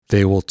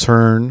They will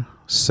turn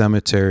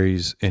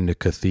cemeteries into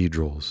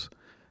cathedrals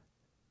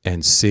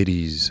and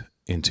cities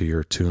into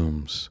your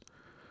tombs.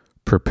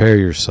 Prepare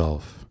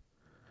yourself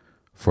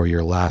for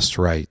your last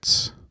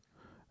rites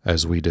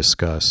as we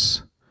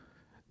discuss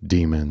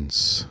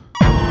demons.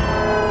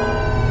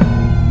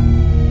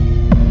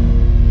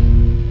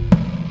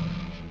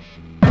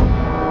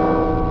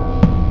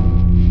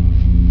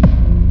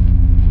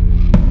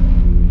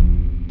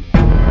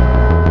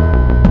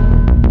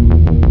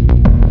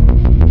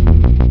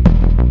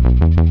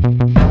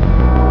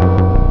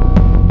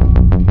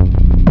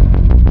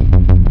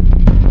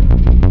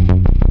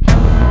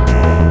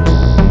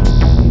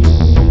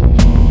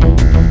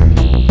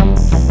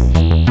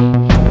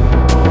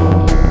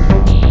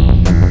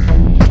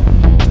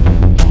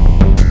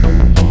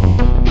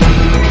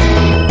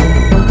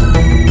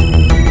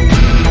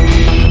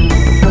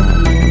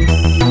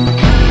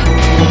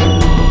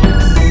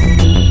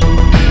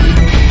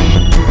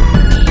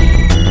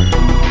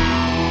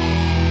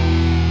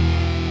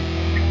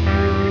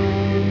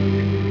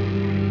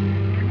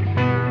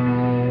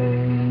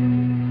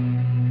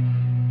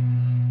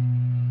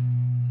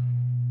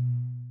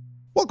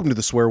 Welcome to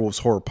the Swearwolves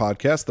Horror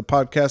Podcast, the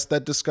podcast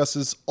that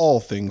discusses all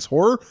things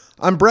horror.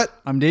 I'm Brett.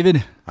 I'm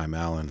David. I'm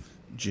Alan.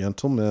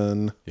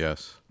 Gentlemen.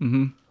 Yes.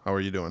 How are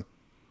you doing?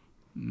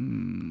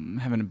 I'm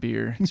having a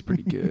beer. It's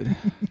pretty good.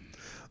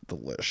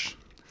 Delish.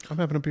 I'm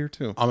having a beer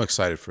too. I'm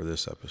excited for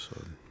this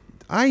episode.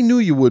 I knew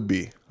you would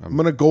be. I'm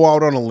going to go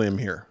out on a limb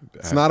here.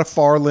 It's not a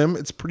far limb.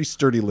 It's a pretty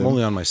sturdy limb. I'm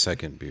only on my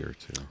second beer,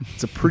 too.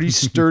 It's a pretty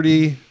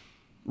sturdy,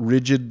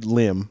 rigid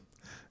limb,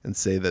 and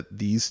say that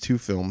these two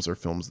films are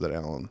films that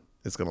Alan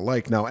is going to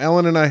like. Now,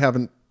 Alan and I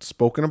haven't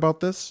spoken about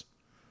this.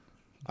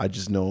 I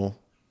just know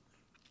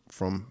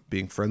from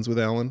being friends with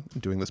Alan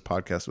and doing this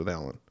podcast with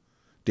Alan.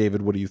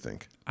 David, what do you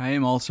think? I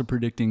am also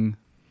predicting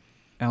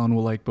Alan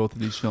will like both of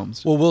these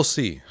films. Well, we'll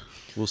see.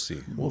 We'll see.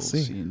 We'll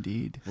see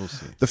indeed. We'll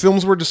see. The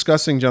films we're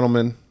discussing,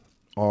 gentlemen,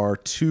 are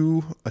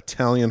two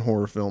Italian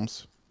horror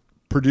films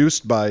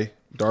produced by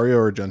Dario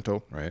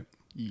Argento, Right?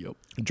 Yep.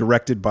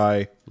 directed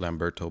by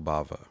Lamberto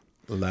Bava.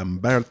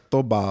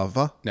 Lamberto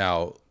Bava.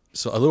 Now,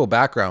 so a little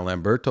background.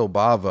 Lamberto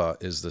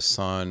Bava is the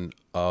son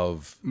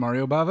of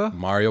Mario Bava?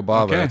 Mario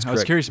Bava. Okay, That's I was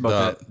correct. curious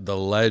about that. The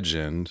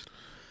legend,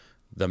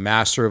 the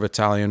master of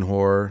Italian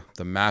horror,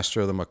 the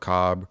master of the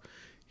macabre.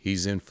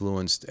 He's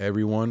influenced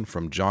everyone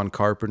from John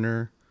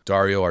Carpenter,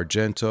 Dario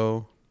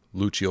Argento,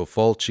 Lucio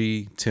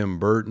Fulci, Tim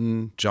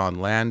Burton, John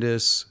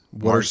Landis.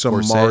 What are some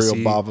Mario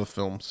Bava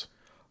films?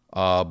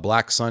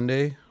 Black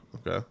Sunday,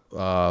 Okay.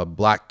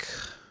 Black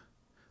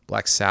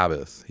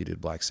Sabbath. He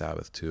did Black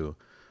Sabbath too.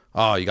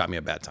 Oh, you got me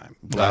a bad time.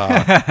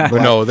 But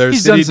no, there's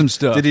He's done some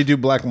stuff. Did he do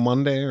Black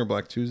Monday or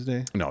Black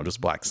Tuesday? no, just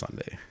Black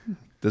Sunday.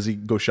 Does he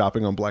go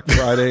shopping on Black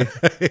Friday?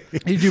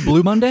 Did you do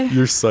Blue Monday?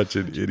 You're such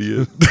an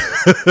idiot.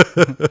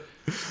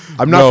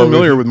 I'm not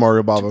familiar with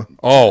Mario Bava.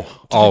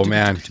 Oh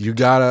man, you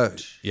gotta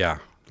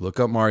look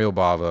up Mario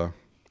Bava.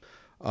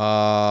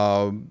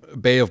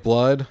 Bay of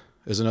Blood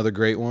is another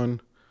great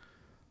one.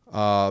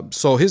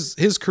 So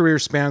his career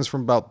spans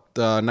from about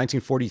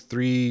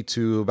 1943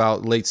 to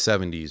about late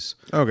 70s.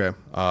 Okay.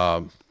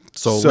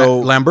 So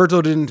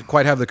Lamberto didn't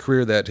quite have the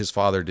career that his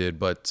father did,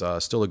 but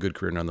still a good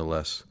career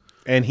nonetheless.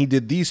 And he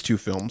did these two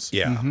films.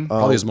 Yeah,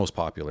 probably his most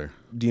popular.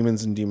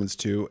 Demons and Demons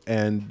 2.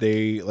 And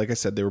they, like I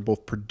said, they were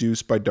both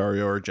produced by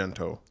Dario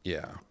Argento.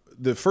 Yeah.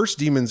 The first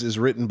Demons is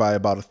written by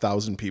about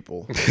 1,000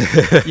 people.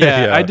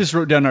 Yeah, I just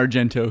wrote down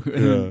Argento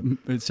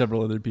and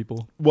several other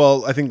people.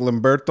 Well, I think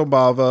Lamberto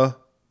Bava,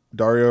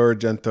 Dario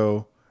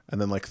Argento, and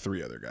then like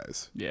 3 other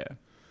guys. Yeah.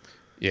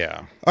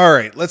 Yeah. All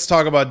right, let's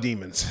talk about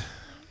Demons.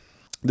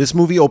 This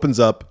movie opens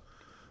up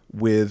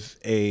with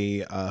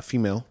a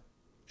female,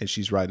 and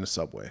she's riding a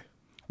subway.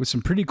 With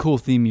some pretty cool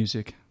theme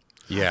music.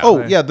 Yeah.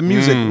 Oh, yeah, the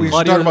music. We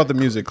should talk about the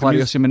music.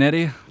 Claudio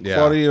Simonetti. Yeah.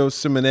 Claudio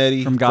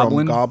Simonetti From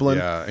Goblin.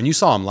 Yeah. And you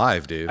saw him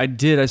live, Dave. I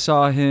did. I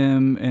saw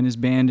him and his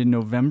band in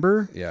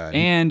November. Yeah.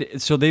 And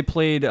so they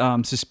played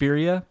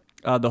Suspiria,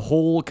 the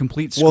whole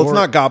complete score. Well, it's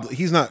not Goblin.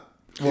 He's not.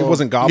 He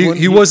wasn't Goblin.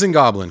 He was in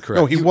Goblin,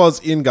 correct? No, he was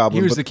in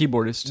Goblin. He was but the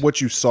keyboardist.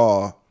 What you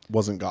saw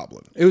wasn't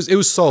Goblin. It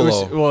was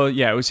solo.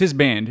 It was his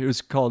band. It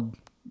was called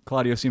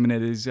Claudio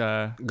Simonetti's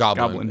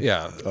Goblin.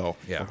 Yeah. Oh,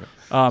 Yeah. okay.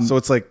 So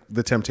it's like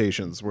the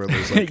Temptations, where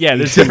there's like yeah,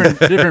 there's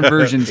different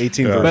versions.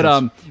 18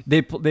 But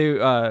they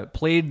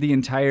played the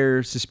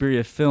entire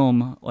Suspiria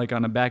film like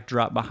on a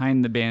backdrop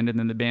behind the band, and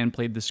then the band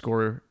played the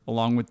score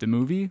along with the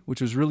movie,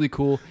 which was really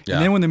cool. Yeah.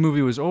 And then when the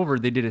movie was over,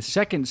 they did a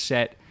second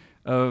set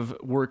of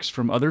works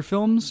from other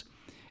films.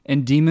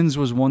 And Demons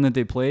was one that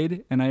they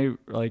played, and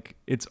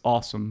it's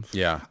awesome.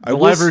 Yeah. The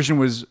live version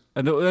was,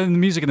 and the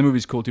music in the movie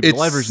is cool too, but the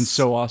live version's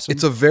so awesome.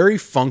 It's a very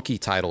funky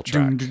title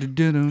track.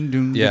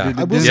 Yeah.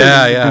 I will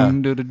say- Yeah.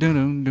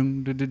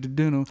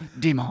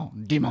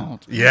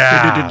 Demons.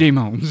 Yeah.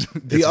 Demons.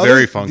 It's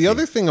very funky. The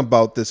other thing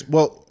about this,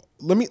 well,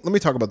 let me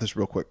talk about this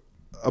real quick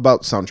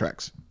about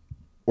soundtracks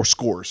or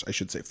scores, I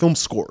should say, film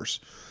scores,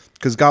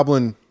 because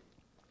Goblin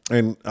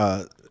and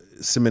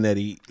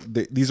Simonetti,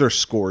 these are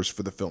scores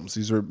for the films.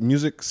 These are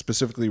music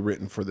specifically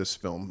written for this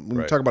film. When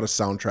we talk about a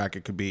soundtrack,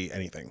 it could be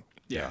anything.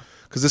 Yeah.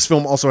 Because this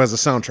film also has a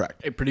soundtrack.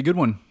 A pretty good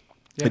one.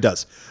 Yeah. It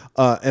does.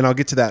 And I'll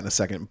get to that in a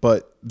second.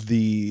 But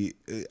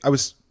I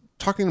was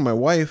talking to my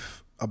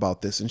wife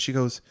about this, and she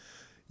goes,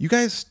 you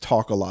guys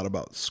talk a lot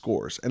about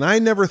scores. And I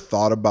never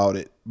thought about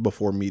it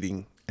before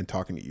meeting and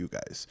talking to you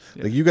guys.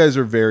 Yeah. Like, you guys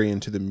are very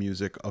into the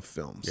music of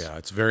films. Yeah,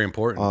 it's very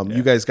important.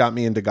 You guys got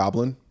me into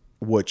Goblin,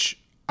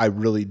 which I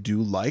really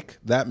do like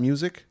that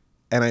music.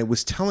 And I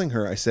was telling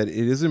her, I said, it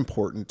is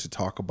important to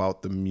talk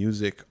about the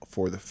music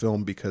for the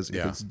film because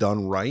if it's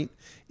done right,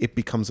 it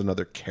becomes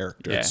another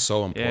character. It's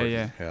so important.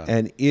 Yeah.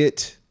 And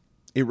it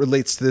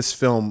relates to this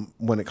film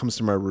when it comes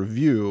to my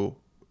review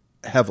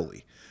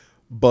heavily.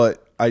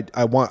 But I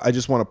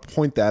just want to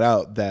point that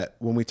out, that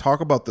when we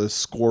talk about the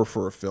score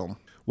for a film,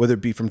 whether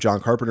it be from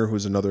John Carpenter,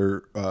 who's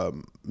another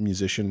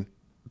musician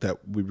that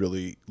we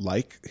really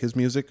like his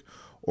music,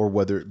 or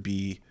whether it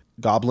be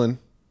Goblin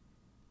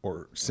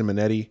or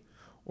Simonetti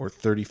or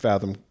 30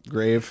 Fathom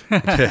Grave,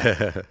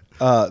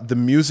 the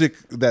music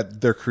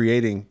that they're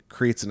creating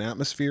creates an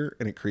atmosphere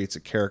and it creates a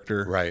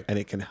character, right? And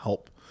it can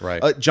help.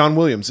 Right. John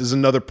Williams is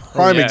another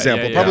prime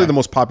example, probably the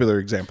most popular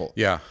example.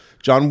 Yeah.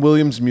 John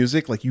Williams'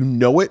 music, like, you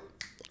know it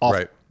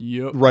off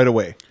right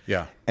away.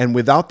 Yeah. And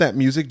without that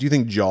music, do you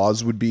think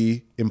Jaws would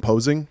be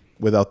imposing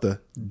without the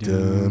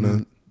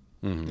dun?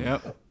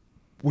 Yep.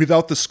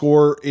 Without the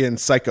score in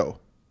Psycho?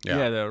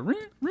 Yeah.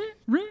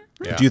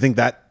 Do you think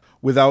that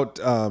without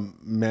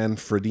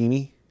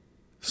Manfredini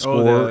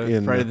score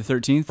in Friday the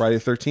 13th? Friday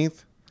the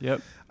 13th?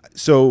 Yep.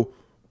 So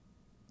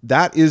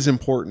that is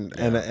important.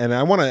 And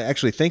I want to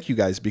actually thank you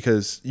guys,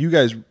 because you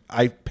guys,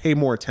 I pay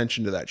more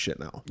attention to that shit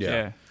now.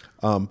 Yeah.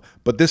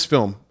 But this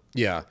film,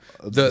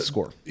 the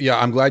score. Yeah,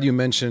 I'm glad you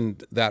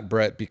mentioned that,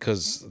 Brett,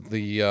 because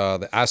the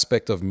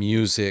aspect of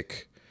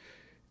music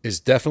is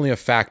definitely a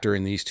factor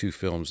in these two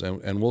films,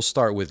 and we'll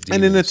start with Demons.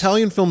 And in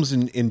Italian films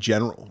in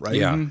general, right?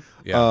 Yeah,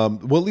 yeah.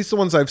 Well, at least the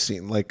ones I've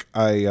seen. Like,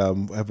 I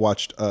have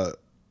watched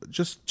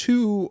just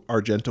 2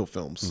 Argento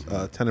films,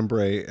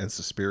 Tenebrae and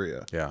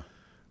Suspiria. Yeah.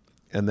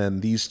 And then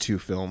these 2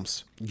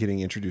 films,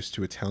 getting introduced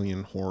to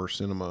Italian horror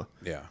cinema.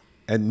 Yeah.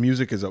 And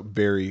music is a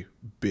very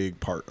big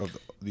part of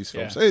these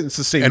films. It's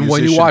the same. And when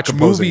you musician watch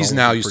composing movies all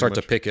now, of them, you pretty start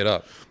to much. pick it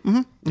up.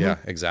 Yeah,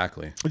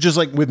 exactly. Just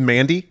like with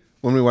Mandy,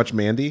 when we watch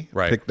Mandy,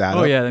 pick that up.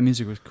 Oh, yeah, that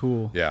music was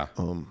cool. Yeah.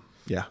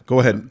 Yeah, go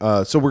ahead.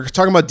 So we're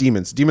talking about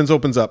Demons. Demons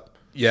opens up.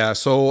 Yeah,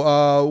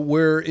 so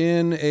we're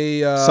in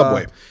a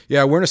Subway.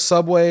 Yeah, we're in a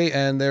subway,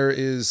 and there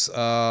is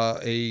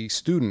a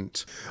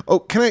student. Oh,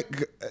 can I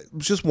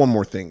just one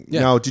more thing?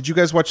 Yeah. Now, did you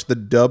guys watch the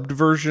dubbed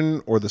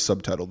version or the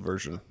subtitled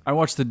version? I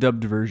watched the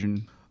dubbed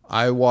version.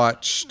 I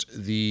watched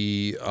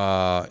the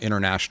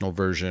international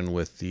version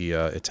with the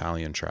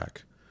Italian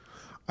track.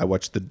 I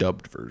watched the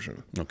dubbed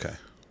version. Okay.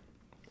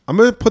 I'm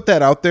going to put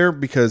that out there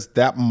because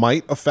that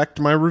might affect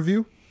my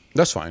review.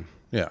 That's fine.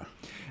 Yeah.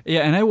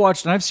 Yeah, and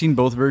I've seen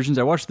both versions.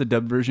 I watched the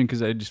dubbed version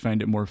because I just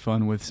find it more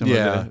fun with some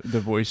of the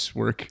voice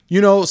work.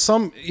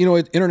 Some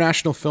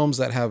international films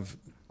that have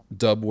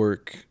dub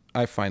work,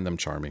 I find them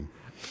charming.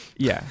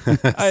 Yeah,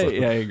 I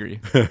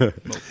agree.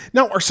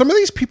 Now, are some of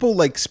these people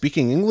like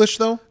speaking English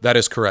though? That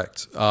is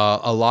correct.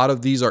 A lot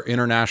of these are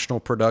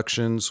international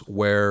productions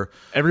where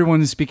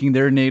everyone's speaking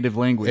their native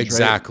language,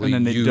 exactly, right?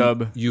 And then they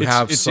dub.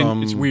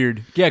 It's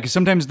weird. Yeah, because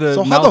sometimes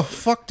So how the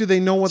fuck do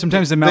they know what?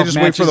 Sometimes the they mouth just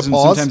matches, wait for the and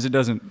pause? sometimes it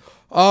doesn't.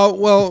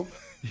 Well,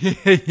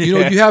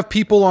 you have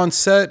people on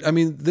set. I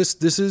mean, this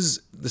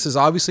is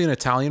obviously an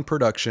Italian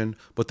production,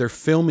 but they're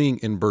filming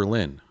in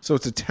Berlin. So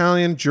it's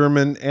Italian,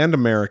 German, and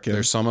American.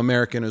 There's some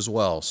American as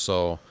well.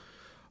 So,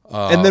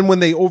 and then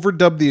when they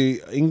overdub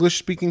the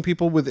English-speaking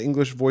people with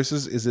English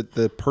voices, is it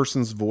the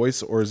person's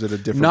voice or is it a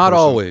different? Not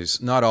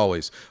person? Not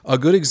always. A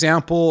good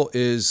example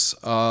is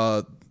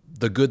The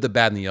Good, the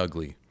Bad, and the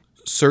Ugly.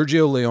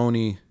 Sergio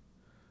Leone,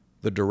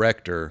 the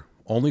director,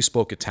 only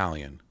spoke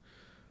Italian.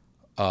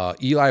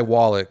 Eli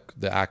Wallach,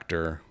 the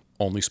actor,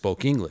 only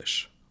spoke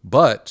English,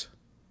 but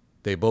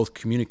they both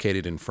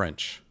communicated in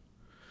French.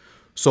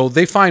 So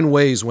they find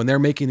ways when they're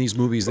making these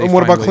movies. And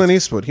what about Clint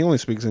Eastwood? He only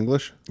speaks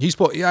English. He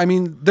spoke. Yeah, I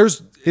mean,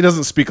 he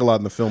doesn't speak a lot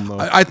in the film though.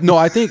 I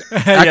think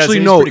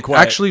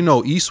actually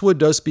no. Eastwood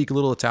does speak a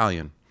little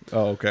Italian.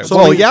 Oh, okay.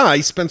 So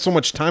he spent so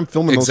much time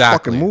filming those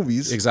fucking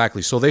movies.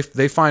 Exactly. So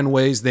they find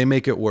ways. They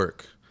make it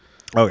work.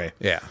 Okay.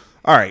 Yeah.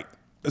 All right.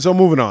 So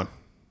moving on.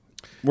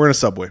 We're in a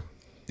subway.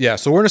 Yeah,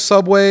 so we're in a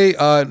subway,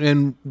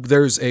 and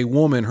there's a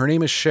woman. Her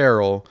name is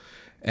Cheryl,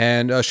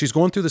 and she's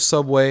going through the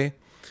subway,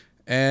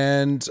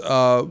 and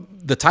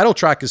the title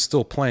track is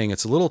still playing.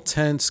 It's a little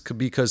tense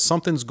because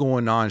something's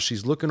going on.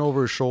 She's looking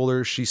over her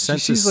shoulder. She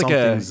senses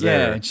something's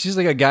there. Yeah, she's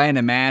like a guy in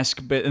a mask,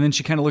 and then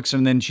she kind of looks,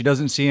 and then she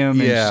doesn't see him,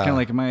 and she's kind of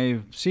like, "Am I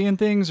seeing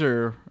things?"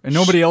 And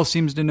nobody else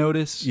seems to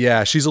notice.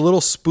 Yeah, she's a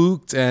little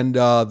spooked, and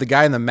the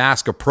guy in the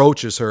mask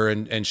approaches her,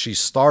 and she's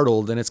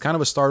startled, and it's kind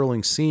of a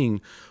startling scene.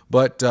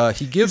 But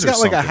he gives He's her got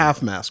like a something.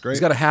 half mask, right? He's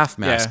got a half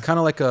mask, Yeah. kind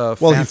of like a.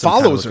 Well, he Phantom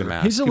follows kinda her. looking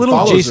mask. He's a He little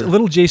follows Jason, her.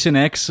 little Jason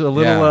X, a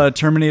little Yeah.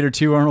 Terminator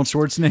 2 Arnold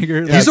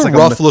Schwarzenegger. He's it's a like a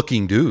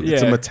rough-looking dude. Yeah.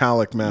 It's a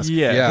metallic mask.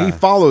 Yeah. Yeah. And he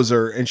follows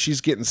her, and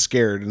she's getting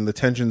scared, and the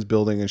tension's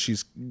building, and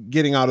she's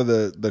getting out of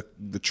the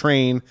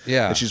train.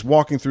 Yeah. And she's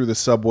walking through the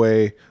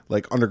subway,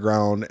 like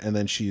underground, and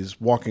then she's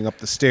walking up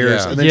the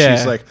stairs, Yeah. and then Yeah.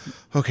 she's like,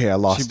 "Okay, I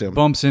lost She him."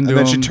 bumps into and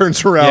then him. she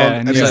turns around,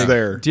 and he's he's like,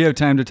 there. Do you have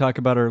time to talk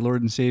about our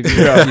Lord and Savior,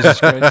 Jesus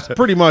Christ?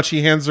 Pretty much,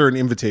 he hands her an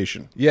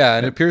invitation. Yeah,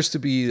 and it appears to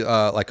be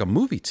like a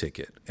movie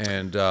ticket,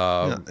 and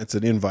It's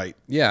an invite.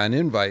 yeah, an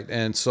invite.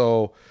 And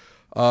so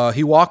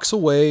he walks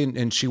away,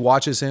 and she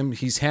watches him.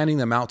 He's handing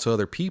them out to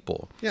other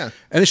people. Yeah.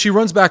 and then she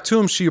runs back to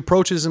him. She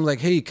approaches him like,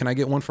 "Hey, can I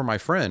get one for my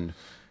friend?"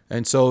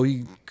 And so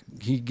he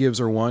gives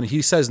her one.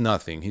 He says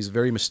nothing. He's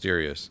very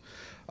mysterious.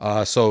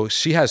 So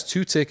she has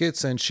 2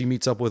 tickets, and she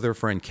meets up with her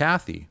friend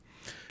Kathy.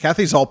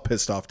 Kathy's all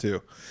pissed off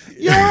too.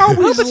 You're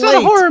always It's not a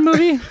late. horror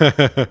movie.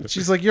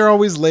 She's like, "You're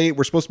always late.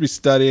 We're supposed to be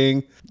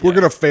studying. We're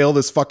gonna fail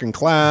this fucking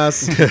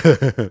class."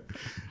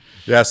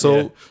 Yeah,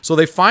 so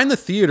they find the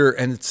theater,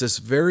 and it's this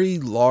very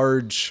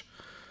large.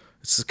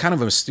 It's kind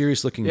of a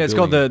mysterious looking. Yeah, it's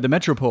building. called the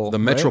Metropole. The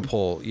right?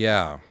 Metropole.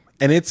 Yeah.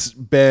 And it's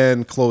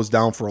been closed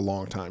down for a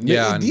long time.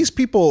 Yeah, and- These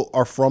people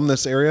are from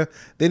this area.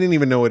 They didn't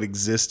even know it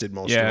existed,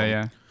 most of Yeah, them.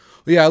 yeah.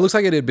 Yeah, it looks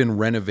like it had been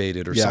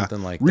renovated or Yeah.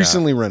 something like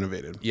Recently that.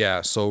 renovated.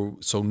 Yeah, so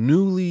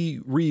newly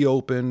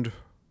reopened,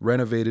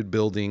 renovated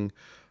building,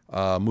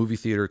 movie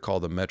theater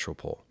called the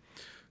Metropole.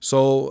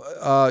 So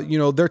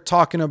they're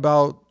talking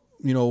about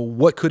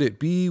what could it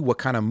be, what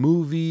kind of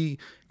movie.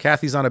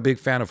 Kathy's not a big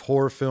fan of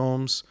horror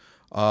films,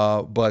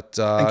 but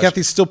And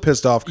Kathy's still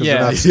pissed off because Yeah.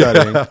 they're not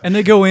studying. And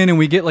they go in, and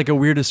we get like a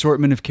weird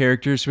assortment of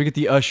characters. So we get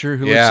the usher,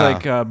 who Yeah.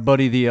 looks like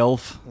Buddy the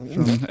Elf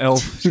from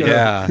Elf. He's got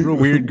Yeah. a real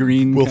weird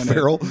green Will kinda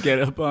Ferrell. get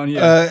up on.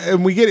 Yeah.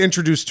 And we get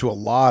introduced to a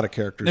lot of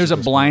characters. There's a at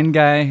this blind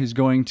guy who's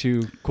going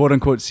to quote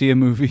unquote see a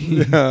movie.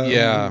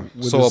 yeah.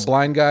 So his- a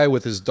blind guy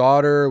with his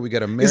daughter. We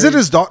got a point. married. Is it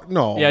his daughter?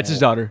 No. Yeah, it's his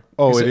daughter.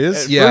 Oh, Because it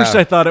is? At Yeah. first,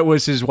 I thought it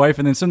was his wife,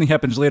 and then something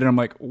happens later. I'm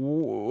like,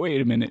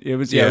 wait a minute. It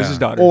was it was Yeah. his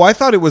daughter. Oh, I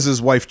thought it was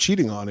his wife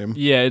cheating on him.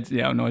 yeah,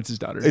 no, it's his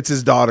daughter. It's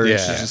his daughter. Yeah.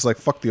 And she's just like,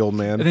 "Fuck the old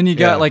man." and then you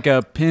got Yeah. like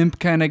a pimp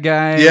kind of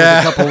guy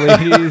Yeah. with a couple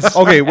ladies.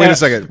 Okay, wait a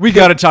second. We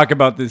got to talk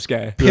about this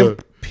guy.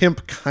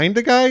 pimp kind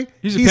of guy.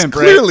 He's a pimp,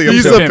 right? clearly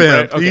He's a a pimp.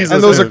 pimp, right? Okay.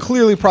 And those are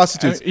clearly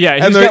prostitutes. Yeah,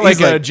 and he's they're- got like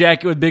he's a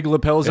jacket with big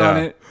lapels on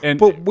Yeah. it. And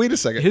But wait a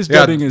second. his Yeah,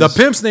 dubbing is the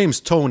pimp's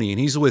name's Tony, and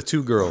he's with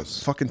 2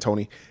 girls. fucking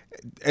Tony.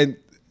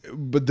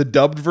 But the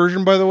dubbed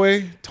version, by the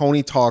way,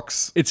 Tony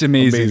talks. It's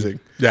amazing.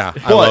 Yeah,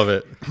 I But- love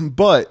it.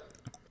 But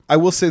I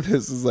will say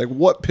this is like,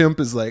 what pimp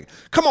is like?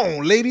 Come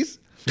on, ladies,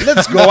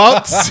 let's go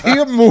out to see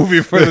a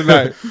movie for the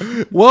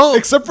night. Well,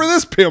 Except for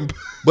this pimp.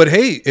 but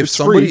hey, It's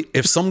free.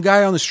 if some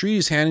guy on the street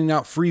is handing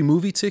out free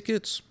movie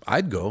tickets,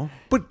 I'd go.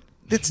 But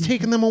it's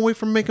taking them away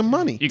from making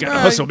money. You gotta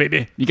hustle,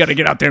 baby. You gotta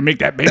get out there and make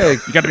that baby.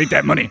 You gotta make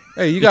that money.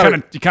 Hey, you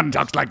gotta- You kind of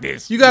talks like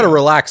this. You got to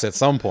relax at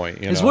some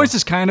point. his voice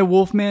is kind of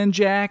Wolfman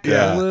Jack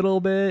Yeah. a little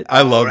bit.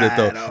 I loved it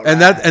though,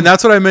 and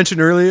that's what I mentioned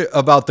earlier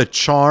about the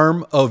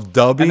charm of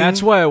dubbing. And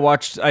that's why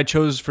I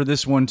chose for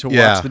this one to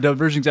Yeah. watch the dub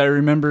version,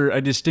 because I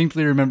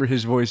distinctly remember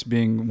his voice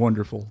being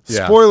wonderful.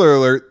 Yeah. Spoiler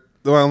alert.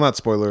 Well, not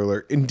spoiler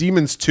alert. In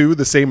Demons 2,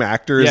 the same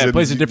actor Yeah, is it in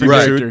plays a different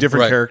Demons 2, character.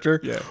 different Right. character.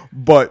 Yeah.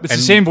 But It's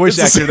the same voice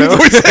it's the actor, same though.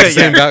 voice actor.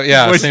 same guy,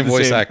 yeah, Voice is same the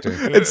voice same. actor.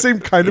 It's same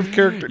kind of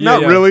character. Yeah,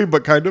 Not yeah. really,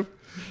 but kind of.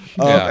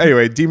 Yeah.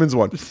 Anyway, Demons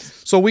 1.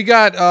 So we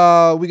got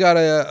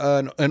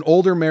an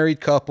older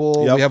married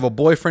couple. Yep. We have a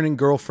boyfriend and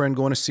girlfriend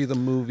going to see the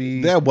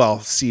movie. Yeah,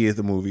 well, see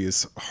the movie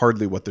is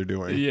hardly what they're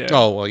doing. Yeah.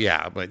 Oh well,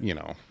 yeah, but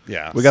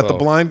yeah. We got the so-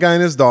 blind guy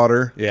and his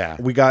daughter. Yeah.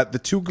 We got the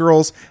 2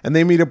 girls, and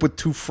they meet up with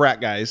 2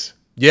 frat guys.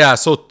 Yeah,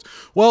 so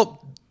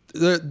well,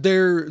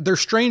 they're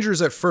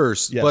strangers at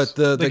first, Yes.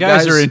 but the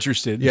guys are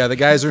interested. Yeah, the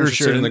guys are For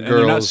interested sure, in the and girls.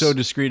 they're not so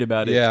discreet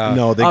about it. Yeah.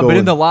 No, they go but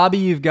in the lobby,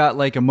 you've got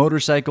like a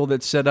motorcycle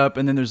that's set up,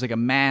 and then there's like a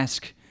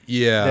mask.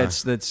 Yeah.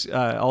 that's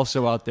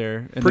also out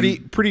there. And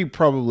pretty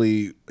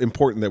probably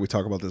important that we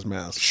talk about this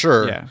mask.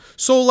 Sure. Yeah.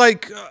 So,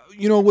 like,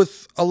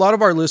 with a lot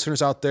of our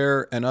listeners out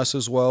there and us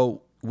as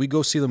well, we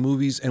go see the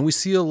movies and we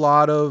see a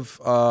lot of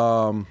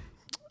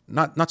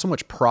not so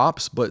much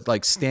props, but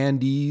like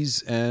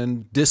standees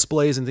and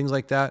displays and things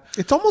like that.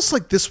 It's almost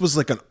like this was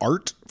like an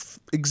art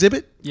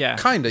exhibit. yeah,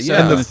 Kinda, Set yeah.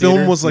 up And in the film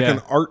theater. was like Yeah.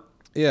 an art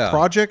Yeah.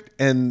 project,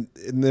 and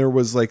there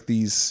was like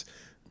these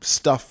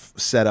stuff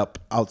set up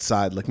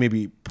outside, like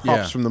maybe props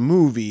Yeah. from the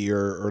movie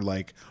or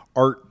like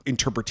art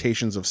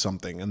interpretations of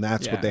something, and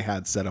that's Yeah. what they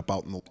had set up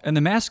out in the. And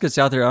the mask that's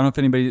out there, I don't know if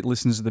anybody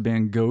listens to the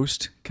band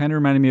Ghost. Kind of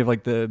reminded me of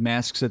like the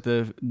masks that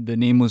the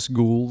nameless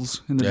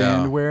ghouls in the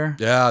band wear.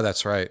 Yeah,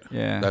 that's right.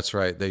 Yeah. That's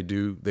right. They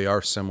do. They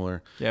are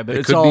similar. Yeah, but It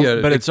it's could all be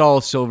a- it's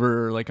all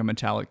silver or like a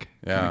metallic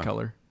kind Yeah. of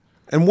color.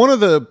 And one of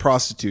the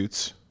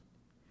prostitutes,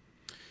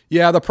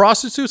 Yeah, the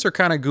prostitutes are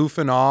kind of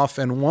goofing off,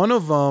 and one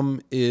of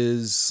them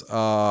is,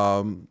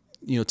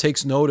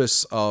 takes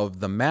notice of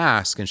the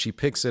mask, and she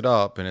picks it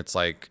up, and it's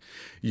like,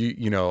 I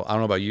don't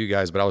know about you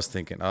guys, but I was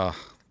thinking,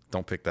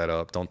 don't pick that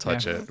up, don't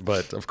touch it.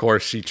 But of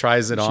course, she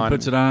tries it She on.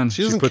 puts it on.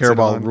 She doesn't puts care it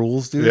about on.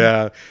 rules, dude.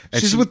 Yeah,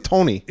 and She's she- with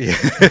Tony.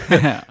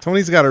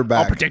 Tony's got her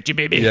back. Protect you,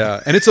 baby.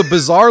 Yeah, and it's a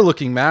bizarre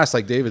looking mask,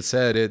 like David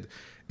said.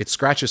 It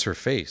scratches her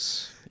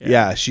face.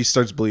 Yeah, she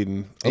starts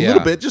bleeding a Yeah.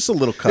 little bit, just a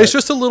little cut. It's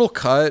just a little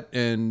cut,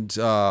 and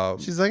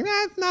She's like, nah,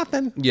 it's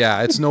nothing.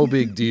 yeah, it's no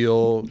big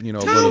deal. You know,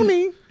 little-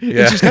 Tony,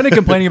 yeah, And she's kind of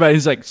complaining about it.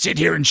 He's like, sit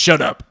here and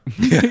shut up.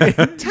 Tony,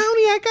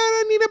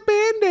 I need a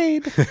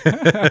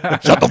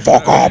Band-Aid. Shut the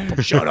fuck up.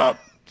 Shut up.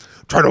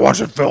 Try to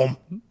watch a film.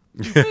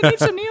 I need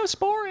some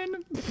Neosporin.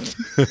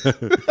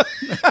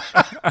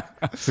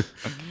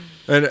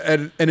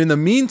 and in the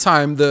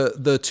meantime,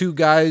 the two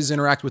guys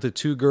interact with the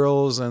two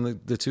girls, and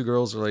the two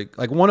girls are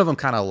like one of them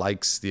kind of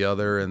likes the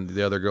other, and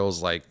the other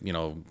girl's like,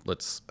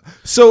 let's.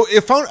 So I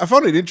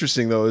found it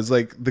interesting though. Is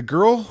like the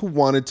girl who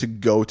wanted to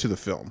go to the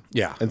film,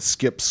 Yeah. and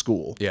skip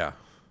school, Yeah.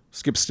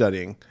 skip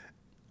studying,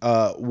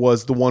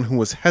 was the one who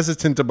was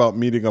hesitant about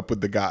meeting up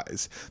with the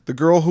guys. The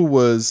girl who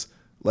was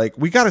like,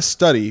 we got to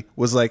study,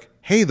 was like,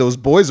 hey, those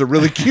boys are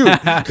really cute.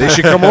 They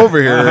should come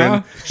over here.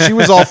 And she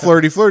was all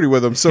flirty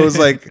with them. So it was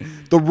like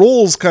the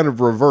roles kind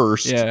of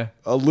reversed Yeah.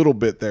 a little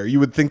bit there. You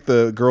would think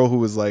the girl who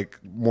was like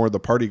more the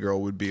party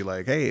girl would be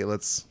like, hey,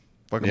 let's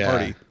fucking Yeah.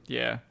 party.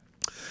 Yeah.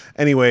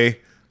 Anyway,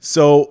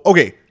 so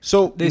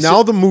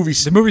now the movie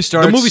The movie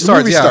starts. The movie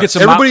starts. It Yeah. gets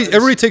a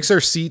Everybody takes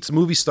their seats.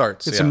 Movie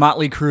starts. It's yeah. a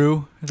motley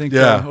crew. I think.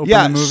 Yeah. Open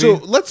Yeah, the movie. so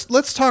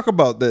let's talk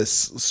about this.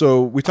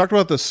 So we talked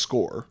about the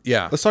score.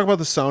 Yeah. Let's talk about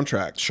the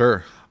soundtrack.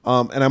 Sure.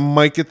 And I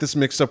might get this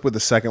mixed up with the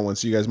second one,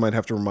 so you guys might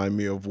have to remind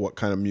me of what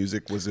kind of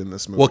music was in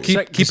this movie. Well,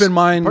 keep in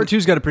mind. Part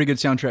two's got a pretty good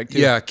soundtrack too.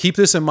 Yeah, keep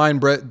this in mind,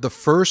 Brett. The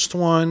first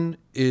one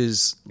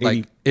is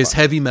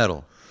heavy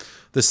metal.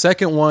 The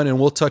second one, and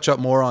we'll touch up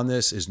more on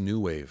this, is new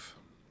wave.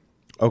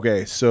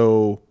 Okay,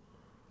 so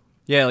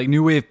Yeah, like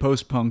new wave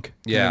post punk.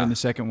 Yeah. In the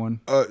second one.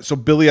 so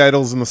Billy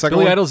Idol's in the second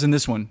Billy one. Idol's in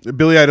this one.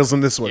 Billy Idol's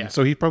in this one. Yeah.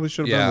 So he probably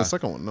should have been in Yeah, the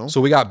second one. No. So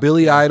we got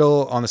Billy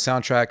Idol on the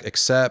soundtrack,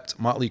 except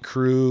Motley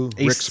Crue,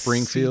 Rick AC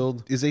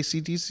Springfield. is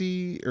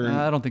ACDC or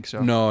I don't think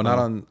so. No, not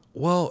on.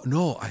 Well,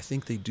 no, I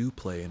think they do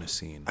play in a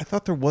scene. I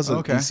thought there was an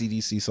Okay.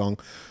 ACDC song,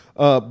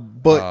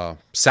 but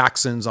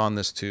Saxon's on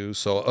this too,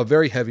 so a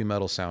very heavy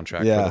metal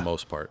soundtrack Yeah. for the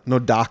most part. no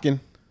Dokken,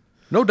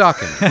 No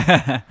docking.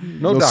 No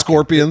no docking.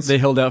 Scorpions. They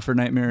held out for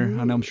Nightmare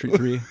on Elm Street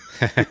 3.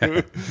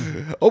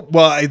 Oh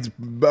well, it's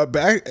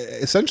back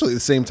essentially the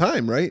same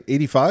time, right?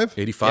 85.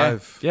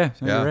 85. Yeah,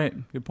 you're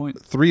right. Good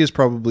point. 3 is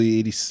probably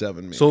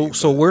 87. Maybe, So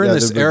but we're in yeah,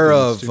 this they're big era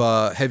bands,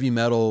 of too. heavy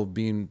metal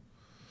being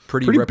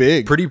pretty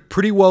Big.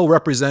 pretty well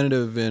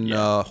representative in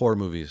horror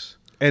movies.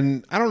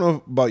 And I don't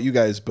know about you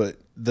guys, but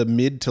the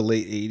mid to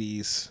late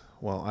 80s.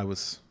 Well, I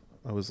was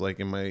like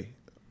in my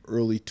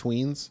early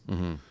tweens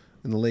Mm-hmm.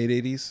 in the late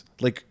 80s.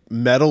 Like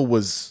metal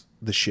was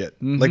the shit.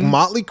 Mm-hmm. Like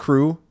Motley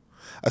Crue,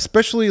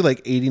 especially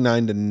like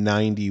 89 to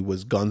 90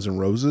 was Guns N'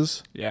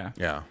 Roses. Yeah.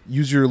 Yeah.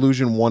 Use Your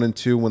Illusion 1 and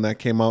 2 when that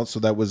came out. So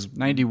that was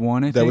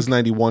 91, I think. that was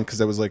 91 because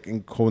that was like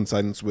in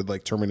coincidence with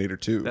like Terminator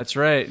 2. That's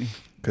right.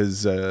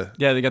 Because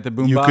Yeah, they got the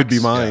boom You box. Could Be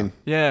Mine.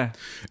 Yeah.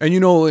 And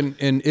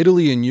in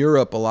Italy and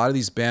Europe, a lot of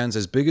these bands,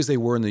 as big as they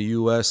were in the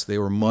U.S., they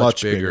were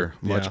much bigger.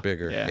 Much Yeah.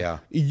 bigger. Yeah. Yeah.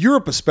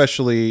 Europe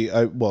especially,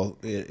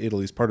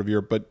 Italy's part of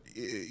Europe, but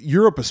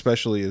Europe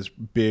especially is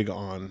big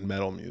on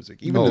metal music,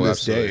 even to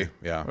this day.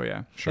 Yeah. Oh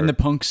yeah. Sure. And the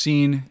punk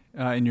scene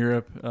in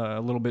Europe a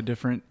little bit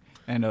different,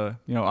 and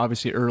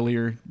obviously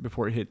earlier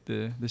before it hit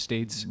the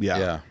states.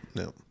 Yeah.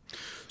 Yeah.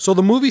 So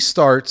the movie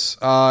starts.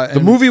 The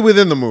movie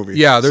within the movie.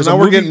 Yeah, there's so now a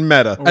we're movie- getting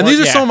meta. And these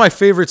are Yeah. some of my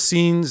favorite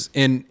scenes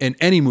in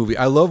any movie.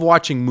 I love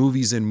watching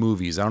movies in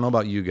movies. I don't know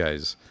about you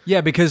guys. Yeah,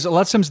 because a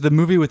lot of times the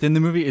movie within the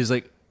movie is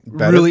like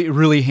Better? really,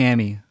 really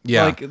hammy.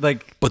 Yeah.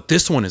 Like But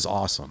this one is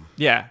awesome.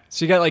 yeah.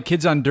 So you got like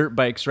kids on dirt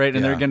bikes, right?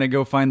 And they're Yeah. gonna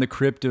go find the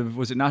crypt of,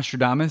 was it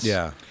Nostradamus?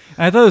 Yeah.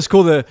 And I thought it was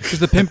cool because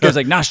the pimp guy's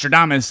like,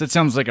 Nostradamus, that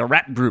sounds like a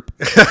rap group.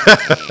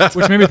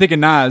 Which made me think of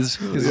Nas.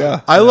 'cause-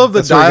 Yeah. I love the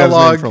That's where he got his name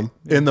dialogue from.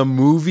 in the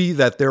movie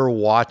that they're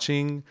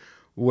watching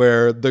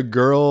where the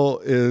girl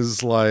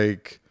is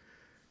like,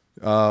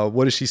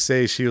 what does she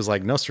say? She was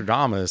like,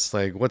 Nostradamus,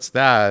 like, what's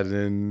that?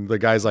 And the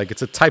guy's like,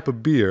 it's a type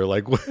of beer.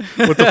 Like, what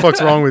the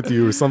fuck's wrong with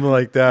you? Or something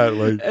like that.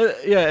 Like,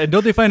 Yeah, and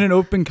don't they find an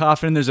open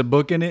coffin and there's a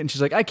book in it? And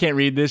she's like, I can't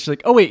read this. She's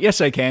like, oh, wait,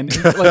 yes, I can.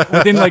 And like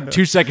within like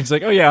 2 seconds,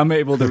 like, oh, yeah, I'm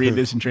able to read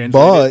this and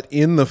translate it. But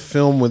in the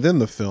film within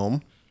the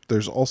film,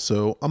 there's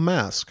also a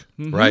mask.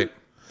 right.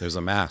 There's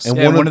a mask. And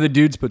Yeah, one one of- of the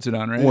dudes puts it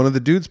on, right? One of the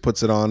dudes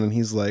puts it on and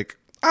he's like,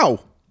 ow.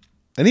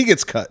 And he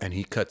gets cut. And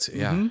he cuts,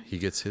 he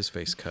gets his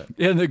face cut.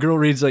 Yeah, and the girl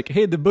reads like,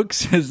 hey, the book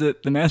says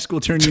that the mask will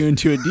turn you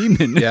into a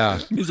demon. Yeah.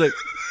 He's like,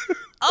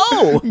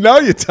 oh, Now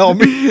you tell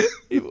me.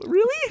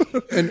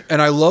 really? And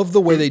I love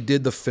the way they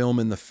did the film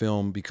in the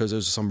film because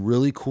there's some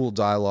really cool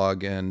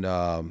dialogue and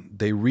I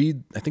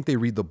think they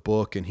read the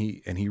book and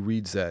he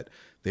reads that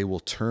they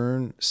will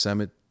turn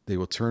They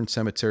will turn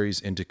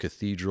cemeteries into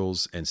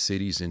cathedrals and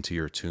cities into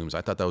your tombs.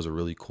 I thought that was a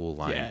really cool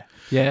line. Yeah.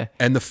 Yeah.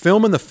 And the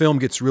film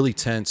gets really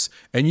tense,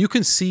 and you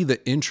can see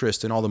the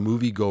interest in all the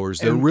moviegoers.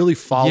 They're really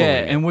following Yeah,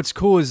 it. and what's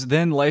cool is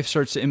then life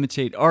starts to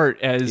imitate art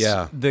as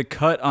Yeah. the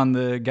cut on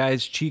the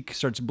guy's cheek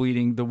starts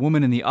bleeding. The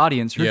woman in the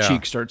audience, her Yeah.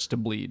 cheek starts to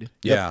bleed.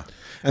 Yeah.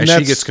 And And she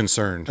that's- gets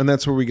concerned. And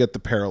that's where we get the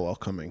parallel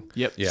coming.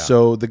 Yep. Yeah.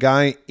 So the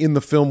guy in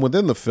the film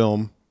within the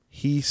film,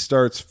 he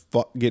starts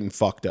getting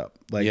fucked up.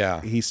 Like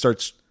Yeah. he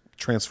starts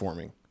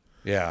transforming.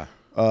 Yeah.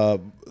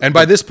 And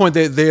by this point,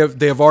 they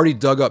have already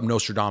dug up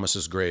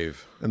Nostradamus'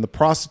 grave. And the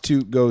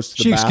prostitute goes to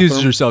the She bathroom.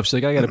 excuses herself. She's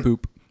like, "I gotta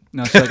poop."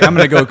 No, she's like, I'm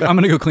gonna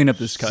go clean up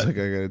this cut. Like,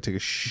 I gotta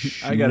take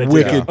I gotta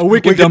wicked, take a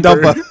wicked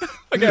dumper. dumper.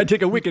 I gotta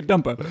take a wicked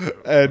dumper.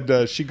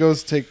 And she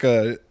goes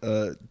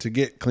to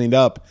get cleaned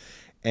up,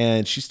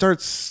 and she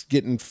starts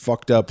getting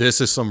fucked up.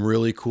 This is some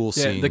really cool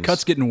Yeah, scenes. the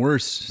cut's getting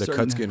worse. The Starting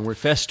cut's to getting worse.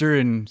 Fester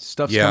and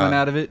stuff's Yeah. coming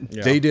out of it.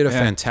 They did a Yeah.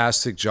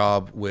 fantastic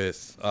job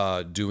with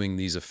doing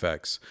these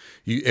effects.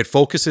 It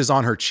focuses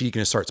on her cheek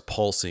and it starts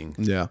pulsing.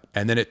 Yeah.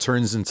 And then it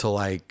turns into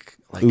like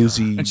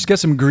Oozy. And she's got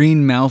some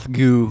green mouth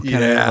goo kind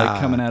of Yeah. like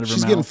coming out of her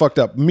She's mouth. getting fucked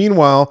up.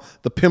 Meanwhile,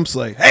 the pimp's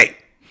like, "Hey,"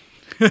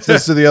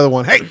 says to the other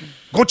one, "Hey,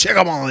 go check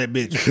up on that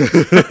bitch."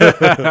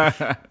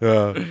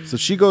 So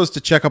she goes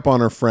to check up on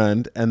her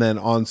friend, and then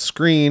on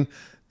screen,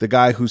 the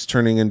guy who's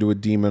turning into a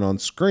demon on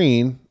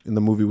screen in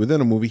the movie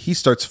within a movie, he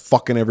starts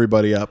fucking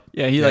everybody up.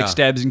 Yeah, he Yeah. like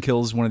stabs and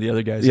kills one of the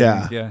other guys. Yeah. I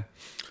think. Yeah.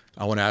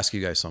 I want to ask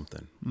you guys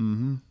something.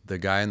 Mm-hmm. The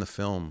guy in the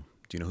film,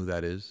 do you know who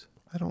that is?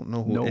 I don't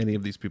know who Nope. any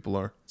of these people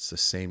are. It's the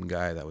same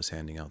guy that was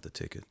handing out the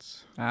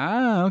tickets.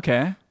 Ah,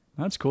 okay.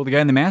 That's cool. The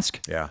guy in the mask.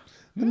 Yeah.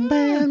 The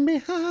man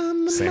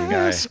behind the Same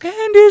guy. mask.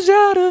 And is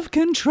out of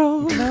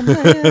control. Is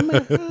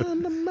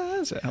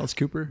that Alice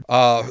Cooper?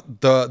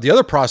 The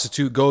other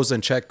prostitute goes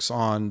and checks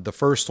on the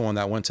first one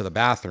that went to the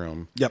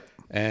bathroom. Yep.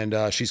 And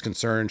she's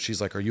concerned. She's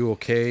like, "Are you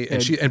okay?"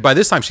 And by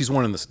this time she's in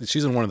one of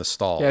the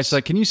stalls. Yeah, she's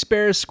like, "Can you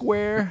spare a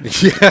square?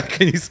 "Yeah,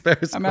 can you spare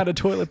some?" I'm out of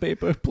toilet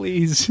paper,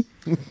 please."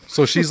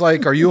 So she's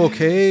like, "Are you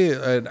okay?"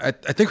 And I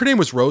think her name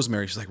was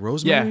Rosemary. She's like,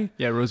 "Rosemary?"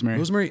 Yeah, Rosemary.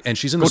 Rosemary, and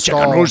she's in the check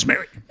stall. on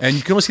Rosemary. And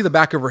you can only see the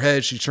back of her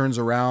head. She turns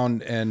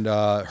around, and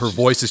her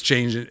voice is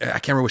changing. I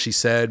can't remember what she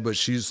said, but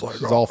she's like,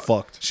 She's all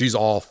fucked. She's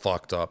all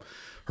fucked up.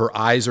 Her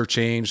eyes are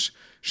changed.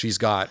 She's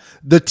got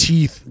The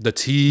teeth. the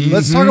teeth.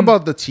 Let's talk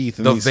about the teeth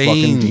and The these fucking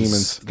veins.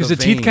 demons. Because the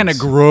teeth kind of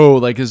grow,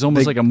 like it's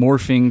almost like a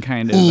morphing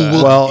kind of.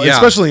 Well, Yeah.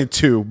 especially in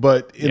 2,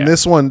 but in Yeah.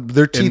 this one,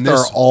 their teeth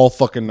this- are all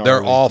fucking gnarly.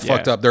 They're all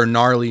fucked Yeah. up. They're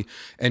gnarly.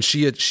 And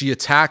she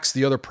attacks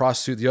the other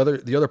prostitute.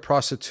 The other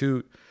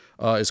prostitute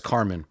is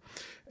Carmen,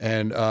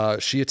 and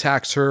she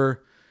attacks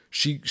her.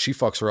 She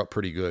fucks her up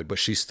pretty good, but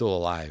she's still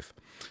alive.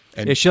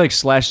 And yeah, she like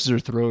slashes her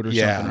throat or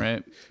yeah, something,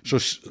 right? So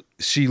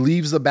she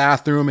leaves the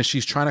bathroom and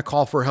she's trying to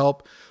call for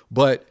help,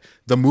 but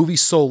the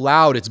movie's so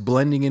loud it's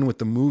blending in with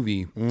the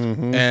movie.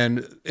 Mm-hmm.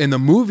 And in the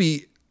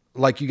movie,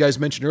 like you guys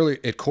mentioned earlier,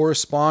 it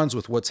corresponds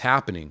with what's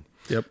happening.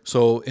 Yep.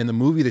 So in the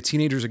movie, the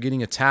teenagers are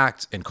getting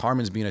attacked and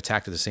Carmen's being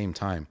attacked at the same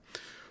time.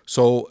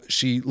 So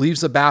she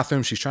leaves the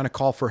bathroom. She's trying to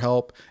call for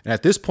help. And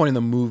at this point in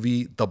the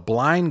movie, the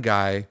blind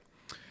guy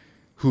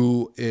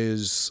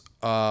who's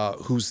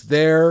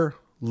there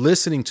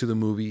listening to the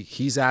movie,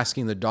 he's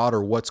asking the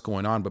daughter what's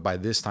going on. But by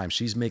this time,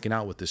 she's making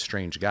out with this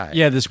strange guy.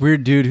 Yeah, this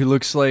weird dude who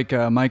looks like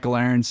Michael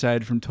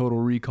Ironside from Total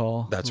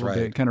Recall. That's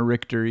right. Kind of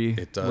Richtery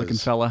It does. looking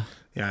fella.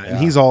 Yeah,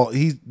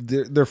 and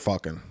they're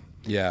fucking.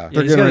 Yeah.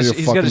 They're he's getting got ready his- to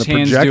he's fuck got in his the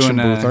hands projection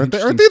doing, booth, aren't they?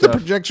 interesting Aren't they the stuff.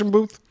 projection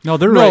booth? No,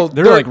 they're No,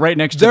 like right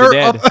next to the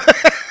dead.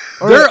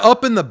 They're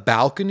up in the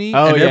balcony,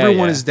 Oh, and yeah,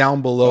 everyone yeah. is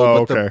down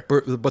below. Oh,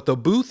 But the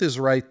booth is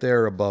right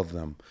there above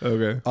them.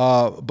 Okay.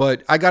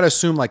 But I gotta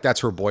assume like that's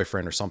her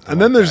boyfriend or something. And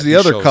then like there's that. the He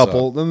other shows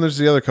couple. up. Then there's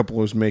the other couple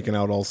who's making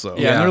out also.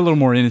 Yeah, and they're a little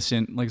more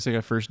innocent. Like it's like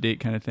a first date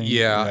kind of thing.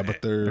 Yeah,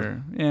 but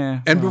they're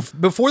Yeah. And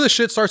before the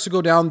shit starts to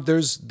go down,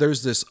 there's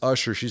this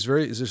usher. She's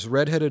this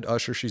redheaded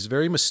usher. She's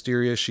very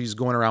mysterious. She's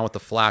going around with the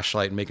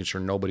flashlight and making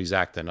sure nobody's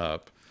acting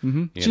up.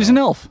 You She's know? an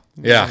elf.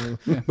 Yeah,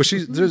 but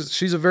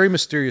she's a very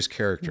mysterious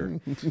character.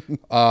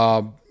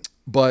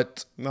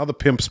 But now the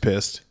pimp's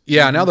pissed.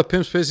 yeah, now the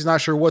pimp's pissed. He's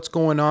not sure what's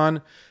going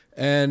on.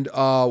 And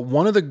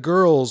one of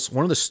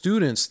the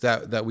students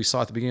that we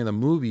saw at the beginning of the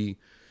movie,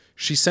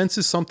 she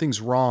senses something's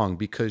wrong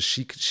because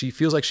she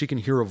feels like she can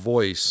hear a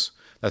voice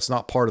that's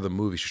not part of the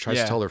movie. She tries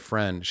Yeah. to tell her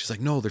friend. She's like,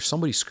 "No, there's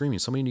somebody screaming.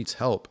 Somebody needs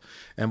help."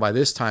 And by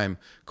this time,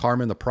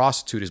 Carmen, the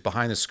prostitute, is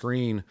behind the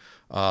screen,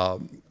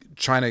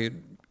 trying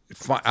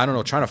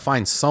to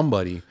find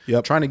somebody,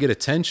 Yep. trying to get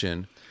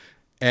attention.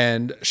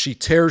 And she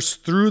tears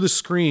through the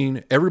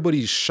screen.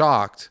 Everybody's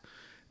shocked.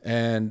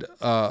 And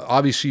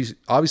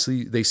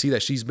obviously they see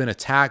that she's been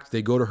attacked.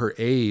 They go to her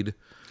aid.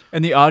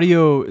 And the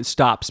audio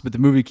stops, but the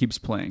movie keeps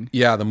playing.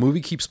 Yeah, the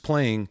movie keeps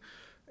playing,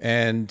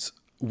 and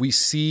we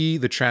see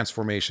the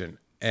transformation.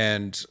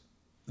 And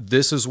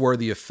this is where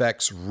the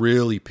effects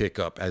really pick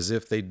up, as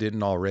if they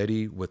didn't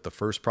already with the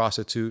first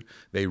prostitute.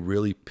 They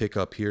really pick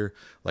up here.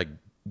 Like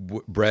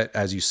Brett,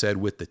 as you said,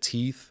 with the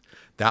teeth.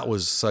 That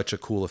was such a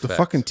cool effect. The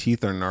fucking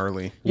teeth are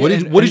gnarly. What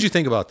did you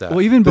think about that?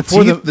 Well, even The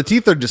before the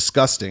teeth are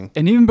disgusting.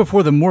 and even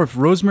before the morph,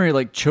 Rosemary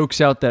like chokes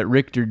out that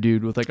Richter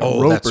dude with like a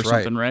rope that's or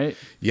something, right?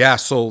 Yeah,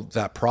 so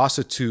that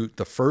prostitute,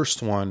 the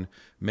first one,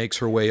 makes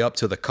her way up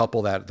to the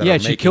couple that Yeah, are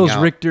she making kills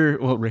out. Richter.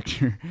 Well,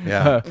 Richter.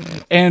 Yeah.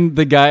 And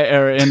the guy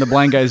and the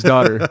blind guy's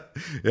daughter.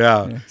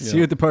 Yeah. See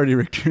you at the party,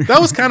 Richter.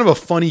 That was kind of a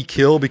funny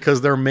kill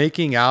because they're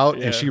making out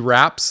and she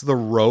wraps the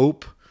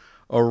rope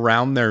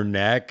around their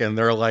neck and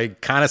they're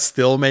like kind of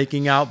still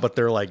making out, but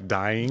they're like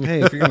dying.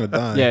 Hey, if you're gonna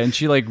die, Yeah, and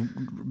she like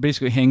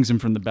basically hangs him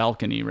from the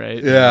balcony,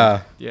 right?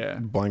 Yeah. Yeah.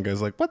 blind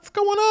guy's like, "What's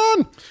going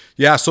on?"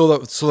 Yeah, so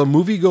the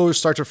moviegoers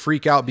start to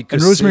freak out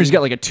because And Rosemary's Sid-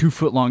 got like a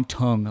 2-foot long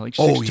tongue. Like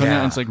she sticks her tongue out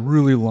and it's like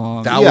really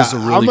long. That was a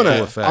really I'm gonna,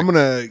 cool effect. I'm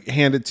gonna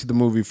hand it to the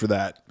movie for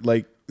that.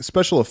 Like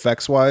special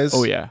effects wise.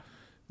 Oh yeah.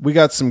 we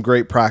got some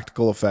great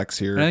practical effects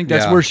here. And I think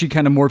that's Yeah. where she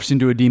kind of morphs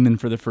into a demon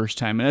for the first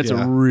time, and that's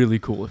Yeah. a really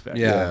cool effect.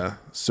 Yeah.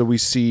 So we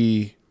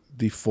see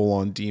the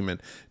full-on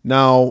demon.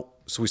 Now,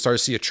 So we start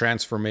to see a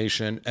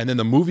transformation, and then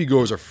the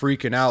moviegoers are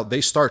freaking out.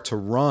 They start to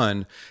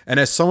run,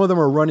 and as some of them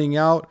are running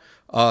out,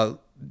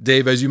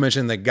 Dave, as you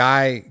mentioned, the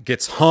guy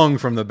gets hung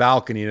from the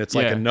balcony, and it's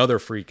like Yeah. another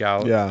freak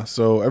out. yeah,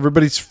 so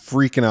everybody's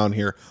freaking out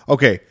here.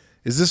 Okay,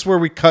 is this where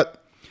we cut?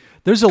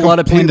 There's a lot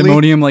of Completely-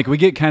 pandemonium. Like we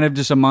get kind of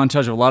just a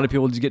montage of a lot of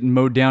people just getting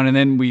mowed down, and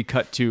then we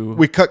cut to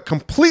We cut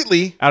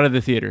completely out of the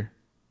theater.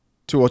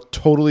 to a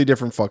totally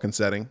different fucking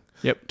setting.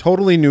 Yep.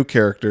 Totally new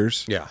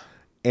characters. Yeah.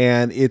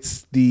 And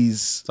it's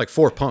these It's like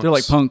 4 punks. They're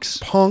like punks.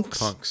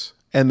 punks.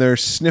 And they're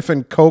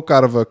sniffing Coke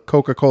out of a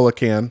Coca-Cola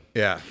can.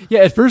 Yeah.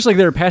 Yeah, at first, like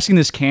they were passing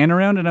this can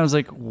around, and I was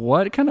like,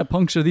 "What kind of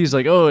punks are these?"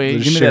 Like, "Oh, hey,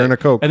 They're give me sharing that."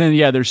 a Coke. And then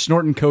yeah, they're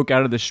snorting Coke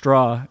out of the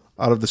straw.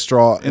 Out of the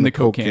straw in the the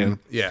Coke Coke can. can.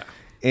 Yeah.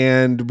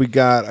 And we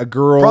got a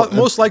girl.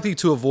 Most likely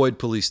to avoid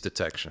police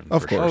detection.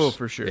 Of for course. sure. Oh,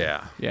 for sure.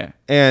 Yeah. Yeah.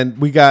 And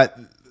we got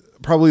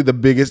probably the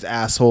biggest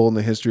asshole in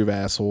the history of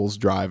assholes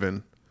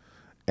driving.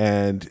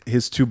 And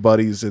his two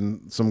buddies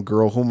and some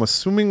girl who I'm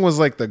assuming was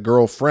like the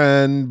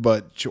girlfriend,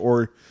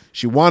 or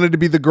she wanted to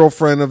be the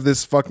girlfriend of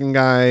this fucking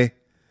guy.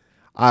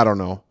 I don't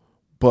know.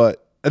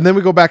 And then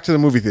we go back to the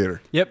movie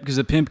theater. Yep, because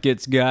the pimp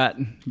gets got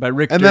by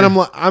Richter. And then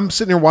I'm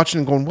sitting here watching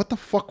and going, what the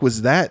fuck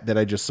was that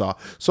I just saw?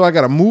 So I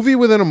got a movie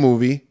within a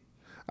movie.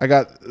 I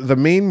got the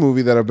main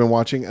movie that I've been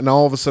watching, and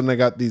all of a sudden I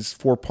got these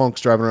 4 punks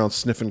driving around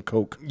sniffing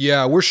Coke.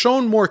 Yeah, we're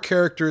showing more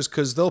characters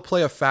because they'll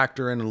play a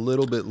factor in a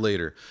little bit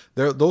later.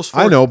 Those 4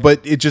 I know, but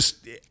it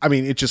just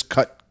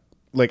cut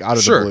like out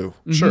of the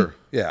blue. Sure.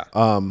 Yeah.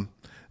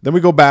 Then we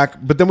go back,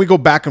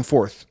 and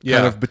forth, Yeah.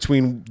 kind of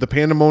between the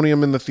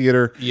pandemonium in the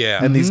theater,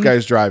 Yeah. and these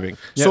guys driving.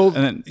 so and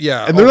then-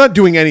 yeah. And they're not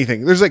doing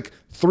anything. There's like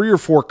 3 or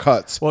 4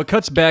 cuts. well, it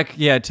cuts back,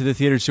 to the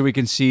theater so we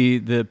can see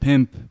the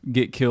pimp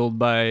get killed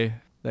by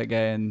that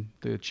guy and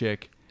the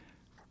chick.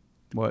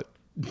 What?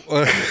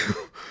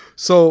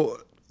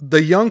 So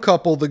the young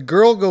couple, the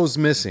girl goes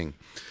missing.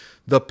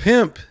 The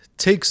pimp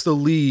takes the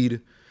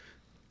lead,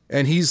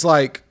 and he's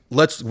like,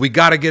 we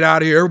got to get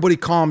out of here. Everybody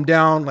calm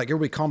down. Like,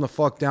 everybody calm the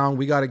fuck down.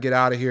 We got to get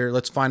out of here.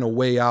 Let's find a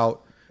way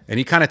out. And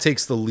he kind of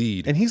takes the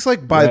lead. And he's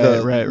like by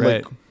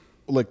Right.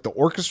 like the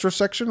orchestra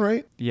section,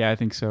 right? Yeah, I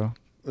think so.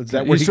 Is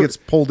that where he He's gets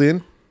pulled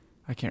in?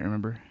 I can't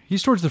remember.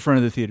 He's towards the front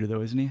of the theater,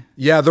 though, isn't he?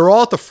 Yeah, they're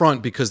all at the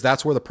front because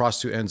that's where the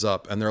prostitute ends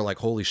up, and they're like,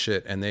 "Holy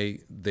shit!" and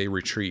they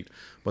retreat.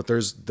 But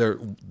there's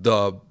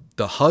the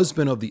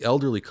husband of the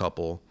elderly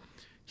couple,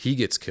 he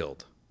gets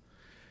killed,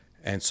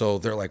 and so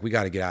they're like, "We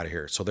got to get out of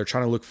here." So they're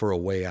trying to look for a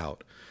way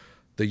out.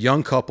 The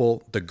young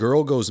couple, the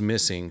girl goes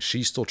missing.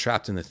 She's still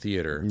trapped in the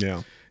theater.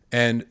 Yeah.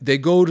 And they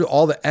go to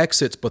all the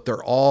exits, but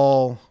they're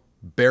all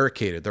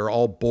barricaded. They're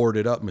all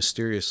boarded up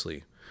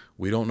mysteriously.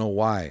 We don't know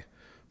why.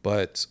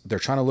 But they're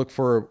trying to look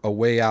for a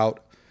way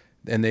out,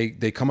 and they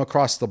come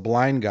across the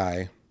blind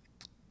guy,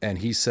 and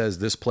he says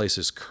this place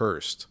is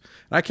cursed.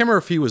 And I can't remember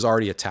if he was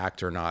already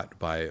attacked or not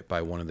by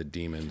one of the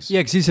demons. Yeah,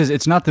 because he says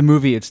it's not the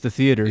movie, it's the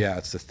theater. Yeah,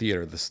 it's the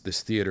theater. This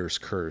theater is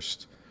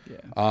cursed.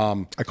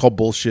 I call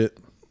bullshit.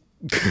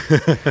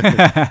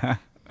 I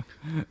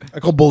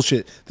call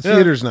bullshit. The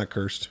theater's not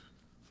cursed.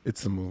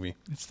 It's the movie.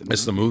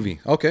 It's the movie.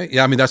 Okay,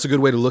 yeah, I mean that's a good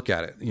way to look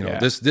at it. You know, Yeah.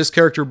 this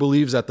character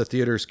believes that the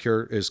theater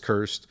is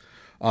cursed.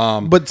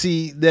 But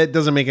see, that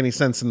doesn't make any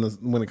sense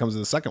when it comes to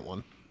the second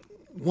one.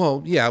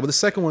 Well, yeah, but the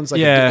second one's like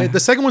Yeah. the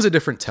second one's a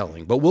different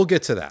telling, but we'll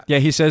get to that. Yeah,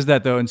 he says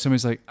that, though, and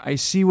somebody's like, I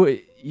see what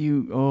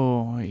you...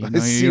 Oh, you know, I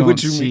see you what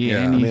don't you see mean.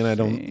 I mean, I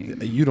anything.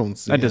 don't. You don't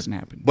see That it. doesn't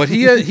happen. But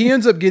he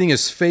ends up getting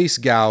his face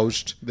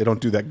gouged. They don't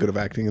do that good of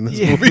acting in this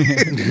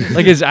movie.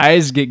 Like his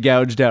eyes get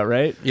gouged out,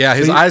 right? Yeah,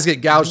 his eyes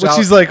get gouged But out.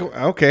 she's like,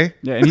 okay.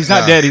 Yeah, and he's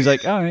not dead. He's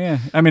like, oh, yeah.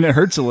 I mean, it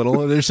hurts a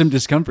little. There's some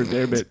discomfort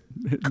there, but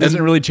it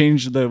doesn't really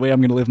change the way I'm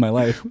going to live my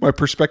life. My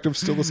perspective's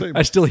still the same.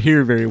 I still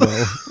hear very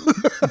well.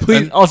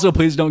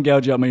 Please don't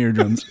gouge out my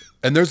eardrums.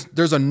 And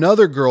there's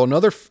another girl,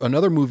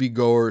 another movie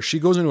goer. She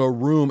goes into a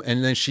room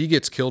and then she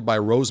gets killed by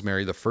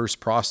Rosemary, the first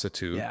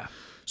prostitute. Yeah.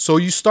 So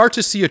you start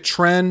to see a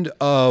trend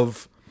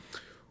of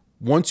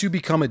once you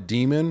become a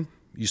demon,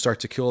 you start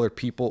to kill other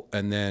people,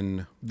 and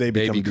then They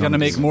become Gonna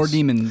make more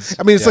demons.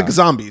 I mean, it's Yeah. like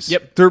zombies.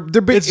 Yep.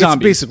 It's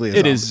zombies. basically a zombie.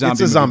 It is zombie.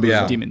 It's a zombie. movie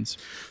film. with demons.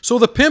 So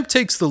the pimp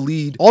takes the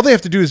lead. All they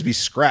have to do is be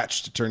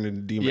scratched to turn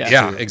into demons. Yeah.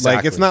 Yeah, too. exactly.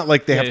 Like it's not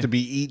like they Yeah. have to be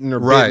eaten or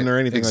Right, bitten or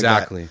anything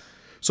exactly. like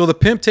So the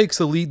pimp takes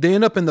the lead. They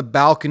end up in the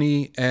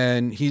balcony,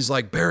 and he's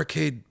like,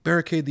 barricade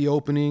the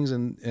openings,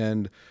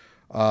 and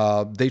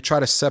they try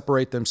to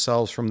separate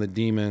themselves from the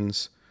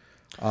demons.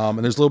 And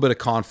there's a little bit of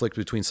conflict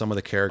between some of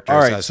the characters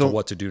All right, as so- to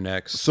what to do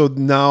next. that. So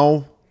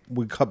now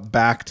we cut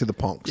back to the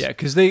punks. Yeah,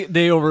 because they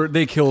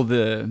kill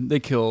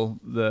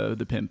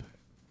the pimp.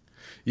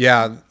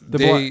 Yeah,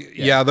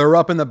 yeah. they're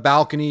up in the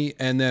balcony,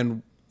 and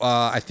then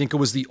I think it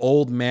was the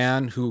old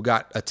man who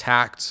got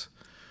attacked.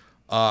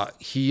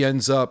 He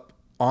ends up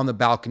on the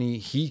balcony.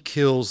 He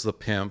kills the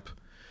pimp,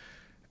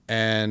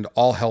 and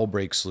all hell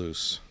breaks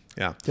loose.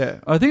 Yeah. Yeah,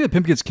 I think the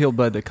pimp gets killed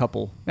by the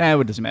couple.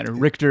 It doesn't matter.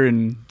 Richter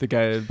and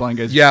the blind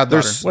guy's Yeah,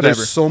 daughter. Whatever.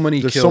 there's so many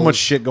There's kills. so much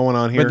shit going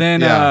on here. But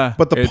then, Yeah.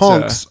 but the it's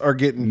punks a are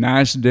getting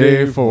nice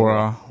day for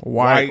a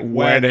white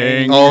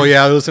wedding. Oh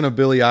yeah, they listen to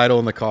Billy Idol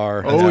in the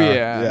car. Oh yeah. yeah,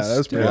 Yeah, that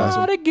was pretty Start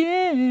awesome.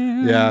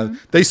 again. Yeah,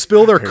 they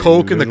spill their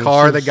coke in the little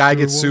car. The guy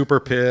sister, gets super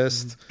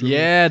pissed.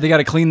 Yeah, they got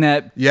to clean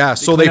that. Yeah,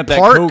 so clean they up that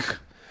park. Coke.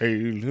 Hey,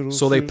 little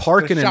So they sister,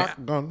 park in an-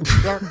 shotgun,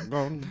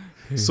 shotgun.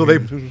 So they,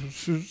 Little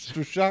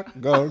sister,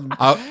 shotgun.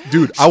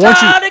 dude, I want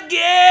you.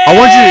 I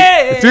want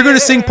you. If you're gonna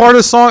sing part of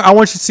the song, I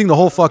want you to sing the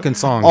whole fucking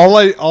song.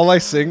 All I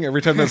sing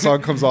every time that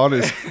song comes on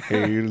is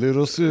 "Hey,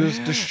 little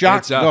sister, It's a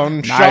shotgun,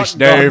 nice shotgun."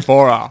 day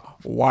for a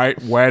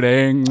white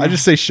wedding. I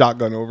just say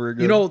shotgun over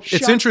again. You know,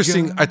 it's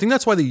interesting. I think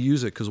that's why they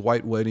use it, because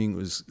white wedding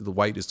is the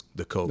white is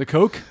the coke. the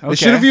Coke. Okay. they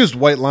should have used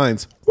white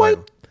lines. White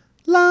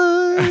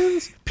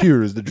lines,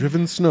 pure as the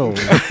driven snow.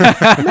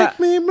 Make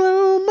me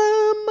blow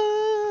my mind.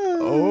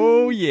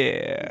 Oh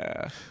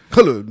yeah.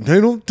 Color,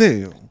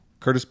 damn.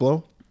 Curtis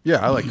Blow. Yeah,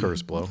 I like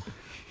Curtis Blow.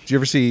 Did you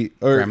ever see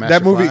or Grandmaster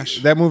that movie?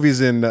 Flash? That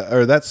movie's in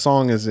or that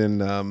song is in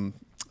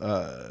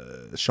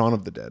Shaun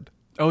of the Dead.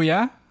 Oh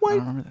yeah. I don't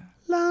remember that.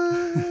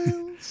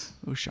 Lines.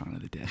 Oh, Shaun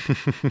of the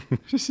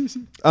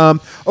Dead.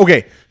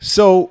 Okay,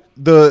 so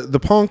the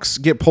punks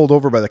get pulled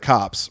over by the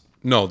cops.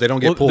 No, they don't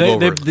get Well, pulled they,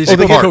 over. They, They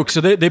spill park. Coke,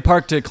 so they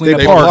park to clean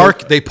They up.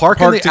 park. They park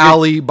in Park the to get-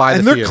 alley by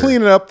and the they're theater.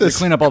 cleaning up this.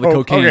 clean up all the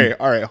cocaine. Okay,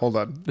 all right, hold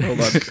on.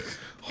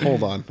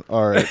 Hold on.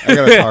 All right, I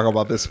gotta talk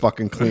about this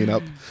fucking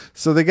cleanup.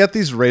 So they get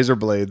these razor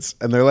blades,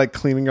 and they're like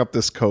cleaning up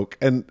this coke,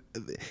 and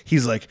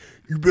he's like,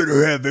 "You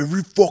better have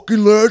every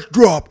fucking last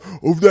drop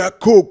of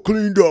that coke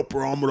cleaned up,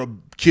 or I'm gonna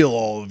kill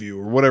all of you,"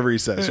 or whatever he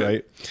says,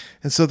 right?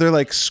 And so they're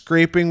like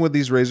scraping with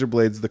these razor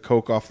blades the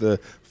coke off the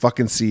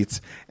fucking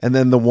seats, and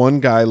then the one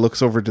guy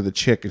looks over to the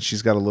chick, and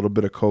she's got a little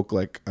bit of coke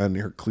like on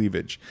her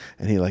cleavage,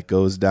 and he like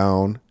goes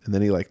down, and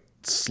then he like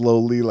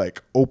slowly like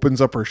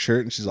opens up her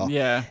shirt, and she's all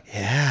Yeah.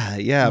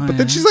 yeah. But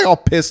then she's like all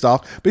pissed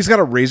off. But he's got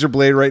a razor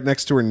blade right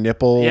next to her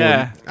nipple.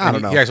 Yeah. and I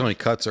don't know. He accidentally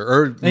cuts her,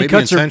 or And maybe he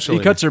cuts intentionally.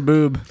 He cuts her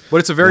boob. But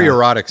it's a very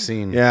erotic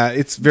scene. Yeah,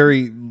 it's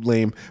very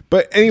lame.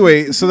 But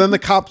anyway, so then the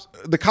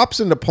cops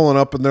end up pulling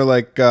up, and they're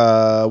like,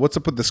 "What's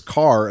up with this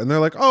car?" And they're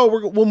like,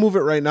 "Oh, we'll move it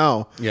right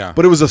now." Yeah.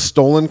 But it was a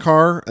stolen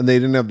car, and they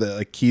didn't have the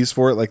like keys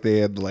for it. Like they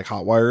had to like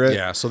hotwire it.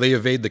 Yeah, so they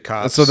evade the And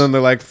cops. so then they're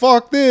like,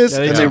 "Fuck this," Yeah,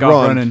 they and they take off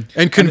run. running.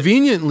 and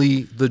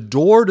conveniently, the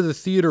door to the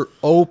theater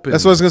opens.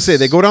 That's what I was gonna say.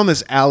 They go down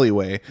this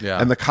alleyway,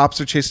 Yeah. and the cops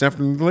are chasing after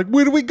them. They're like,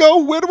 "Where do we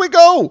go? Where do we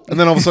go?" And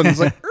then all of a sudden, it's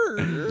like,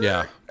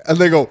 Yeah. and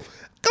they go,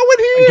 "Go in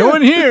here, Go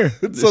in here.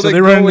 So so they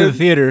they run go into in. the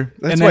theater,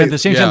 That's and then why- at the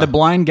same Yeah. time, the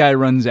blind guy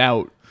runs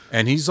out.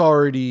 And he's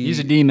already... He's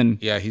a demon.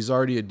 Yeah, he's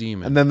already a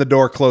demon. And then the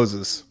door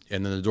closes.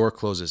 And then the door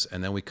closes,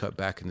 and then we cut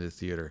back into the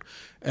theater.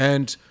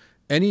 And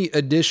any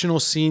additional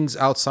scenes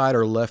outside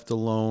are left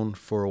alone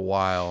for a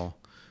while,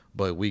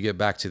 but we get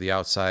back to the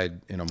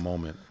outside in a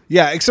moment.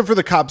 Yeah, except for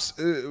the cops.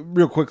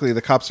 Real quickly,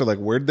 the cops are like,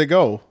 "Where'd they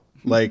go?"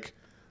 Like,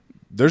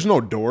 there's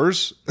no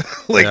doors.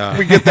 Like, Yeah.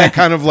 we get that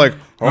kind of like,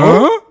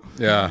 huh?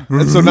 Yeah.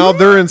 And so now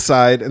they're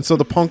inside, and so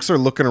the punks are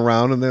looking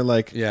around, and they're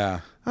like,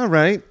 Yeah. "All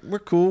right, we're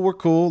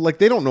cool." Like,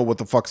 they don't know what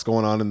the fuck's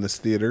going on in this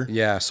theater.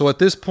 Yeah. So at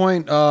this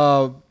point,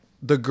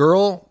 the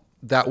girl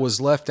that was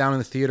left down in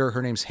the theater,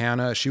 her name's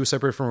Hannah. She was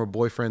separated from her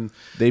boyfriend.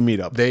 They meet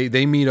up.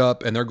 They meet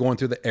up, and they're going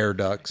through the air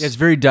ducts. Yeah, it's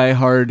very Die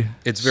Hard.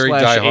 It's very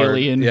slash Die Hard,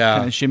 Alien. yeah.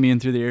 Kind of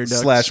shimmying through the air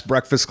ducts. Slash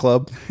Breakfast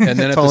Club. And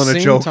then at the telling a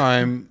same joke.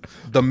 time,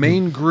 the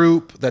main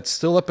group that's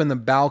still up in the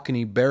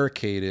balcony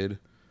barricaded,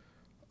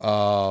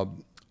 a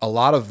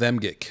lot of them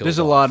get killed. There's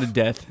a off. lot of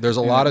death. There's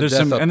a lot of there's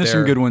death some, up and there's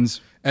there. some good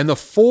ones. And the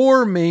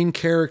four main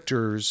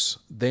characters,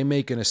 they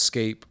make an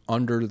escape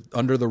under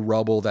the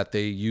rubble that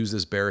they use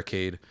as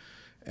barricade,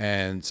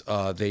 and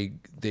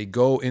they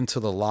go into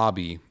the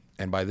lobby.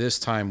 And by this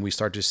time, we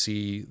start to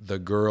see the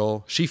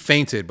girl. She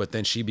fainted, but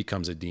then she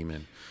becomes a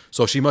demon.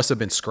 So she must have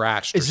been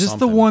scratched. Is or this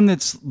something. the one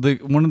that's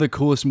one of the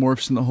coolest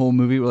morphs in the whole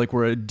movie,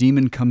 where a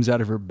demon comes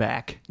out of her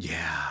back?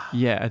 Yeah.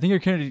 Yeah, I think her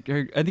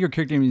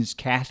character name is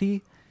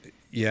Kathy,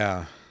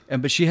 Yeah.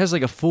 but she has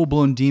like a full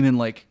blown demon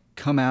like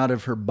come out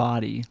of her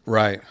body.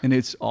 Right. And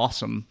it's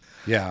awesome.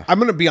 Yeah. I'm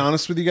gonna be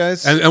honest with you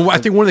guys. And I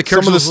think one of the characters some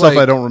of the was stuff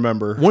like- I don't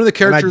remember. one of the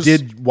characters- and I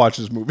did watch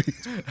this movie.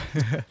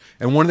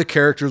 And one of the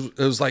characters it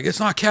was like, it's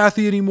not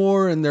Kathy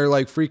anymore, and they're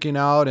like freaking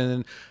out. And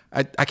then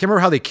I can't remember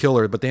how they kill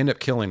her, but they end up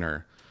killing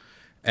her.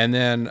 And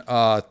then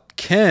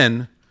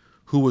Ken,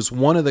 who was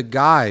one of the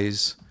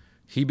guys,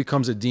 he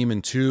becomes a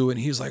demon too, and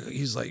he's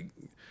like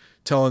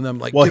telling them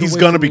like, Well, "Get he's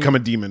away gonna from me." become a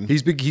demon.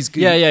 He's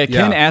Yeah.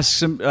 Ken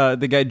asks him,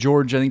 the guy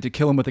George, I think, to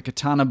kill him with a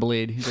katana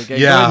blade. He's like, hey,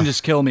 go Yeah. ahead and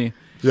just kill me.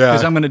 Yeah.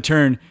 Because I'm going to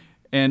turn.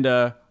 And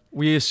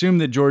we assume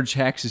that George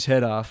hacks his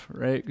head off,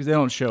 right? Because they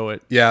don't show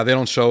it. Yeah, they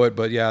don't show it,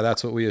 but yeah,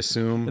 that's what we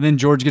assume. And then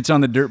George gets on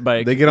the dirt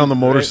bike. They get on the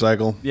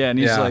motorcycle. Yeah, and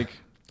he's Yeah. like,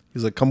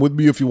 He's like, "Come with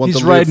me if you want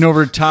he's to riding live."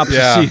 over top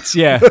Yeah. the seats.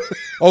 Yeah.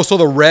 Oh, so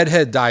the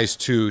redhead dies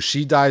too.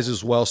 She dies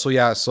as well. So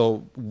yeah,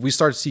 so we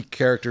start to see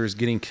characters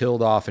getting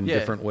killed off in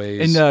different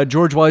ways. And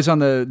George, while he's on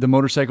the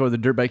motorcycle or the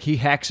dirt bike, he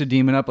hacks a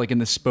demon up like in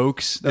the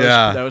spokes.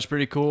 That was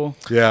pretty cool.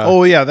 yeah.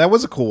 Oh yeah, that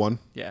was a cool one.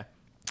 Yeah.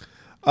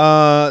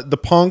 The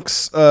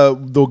punks,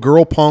 the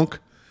girl punk,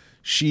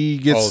 she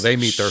gets. Oh, they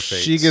meet their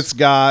fates. She gets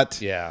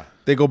got. Yeah.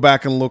 They go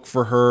back and look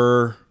for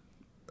her.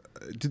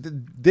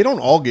 They don't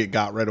all get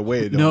got right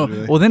away. No. Do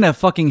they? Well, then a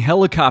fucking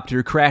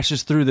helicopter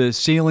crashes through the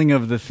ceiling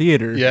of the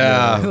theater.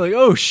 Yeah. Like,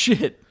 oh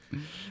shit.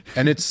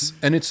 And it's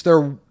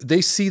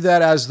they see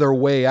that as their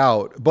way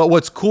out. But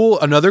what's cool,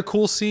 another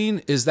cool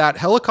scene is that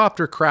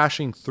helicopter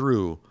crashing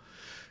through,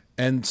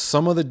 and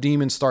some of the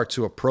demons start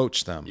to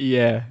approach them.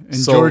 Yeah. And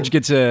So- George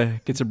gets a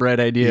bright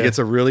idea. He gets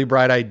a really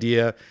bright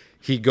idea.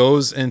 He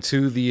goes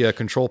into the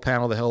control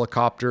panel of the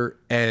helicopter,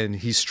 and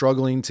he's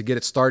struggling to get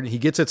it started. He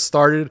gets it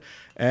started,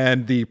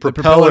 and the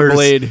propeller propellers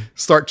blade.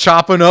 start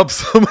chopping up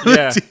some of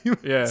Yeah. the demons.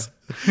 Yeah.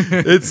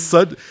 It's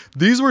such.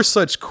 These were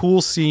such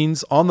cool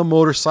scenes on the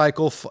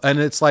motorcycle, and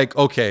it's like,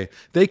 okay,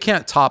 they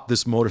can't top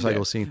this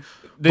motorcycle scene.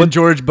 Then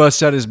George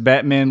busts out his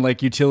Batman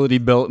like utility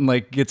belt and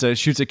like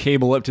shoots a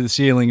cable up to the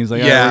ceiling. He's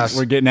like, Yes.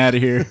 we're getting out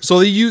of here. So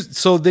they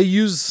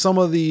use some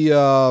of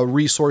the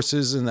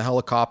resources in the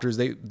helicopters.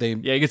 They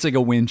Yeah, he gets like a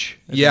winch.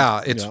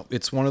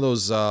 it's one of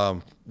those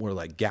what are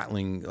like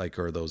Gatling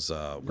or those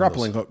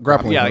Grappling hook. Yeah,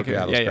 hook. like-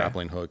 those yeah.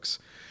 grappling hooks.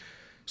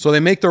 So they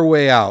make their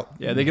way out,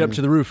 Yeah, they get up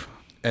to the roof.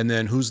 and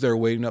then who's there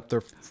waiting up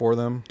there for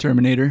them?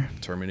 Terminator.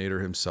 Terminator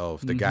himself,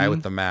 the guy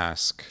with the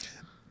mask.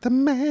 The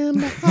man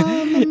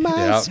behind the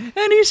mask.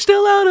 Yeah. And he's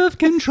still out of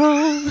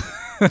control.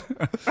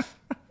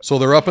 So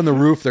they're up on the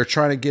roof. They're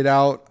trying to get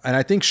out, and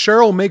I think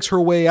Cheryl makes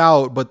her way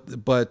out,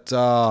 but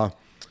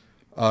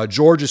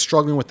George is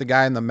struggling with the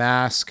guy in the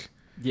mask,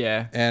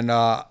 Yeah. and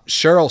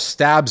Cheryl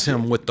stabs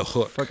him with the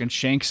hook. Fucking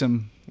shanks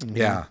him.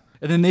 Yeah.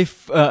 And then they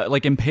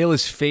like impale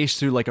his face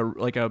through like a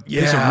piece of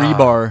Yeah.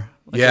 rebar.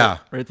 Like, Yeah.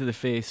 right through the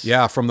face.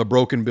 Yeah, from the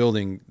broken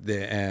building,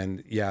 they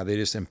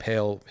just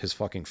impale his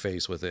fucking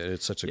face with it.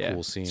 It's such a Yeah.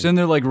 cool scene. So then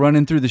they're like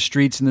running through the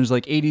streets and there's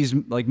like 80s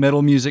like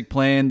metal music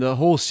playing. The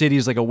whole city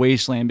is like a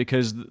wasteland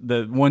because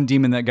the one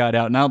demon that got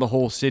out, now the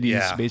whole city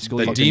is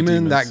basically the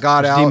demon that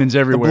got there's out. demons The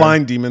everywhere.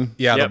 blind demon.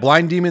 Yeah, the Yep.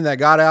 blind demon that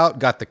got out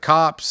got the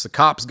cops. The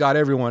cops got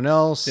everyone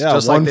else. Yeah,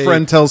 just one like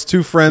friend tells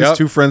two friends, Yep.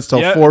 two friends tell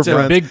Yep, four it's a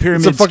friends. big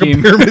pyramid It's a fucking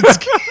scheme. pyramid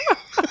scheme.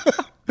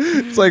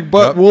 It's like,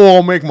 but we'll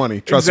all make money.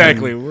 Trust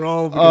Exactly. me. We're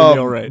all gonna be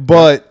all right.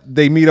 But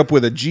they meet up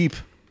with a Jeep,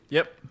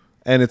 Yep.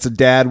 and it's a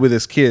dad with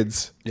his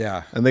kids,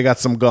 Yeah. and they got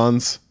some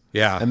guns.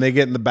 Yeah. And they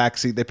get in the back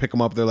seat. They pick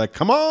them up. They're like,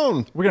 "Come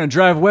on, We're gonna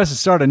drive west and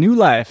start a new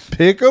life.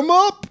 pick them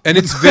up." And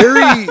it's very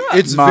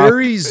Mock.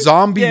 very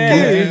zombie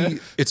Yeah. movie.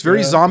 It's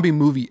very zombie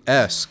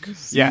movie-esque,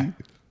 Yeah.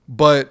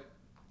 but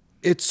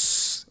it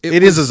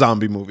Is a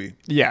zombie movie.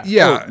 Yeah.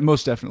 Yeah. Oh,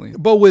 most definitely.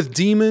 but with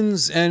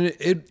demons, and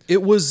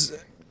it was,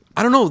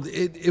 I don't know,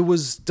 it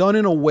was done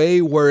in a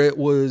way where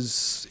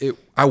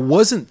I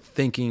wasn't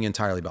thinking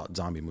entirely about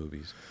zombie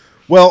movies.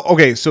 Well,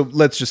 okay, so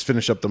let's just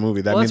finish up the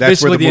movie. Well, I mean,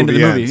 that's that's where basically the the end of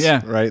movie the movie, ends,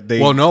 yeah. right? They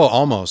Well, no,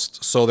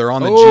 almost. So they're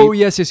on the Oh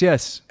Jeep,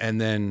 yes. and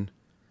then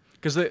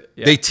Because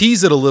they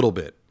tease it a little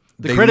bit.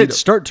 the They credits lead-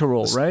 start to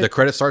roll, right? The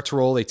credits start to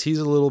roll. They tease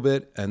it a little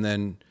bit, and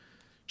then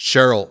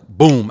Cheryl,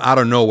 boom, out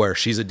of nowhere,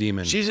 she's a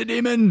demon. She's a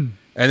demon.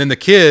 And then the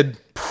kid,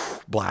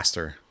 blast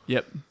her.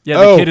 Yep. Yeah.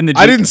 The Oh, kid in the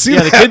Jeep. I didn't see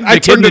yeah, that. The kid, I the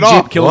kid in turned the it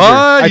Jeep off. kills her.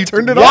 I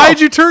turned it off. Why'd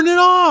you turn it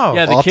off?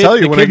 Yeah, the I'll kid, tell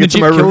you the when kid I in the get to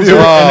Jeep my kills review. her,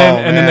 Oh,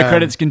 and then the man.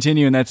 credits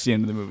continue, and that's the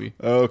end of the movie.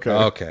 Okay.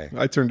 Okay.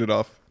 I turned it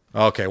off.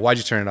 Okay, why'd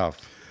you turn it off?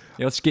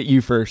 Yeah, let's get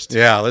you first.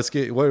 Yeah, let's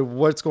get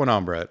what's going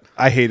on, Brett?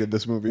 I hated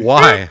this movie.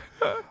 Why?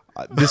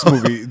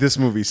 This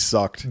movie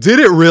sucked. Did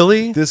it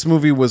really? This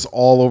movie was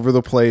all over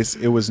the place.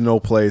 It was no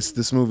place.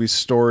 This movie's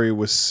story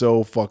was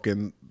so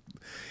fucking.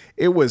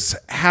 It was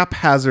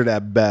haphazard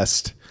at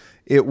best.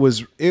 It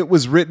was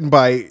written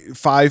by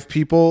 5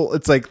 people.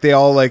 It's like they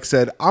all like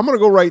said, "I'm gonna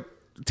go write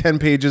 10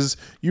 pages.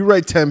 You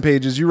write 10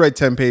 pages. You write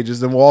 10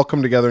 pages. Then we'll all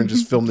come together and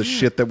just film the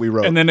shit that we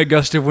wrote. And then a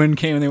gust of wind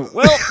came, and they went,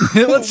 well,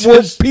 let's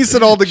we'll just piece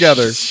it all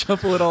together."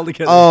 shuffle it all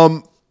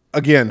together.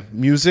 Again,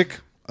 music.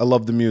 I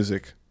love the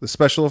music. The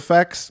special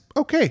effects.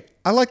 Okay,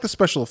 I like the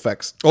special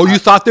effects. Oh, you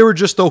thought they were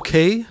just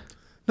okay?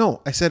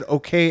 No, I said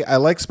okay. I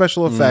like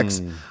special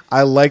effects.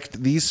 I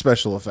liked these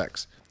special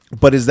effects.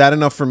 But is that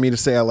enough for me to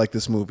say I like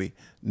this movie?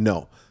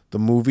 No. The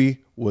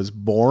movie was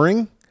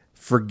boring,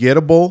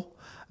 forgettable.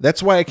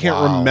 That's why I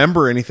can't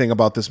remember anything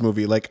about this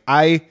movie. Like,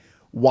 I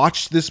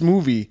watched this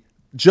movie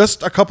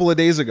just a couple of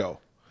days ago,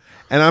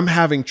 and I'm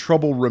having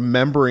trouble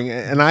remembering.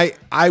 And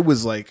I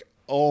was like,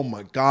 oh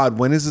my God,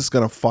 when is this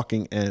going to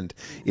fucking end?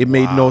 It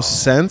made no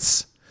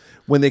sense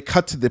when they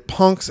cut to the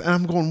punks, and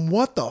I'm going,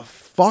 what the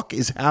fuck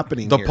is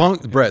happening here?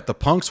 Brett, the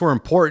punks were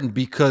important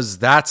because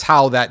that's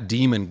how that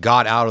demon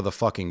got out of the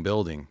fucking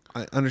building.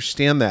 I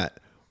understand that,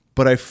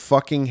 but I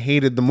fucking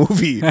hated the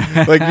movie.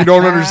 Like, you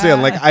don't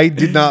understand. Like, I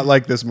did not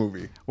like this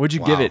movie. What'd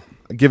you give it?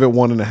 I give it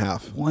 1.5.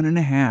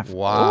 1.5.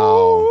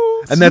 Wow.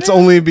 Ooh, And that's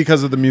only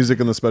because of the music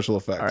and the special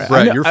effects. right.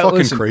 Brett, I know- you're fucking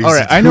listen, crazy. All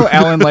right, I know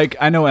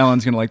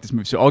Alan's gonna like this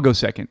movie, so I'll go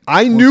second.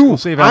 I knew We'll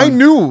save Alan.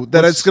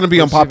 that Let's- it's going to be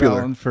let's save unpopular.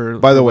 Alan for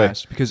by the way,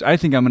 last, because I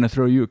think I'm gonna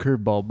throw you a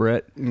curveball,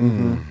 Brett.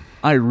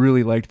 I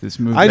really liked this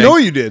movie. I know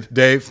you did.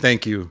 Dave,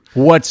 thank you.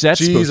 What's that?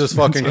 Jesus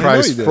supposed to fucking I know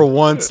Christ. you did. For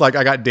once, like,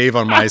 I got Dave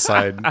on my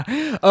side.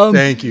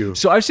 Thank you.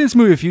 So I've seen this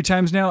movie a few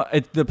times now.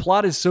 The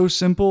plot is so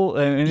simple,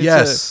 and it's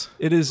Yes.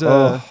 it is.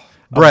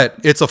 Brett,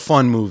 it's a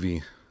fun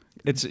movie.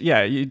 It's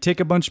you take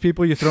a bunch of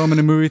people, you throw them in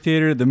a movie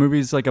theater. The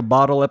movie's like a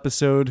bottle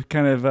episode,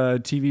 kind of a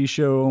TV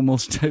show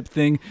almost type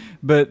thing.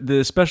 But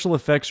the special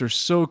effects are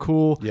so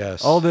cool.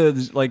 Yes. All the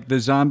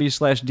zombie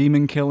 /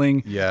 demon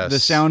killing. Yes. The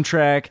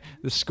soundtrack,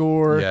 the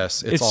score.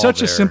 Yes, it's all such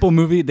a there. simple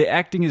movie. The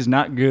acting is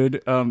not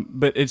good,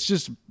 but it's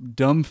just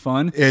dumb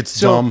fun.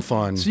 It's dumb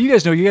fun. So you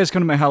guys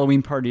come to my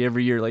Halloween party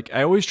every year. Like,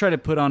 I always try to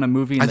put on a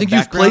movie. In I the think you've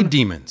background. played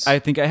Demons. I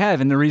think I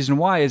have, and the reason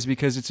why is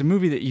because it's a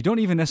movie that you don't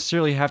even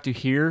necessarily have to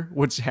hear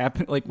what's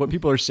happening, like what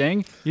people are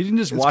saying. You can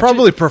just It's watch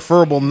probably it.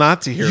 preferable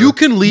not to hear. You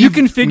can leave. You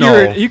can figure No.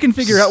 it. You can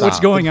figure out what's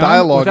Stop. going The on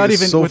dialogue without is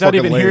even so without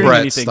even fucking hearing lame.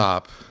 Brett, anything.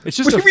 stop. It's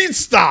just What do a, you mean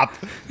stop?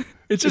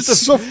 it's just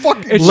It's a so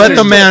fucking. it's Let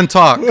just the man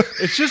talk.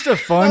 It's just a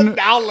fun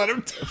Now let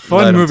him.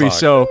 fun Let him movie. talk.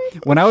 So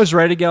when I was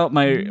writing out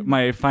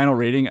my final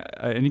rating,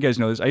 and you guys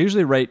know this, I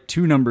usually write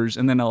 2 numbers,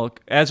 and then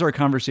as our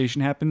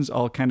conversation happens,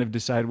 I'll kind of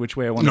decide which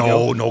way I want to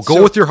go. No,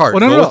 go with your heart.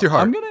 Well, Go with your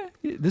heart.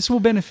 This will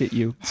benefit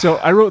you. So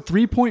I wrote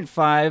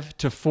 3.5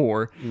 to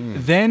 4.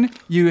 Then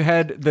you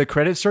had the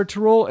credits start to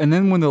roll, and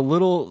then when the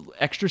little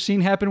extra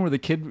scene happened where the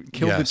kid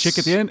killed the Yes. chick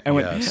at the end, I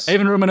went. Yes. I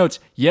even wrote my notes.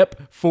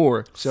 Yep,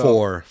 4. So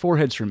 4. 4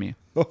 heads for me.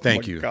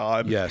 Thank my you.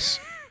 God. Yes.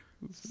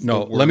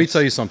 No, let me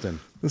tell you something.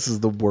 This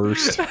is the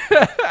worst.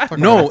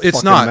 No, it's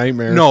fucking not.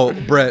 nightmare. No,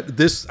 Brett,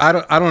 this I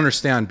don't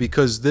understand,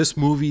 because this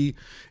movie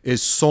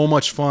is so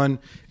much fun.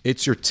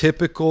 It's your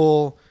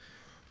typical,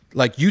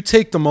 like, you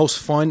take the most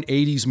fun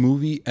 80s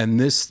movie and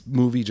this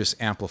movie just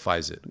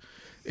amplifies it.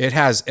 It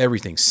has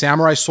everything.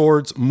 Samurai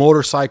swords,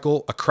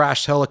 motorcycle, a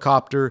crashed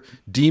helicopter,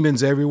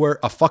 demons everywhere,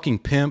 a fucking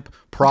pimp,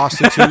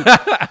 prostitute,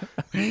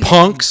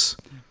 punks,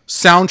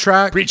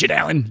 soundtrack, Preach it,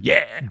 Alan.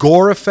 Yeah.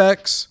 gore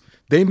effects.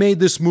 They made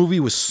this movie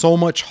with so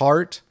much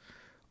heart.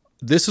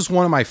 This is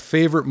one of my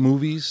favorite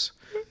movies.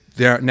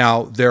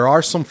 There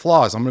are some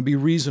flaws. I'm going to be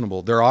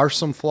reasonable. There are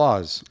some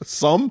flaws.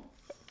 Some.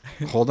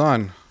 Hold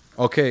on.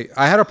 Okay,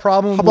 I had a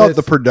problem How about with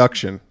the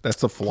production?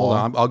 That's a Hold flaw.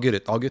 on, I'll get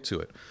it. I'll get to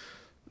it.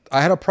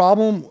 I had a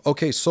problem.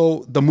 Okay,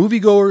 so the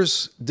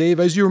moviegoers, Dave,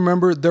 as you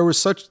remember, there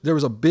was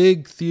a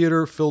big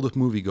theater filled with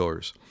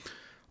moviegoers.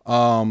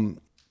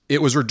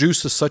 It was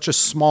reduced to such a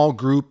small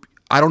group.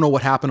 I don't know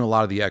what happened to a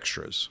lot of the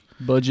extras.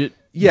 Budget.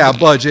 Yeah,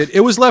 budget. It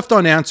was left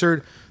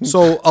unanswered.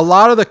 So a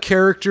lot of the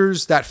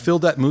characters that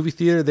filled that movie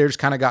theater, they just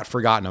kind of got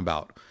forgotten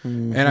about.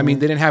 And I mean,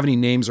 they didn't have any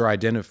names or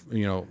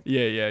Yeah.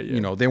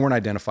 they weren't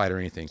identified or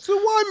anything. So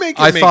why make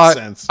it make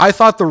sense? I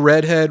thought the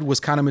redhead was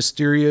kind of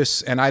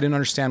mysterious, and I didn't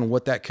understand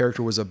what that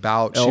character was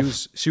about.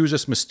 Elf. She was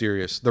just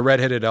mysterious. The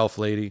redheaded elf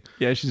lady.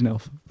 Yeah, she's an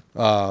elf.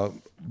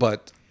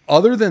 But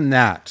other than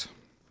that,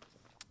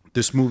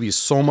 this movie is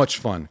so much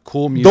fun.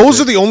 Cool music. Those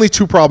are the only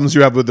 2 problems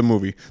you have with the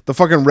movie: the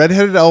fucking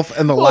redheaded elf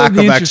and the Well, lack the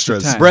of interest of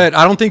extras. time. Brett,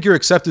 I don't think you're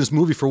accepting this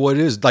movie for what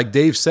it is. Like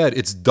Dave said,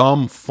 it's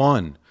dumb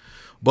fun.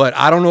 But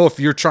I don't know if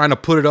you're trying to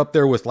put it up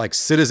there with like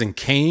Citizen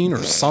Kane or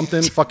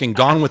something, fucking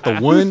Gone with the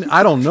Wind.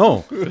 I don't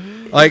know.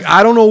 Like,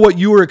 I don't know what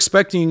you were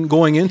expecting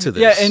going into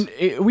this. Yeah,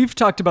 and we've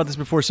talked about this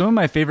before. Some of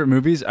my favorite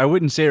movies, I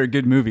wouldn't say are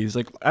good movies.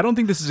 Like, I don't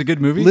think this is a good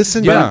movie.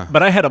 Listen, but, yeah.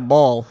 but I had a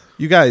ball.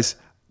 You guys,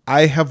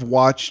 I have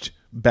watched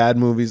bad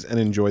movies and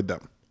enjoyed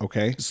them.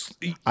 Okay,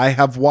 I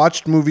have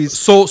watched movies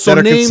So that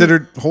are name-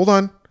 considered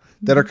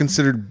that are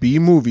considered B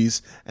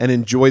movies and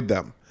enjoyed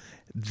them.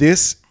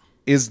 This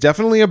is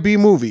definitely a B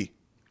movie.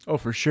 Oh,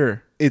 for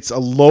sure. It's a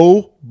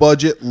low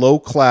budget, low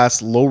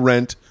class, low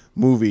rent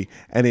movie,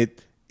 and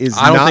it is.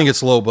 I don't not, think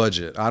it's low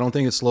budget. I don't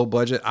think it's low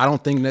budget. I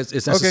don't think it's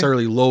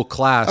necessarily low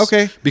class.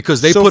 Okay.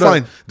 Because they So put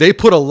fine. they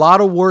put a lot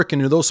of work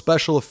into those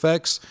special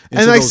effects.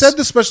 And I said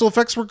the special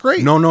effects were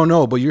great.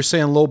 No. But you're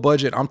saying low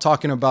budget. I'm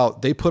talking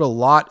about they put a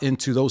lot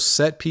into those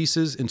set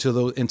pieces, into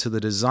the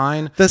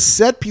design. The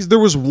set piece. There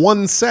was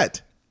one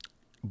set.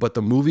 But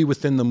the movie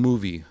within the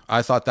movie,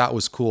 I thought that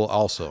was cool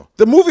also.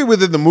 The movie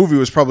within the movie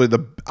was probably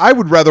I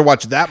would rather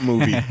watch that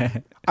movie.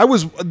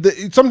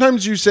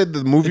 Sometimes you said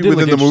the movie did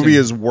within look the movie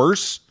interesting. is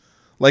worse.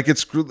 Like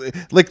it's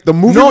like the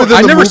movie. No, within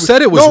I the never movie.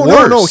 said it was No,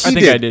 worse. he I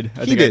think I did. I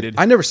He think I did. did.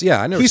 I never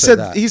He said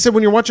that. he said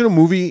when you're watching a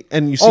movie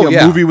and you see Oh, a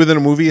yeah. movie within a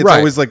movie, it's Right.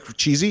 always like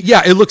cheesy.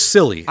 Yeah, it looks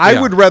silly. I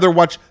Yeah. would rather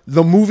watch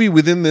the movie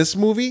within this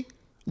movie.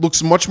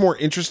 Looks much more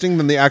interesting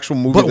than the actual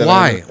movie. But that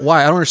why?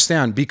 Why? I don't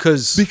understand.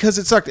 Because Because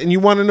it sucked. And you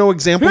want to know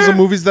examples of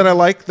movies that I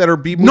like that are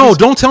B movies? no,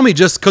 don't tell me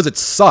just because it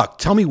sucked.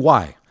 Tell me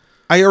why.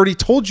 I already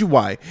told you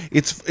why.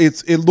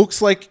 It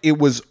looks like it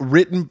was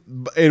written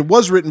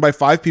by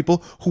 5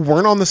 people who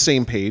weren't on the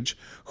same page,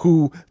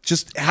 who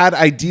just had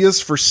ideas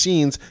for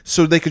scenes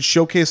so they could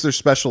showcase their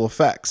special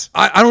effects.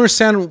 I don't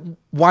understand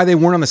why they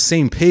weren't on the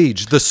same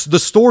page. The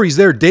story's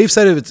there. Dave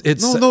said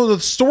it's No, the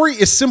story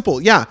is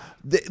simple. Yeah.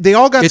 They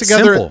all got It's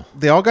together. simple.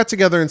 They all got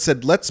together and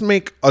said, "Let's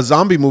make a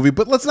zombie movie,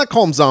 but let's not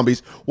call them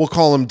zombies. We'll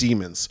call them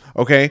demons."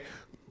 Okay?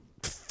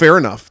 Fair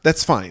enough.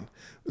 That's fine.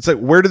 It's like,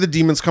 where do the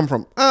demons come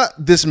from?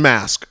 This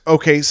mask.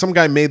 Okay, some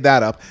guy made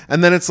that up.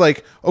 And then it's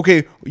like,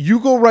 okay, you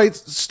go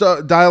write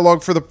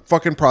dialogue for the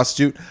fucking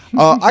prostitute.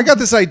 I got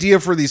this idea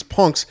for these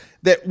punks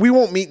that we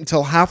won't meet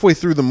until halfway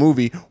through the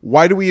movie.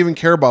 Why do we even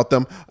care about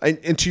them?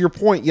 And to your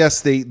point,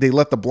 yes, they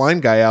let the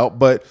blind guy out,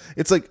 but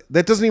it's like,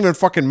 that doesn't even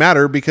fucking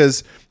matter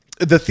because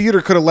the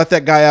theater could have let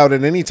that guy out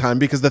at any time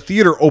because the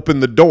theater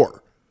opened the door.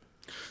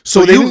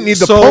 So they didn't need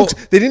the punks.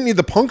 They didn't need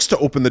the punks to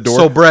open the door.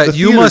 So Brett, The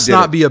you theater must did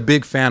not it. be a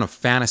big fan of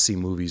fantasy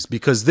movies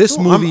because this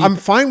No, movie. I'm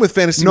fine with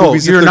fantasy No,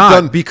 movies. if you're they're not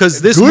done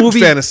because this good movie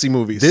fantasy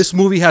movies. This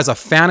movie has a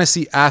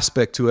fantasy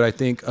aspect to it. I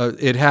think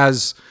it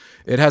has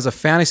a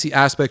fantasy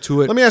aspect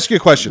to it. Let me ask you a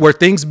question. Where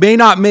things may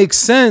not make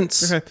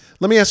sense. Okay.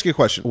 Let me ask you a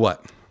question.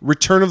 What?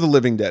 Return of the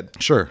Living Dead.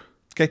 Sure.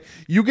 Okay.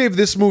 You gave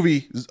this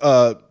movie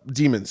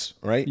Demons,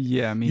 right?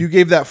 Yeah, me. You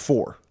gave that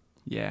 4.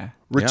 Yeah.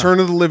 Return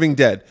of the Living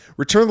Dead.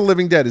 Return of the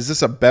Living Dead. Is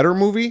this a better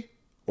movie?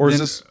 Or is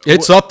this...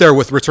 It's up there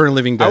with Return of the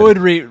Living Dead. I would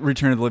rate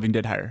Return of the Living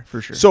Dead higher for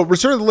sure. So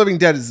Return of the Living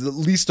Dead is at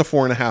least a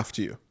 4.5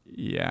 to you.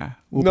 yeah.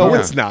 No,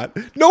 it's not.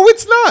 No,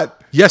 it's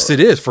not. Yes, it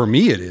is. For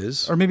me, it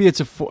is. Or maybe it's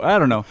a 4. I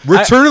don't know.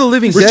 Return of the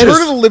Living Dead.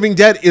 Return of the Living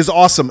Dead is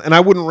awesome, and I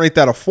wouldn't rate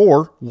that a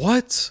 4.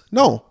 What?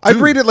 No, I'd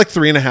rate it like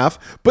 3.5.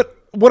 But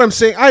what I'm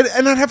saying, I'd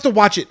have to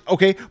watch it,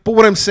 okay? But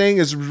what I'm saying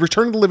is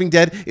Return of the Living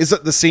Dead is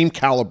at the same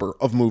caliber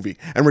of movie.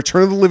 And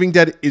Return of the Living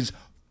Dead is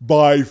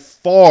by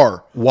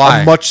far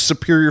Why? a much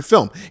superior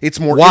film. It's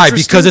more Why?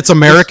 interesting. Because it's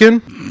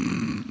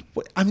American?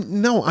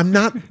 I'm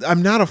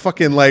not a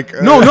fucking like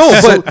No,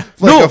 but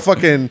no. a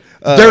fucking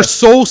They're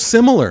so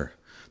similar.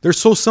 They're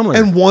so similar.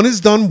 and one is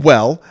done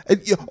well.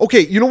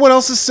 Okay, you know what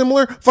else is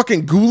similar?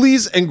 Fucking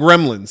Ghoulies and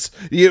Gremlins.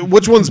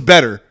 Which one's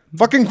better?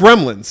 Fucking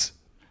Gremlins.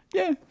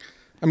 Yeah.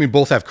 I mean,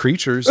 both have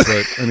creatures,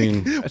 but I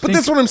mean, But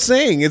that's what I'm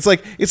saying. It's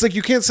like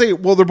you can't say,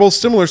 well, they're both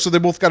similar, so they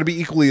both got to be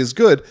equally as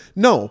good.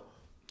 No,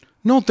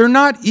 they're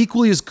not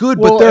equally as good,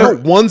 Well, but they're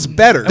one's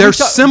better. they're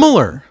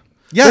similar.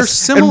 yes, they're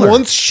similar. and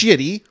one's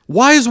shitty.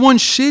 Why is one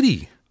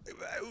shitty?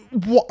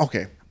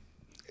 Okay,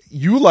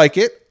 you like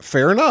it,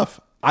 fair enough.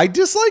 I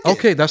dislike it.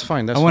 Okay, that's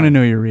fine. That's I want to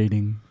know your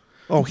rating.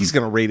 Oh, he's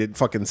gonna rate it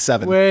fucking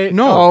 7. Wait.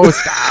 No. Oh,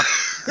 stop.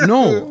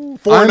 no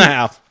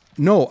 4.5.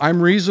 No,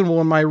 I'm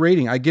reasonable in my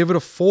rating. I give it a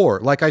 4.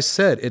 Like I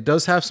said, it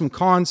does have some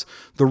cons.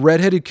 The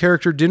redheaded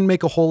character didn't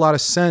make a whole lot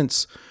of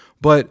sense.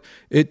 But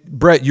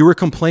Brett, you were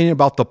complaining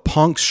about the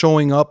punks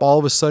showing up all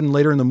of a sudden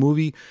later in the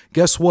movie.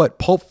 Guess what?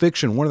 Pulp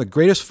Fiction, one of the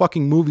greatest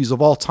fucking movies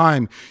of all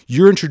time.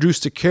 You're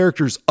introduced to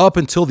characters up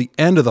until the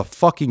end of the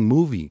fucking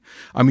movie.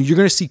 I mean, you're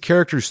going to see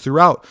characters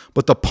throughout,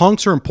 but the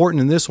punks are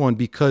important in this one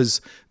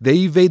because they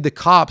evade the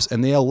cops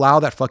and they allow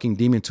that fucking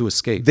demon to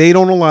escape. They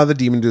don't allow the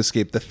demon to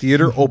escape. The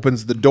theater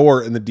opens the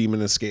door and the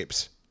demon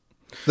escapes.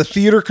 The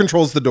theater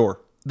controls the door.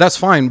 That's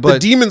fine, The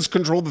but demons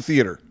control the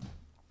theater.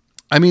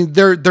 I mean,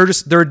 they're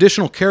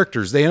additional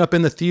characters. They end up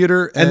in the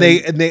theater, And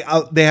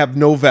they have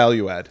no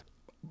value add.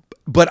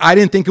 But I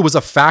didn't think it was a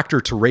factor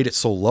to rate it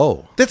so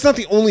low. That's not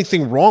the only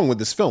thing wrong with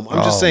this film.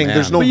 I'm just saying man.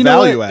 there's no But you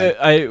know value what?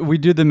 add. We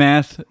did the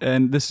math,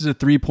 and this is a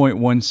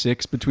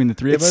 3.16 between the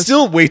three It's of us.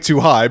 still way too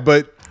high,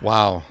 but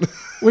Wow,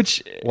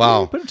 Which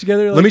wow. put it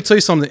together. Let like, me tell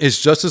you something.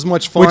 It's just as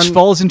much fun. which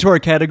falls into our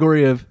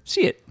category of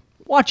see it,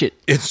 watch it.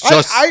 It's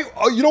just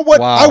you know what?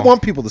 Wow. I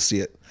want people to see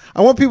it. I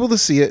want people to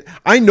see it.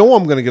 I know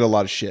I'm going to get a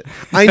lot of shit.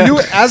 I knew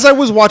it as I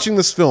was watching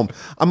this film.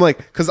 I'm like,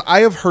 because I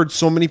have heard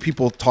so many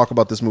people talk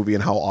about this movie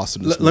and how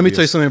awesome this movie is. Let me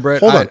tell you something,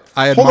 Brett. Hold on.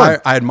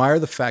 I admire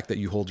the fact that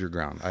you hold your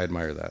ground. I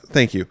admire that.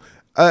 Thank you.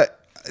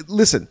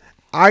 Listen,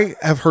 I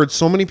have heard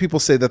so many people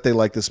say that they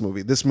like this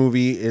movie. This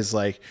movie is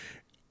like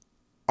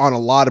on a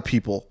lot of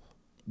people,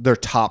 their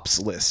tops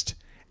list.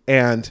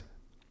 And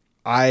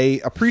I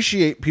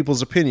appreciate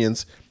people's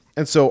opinions.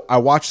 And so I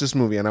watched this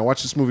movie, and I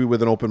watched this movie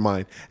with an open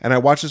mind. And I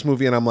watched this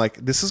movie, and I'm like,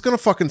 this is going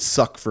to fucking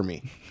suck for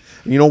me.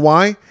 And you know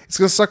why it's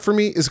going to suck for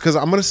me? Is because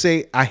I'm going to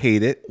say I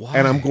hate it. Why?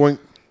 And I'm going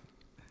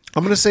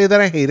to say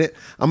that I hate it.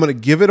 I'm going to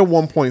give it a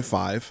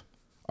 1.5.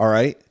 All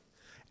right.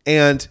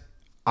 And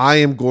I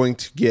am going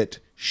to get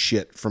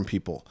shit from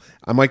people.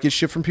 I might get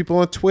shit from people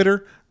on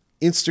Twitter,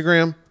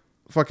 Instagram,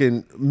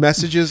 fucking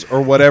messages,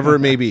 or whatever it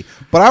may be.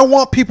 But I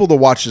want people to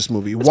watch this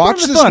movie.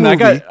 Watch this fun.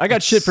 movie. I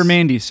got shit for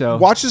Mandy, so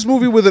Watch this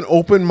movie with an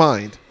open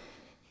mind.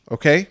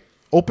 Okay?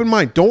 Open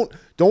mind. Don't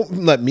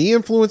let me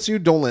influence you.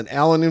 Don't let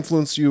Alan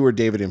influence you or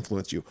David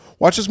influence you.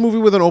 Watch this movie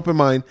with an open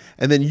mind,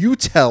 and then you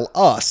tell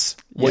us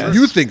what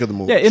you think of the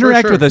movie. Yeah,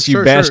 interact with us,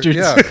 you bastards.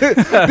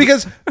 Yeah.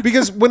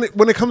 because when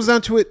it comes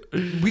down to it,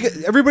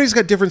 everybody's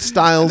got different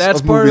styles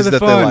That's of part movies of the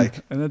that fun, they like.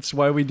 and that's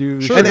why we do.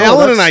 And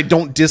Alan and I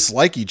don't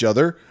dislike each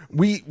other.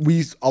 We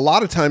a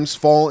lot of times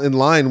fall in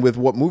line with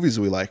what movies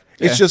we like.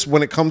 It's just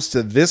when it comes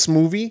to this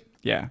movie,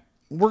 Yeah.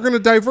 we're gonna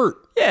divert.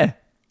 Yeah.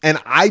 And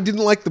I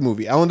didn't like the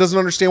movie. Alan doesn't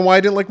understand why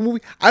I didn't like the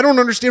movie. I don't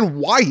understand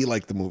why he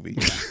liked the movie.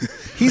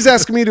 He's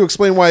asking me to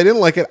explain why I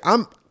didn't like it.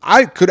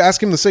 I could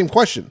ask him the same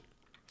question,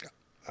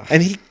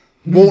 and he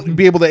won't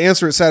be able to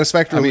answer it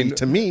satisfactorily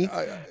to me.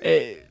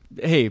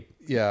 Hey.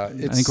 Yeah,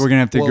 I think we're gonna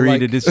have to agree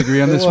to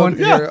disagree on this one.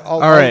 Yeah, All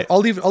right. I'll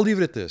leave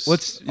it at this.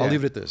 Yeah. I'll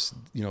leave it at this.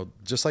 You know,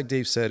 just like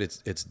Dave said,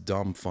 it's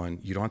dumb fun.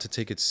 You don't have to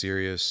take it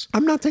serious.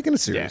 I'm not taking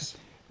it Yeah. serious.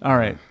 All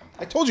right.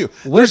 I told you,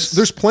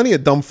 there's plenty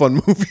of dumb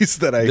fun movies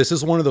that I. This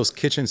is one of those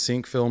kitchen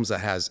sink films that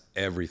has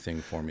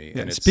everything for me.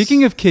 And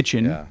Speaking of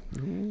kitchen, yeah.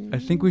 I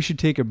think we should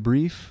take a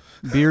brief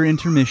beer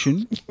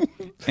intermission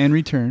and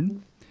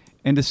return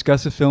and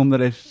discuss a film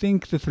that I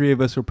think the three of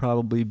us will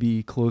probably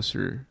be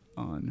closer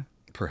on.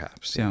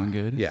 Perhaps. Sound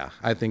good? Yeah,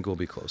 I think we'll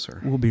be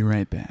closer. We'll be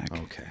right back.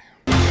 Okay.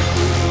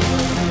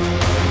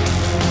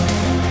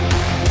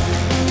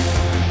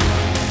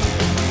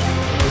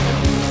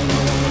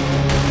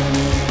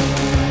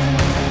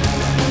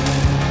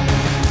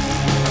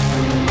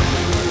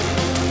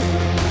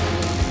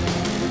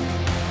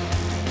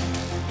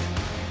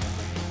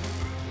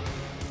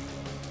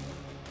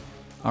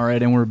 All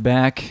right, and we're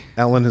back.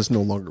 Alan is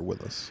no longer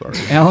with us. Sorry.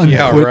 Alan,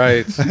 Yeah, quit-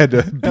 right. I had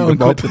to beat Alan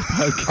him up. quit the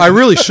podcast. I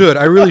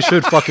really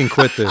should fucking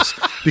quit this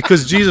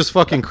because Jesus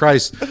fucking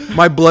Christ,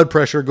 my blood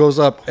pressure goes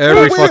up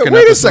every fucking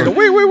wait a episode. second.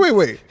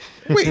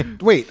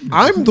 Wait.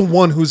 I'm the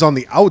one who's on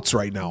the outs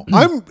right now.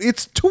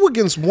 It's 2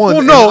 against 1. Well,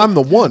 and no, I'm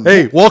the one.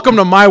 Hey, welcome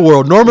to my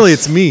world. Normally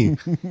it's me.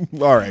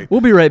 all right.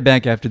 We'll be right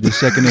back after the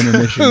second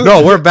intermission.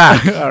 No, we're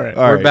back. All right.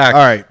 We're back.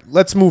 All right.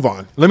 Let's move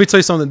on. Let me tell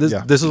you something. This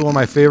Yeah. this is one of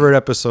my favorite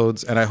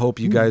episodes, and I hope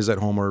you guys at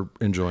home are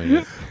enjoying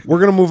it. We're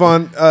gonna move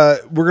on.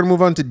 We're gonna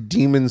move on to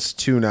Demons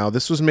 2 now.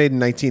 This was made in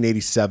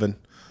 1987.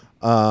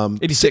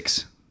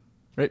 86,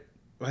 right?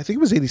 I think it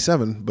was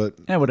 87, but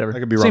Yeah, whatever. I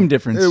could be wrong. Same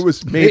difference. It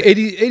was made.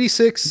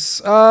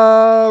 86,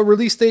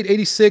 release date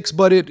 86,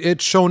 but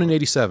it's shown in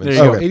 87. There you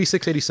So go.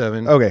 86,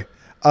 87. Okay.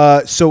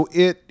 So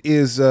it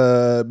is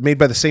made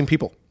by the same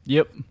people.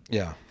 Yep.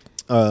 Yeah.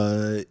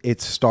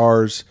 It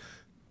stars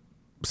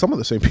some of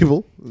the same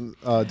people.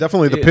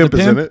 Definitely the The pimp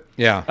is in pimp? it.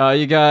 Yeah.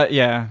 You got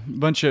a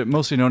bunch of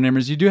mostly no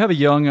namers. You do have a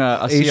young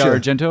Asia Asia.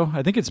 Argento.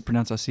 I think it's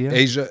pronounced Asia.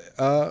 Asia.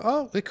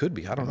 It could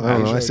be. I don't know. I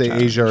don't know. I say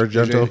Asia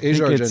Argento.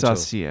 Asia I think it's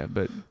Argento. Asia,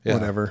 but Yeah.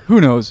 Whatever. who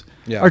knows?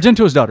 Yeah.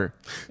 Argento's daughter.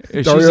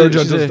 Dario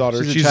Argento's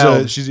daughter. She's a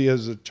child. She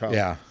is a child.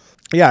 Yeah.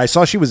 Yeah, I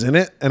saw she was in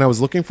it, and I was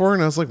looking for her,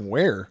 and I was like,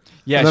 "Where?"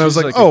 Yeah, and then I was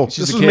she's like, like "Oh, she's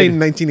this a was kid. made in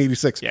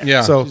 1986."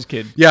 Yeah. So She's a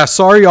kid. Yeah.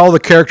 Sorry, all the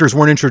characters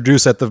weren't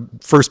introduced at the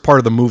first part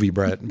of the movie,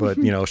 Brett. But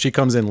she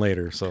comes in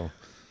later. So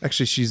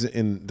actually, she's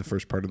in the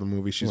first part of the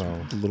movie. She's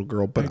a little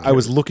girl, but I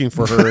was looking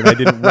for her, and I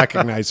didn't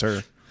recognize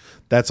her.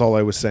 That's all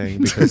I was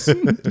saying because it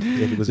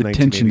was The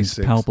tension is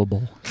 1986.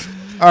 palpable.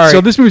 All right.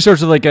 So this movie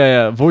starts with like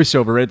a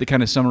voiceover, right? That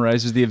kind of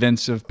summarizes the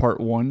events of part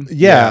one.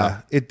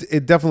 Yeah,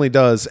 it definitely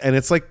does, and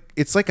it's like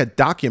a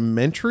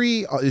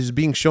documentary is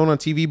being shown on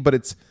TV, but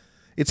it's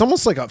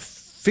almost like a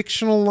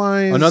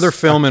fictionalized another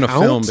film in a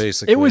account. film,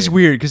 basically. It was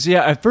weird because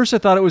at first I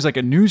thought it was like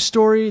a news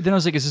story. Then I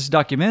was like, is this a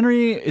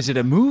documentary? Is it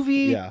a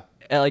movie? Yeah.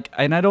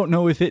 And I don't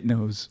know if it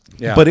knows.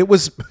 Yeah. But it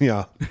was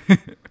it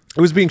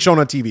was being shown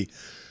on TV.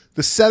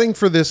 The setting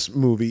for this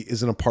movie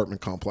is an apartment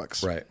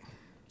complex, right.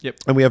 Yep.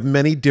 and we have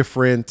many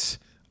different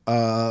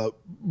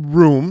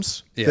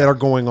rooms Yeah. that are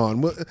going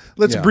on.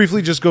 Let's Yeah.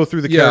 briefly just go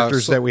through the Yeah,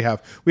 characters so- that we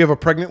have. We have a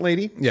pregnant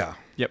lady Yeah.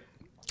 Yep.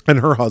 and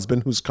her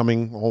husband who's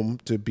coming home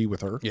to be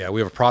with her. Yeah. We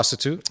have a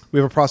prostitute. We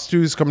have a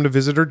prostitute who's coming to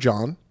visit her,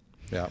 John.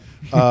 Yeah.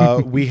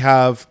 We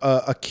have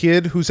a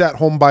kid who's at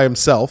home by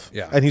himself,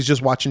 Yeah. and he's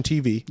just watching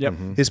TV. Yep.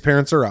 His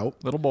parents are out.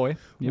 Little boy.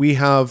 Yep. We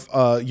have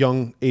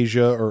young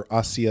Asia or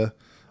Asia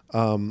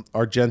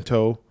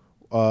Argento.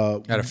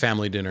 At a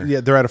family dinner.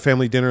 Yeah, they're at a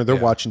family dinner. They're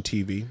Yeah. watching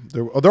TV.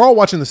 They're all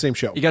watching the same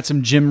show. You got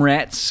some gym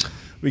rats.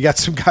 We got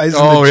some guys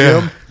Oh, in the yeah.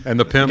 gym. And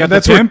the pimp. got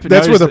That's The where pimp?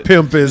 that's Now where he's the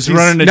pimp is. he's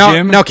running a now,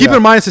 gym. now keep Yeah.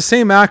 in mind, it's the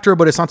same actor,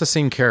 but it's not the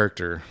same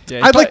character.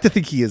 Yeah, I'd like to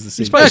think he is the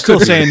same. He's probably still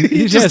saying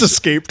he just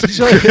escaped.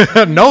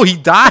 No, he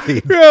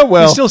died. Yeah,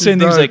 well, He's still saying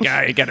things like,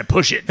 Ah, you gotta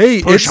push it.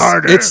 Hey, push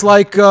harder. It's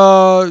like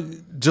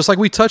just like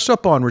we touched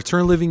up on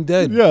Return of the Living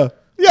Dead. yeah,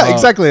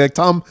 exactly. Like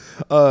Tom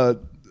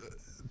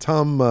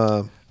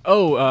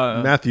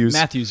Matthews.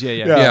 Matthews, yeah.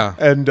 Yeah.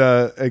 and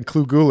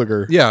Clu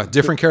Gulager. Yeah,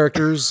 different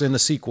characters in the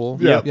sequel.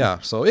 Yeah. Yeah.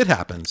 So it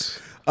happens.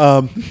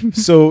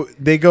 So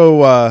they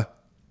go.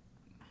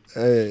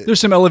 There's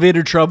some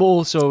elevator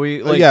trouble, so we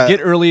get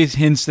early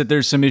hints that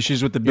there's some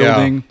issues with the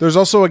building. There's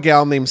also a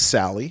gal named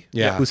Sally.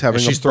 Yeah. Who's having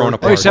she's a throwing a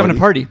birthday party. Oh, he's having a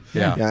party.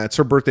 Yeah. Yeah, it's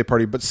her birthday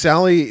party. But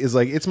Sally is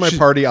like, it's my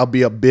party. I'll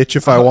be a bitch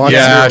if I want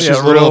Yeah, to. she's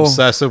a little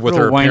obsessive with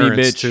real her whiny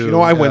appearance bitch. too. You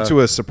know, I went to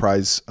a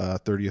surprise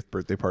 30th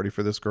birthday party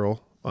for this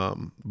girl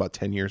about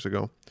 10 years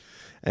ago.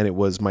 And it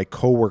was my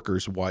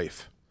coworker's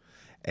wife.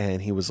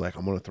 And he was like,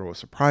 I'm going to throw a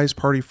surprise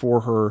party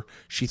for her.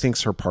 She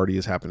thinks her party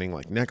is happening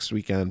like next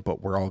weekend,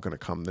 but we're all going to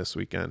come this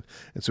weekend.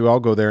 And so we all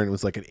go there, and it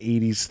was like an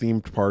 80s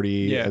themed party.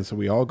 Yeah. And so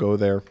we all go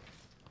there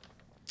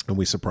and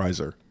we surprise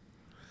her.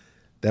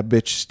 That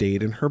bitch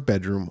stayed in her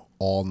bedroom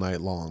all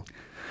night long.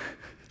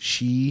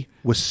 She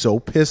was so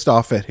pissed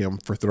off at him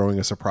for throwing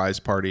a surprise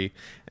party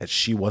that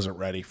she wasn't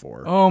ready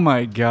for. Oh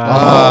my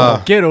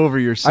god! Get over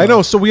yourself. I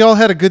know. So we all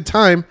had a good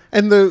time,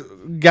 and the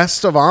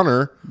guest of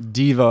honor,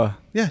 diva.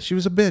 yeah, she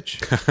was a bitch.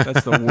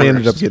 That's the worst. They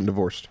ended up getting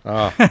divorced.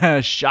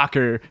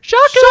 Shocker!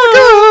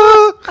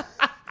 Shocker!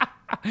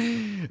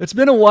 It's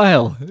been a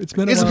while. It's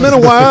been a It's while. been a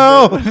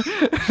while.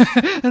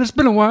 And it's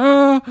been a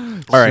while.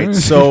 All right,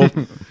 so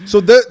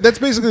that's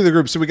basically the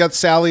group. So we got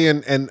Sally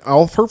and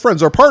all of her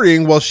friends are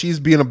partying while she's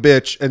being a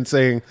bitch and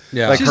saying,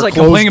 Yeah. She's her like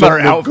clothes complaining about her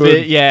don't look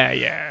outfit. good.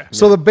 Yeah.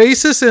 So the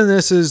basis in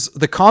this is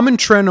the common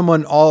trend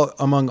among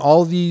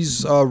all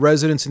these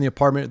residents in the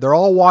apartment. They're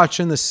all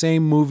watching the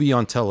same movie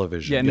on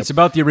television. Yeah, and it's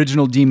about the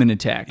original demon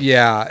attack.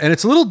 Yeah, and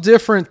it's a little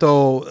different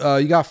though.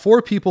 You got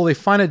 4 people. They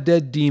find a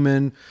dead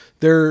demon.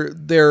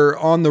 They're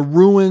on the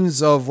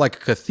ruins of like a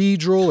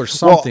cathedral or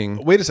something.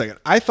 Well, wait a second.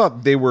 I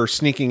thought they were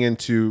sneaking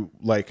into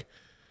like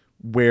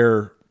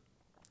where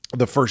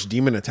the first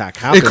demon attack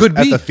happened. It could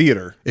at be the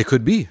theater. It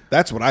could be.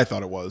 That's what I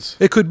thought it was.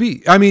 It could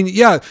be. I mean,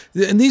 yeah.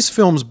 In these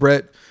films,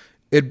 Brett,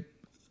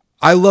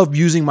 I love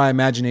using my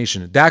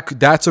imagination.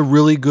 That's a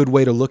really good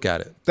way to look at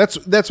it. That's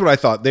what I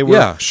thought. They were.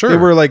 Yeah, sure. They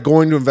were like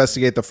going to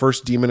investigate the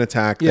first demon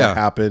attack Yeah. that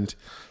happened.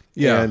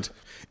 Yeah. And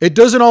It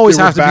doesn't always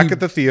They were have to back be at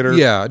the theater.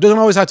 Yeah, it doesn't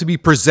always have to be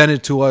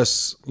presented to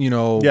us. You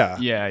know.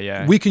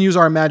 Yeah. We can use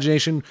our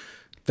imagination.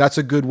 That's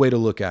a good way to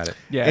look at it.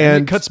 Yeah, And-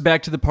 and it cuts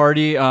back to the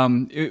party.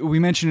 We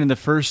mentioned in the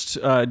first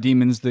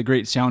Demons the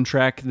great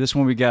soundtrack. This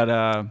one we got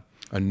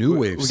A new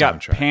wave we got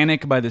soundtrack.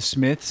 Panic by the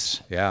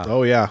Smiths. Yeah.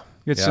 Oh yeah.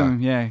 Get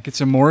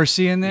some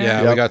Morrissey in there.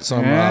 Yeah, Yep. we got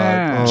some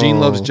Yeah. Gene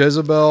Loves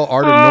Jezebel,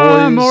 Art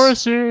of Noise.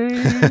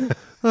 Morrissey,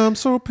 I'm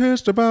so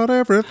pissed about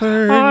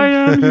everything. I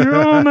am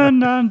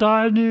human and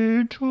I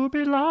need to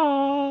be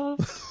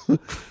loved.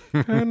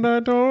 And I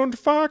don't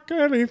fuck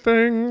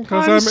anything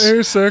because I'm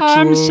asexual.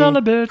 I'm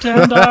celibate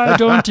and I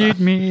don't eat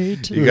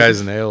meat. You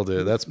guys nailed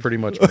it. That's pretty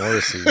much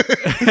Morrissey.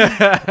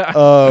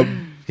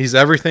 He's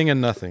everything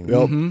and nothing.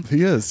 Yep,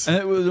 he is. And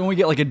then we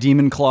get like a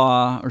demon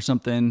claw or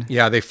something.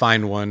 Yeah, they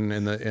find one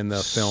in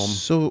the film.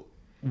 So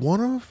one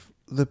of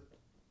the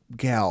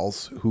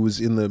gals who was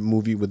in the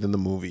movie within the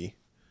movie,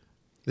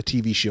 the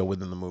TV show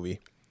within the movie,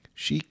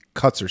 she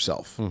cuts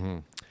herself. Mm-hmm.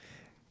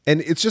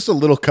 And it's just a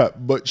little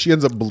cut, but she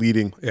ends up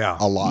bleeding Yeah.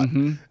 a lot.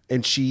 And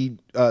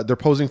they're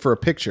posing for a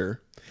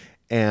picture.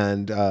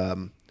 And,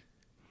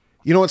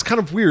 it's kind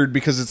of weird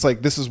because it's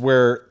like, this is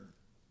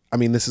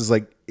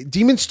like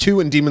Demons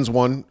 2 and Demons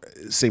 1,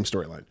 same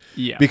storyline.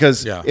 Yeah.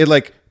 Because Yeah. it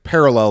like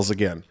parallels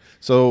again.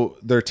 So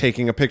they're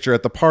taking a picture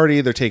at the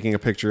party. They're taking a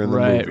picture in the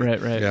movie.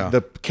 Right. Yeah.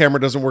 The camera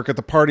doesn't work at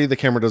the party. The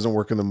camera doesn't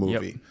work in the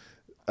movie.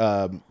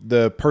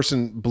 The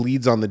person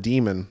bleeds on the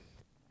demon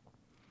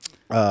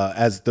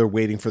as they're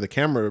waiting for the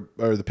camera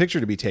or the picture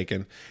to be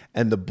taken,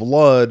 and the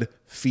blood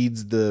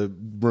feeds the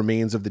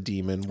remains of the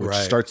demon, which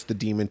Right. starts the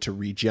demon to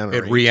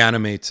regenerate. It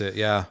reanimates it.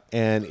 Yeah.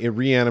 And it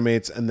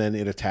reanimates, and then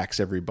it attacks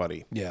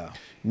everybody. Yeah.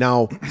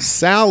 Now,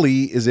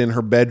 Sally is in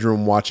her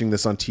bedroom watching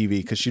this on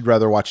TV because she'd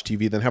rather watch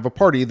TV than have a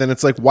party. Then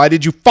it's like, why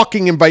did you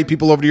fucking invite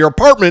people over to your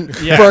apartment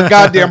for a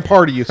goddamn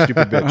party, you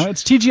stupid bitch?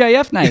 It's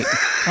TGIF night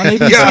on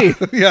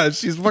ABC. Yeah,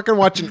 she's fucking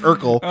watching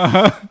Urkel.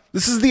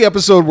 This is the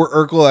episode where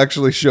Urkel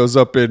actually shows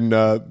up in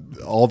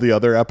all the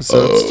other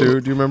episodes too.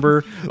 Do you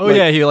remember? Oh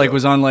yeah, he like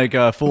was on like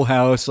Full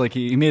House. Like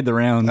he made the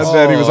rounds. And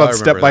then he was I on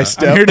remember Step by that.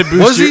 Step. I'm here to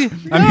boost Was your,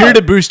 he? I'm here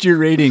to boost your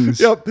ratings.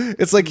 Yep.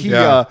 It's like he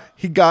Yeah.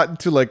 he got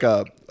into like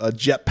a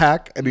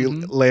jetpack and he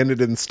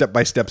landed in Step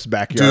by Step's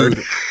backyard.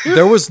 Dude,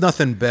 there was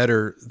nothing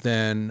better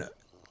than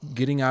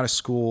getting out of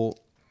school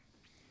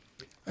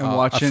And a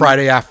watching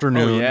Friday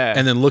afternoon Oh, yeah.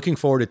 and then looking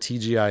forward to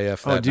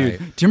TGIF that Oh dude,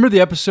 night. do you remember the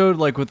episode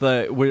like with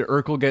where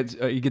Urkel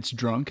gets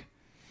drunk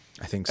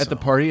I think at so. the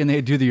party and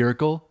they do the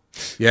Urkel?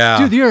 Yeah.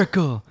 Do the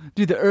Urkel.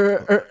 Do the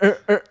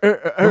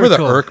Remember the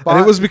Urk bot?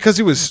 And it was because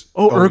he was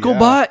Urkelbot?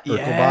 Urkelbot.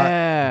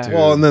 Yeah.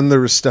 Well, and then there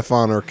was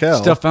Stefan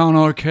Urkel. Stefan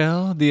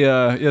Urkel, the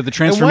And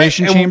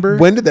transformation and chamber.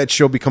 When did that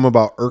show become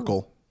about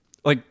Urkel?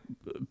 Like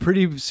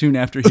pretty soon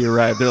after he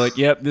arrived, they're like,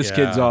 "Yep, this Yeah.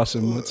 kid's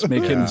awesome. Let's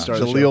make him star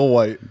the show." Jaleel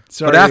White.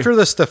 Sorry. But after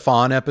the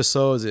Stefan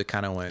episodes, it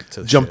kind of went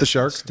to Jump shit. the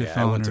shark? Yeah, it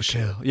Stefan went to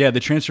shit. Urkel. Yeah, the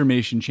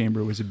transformation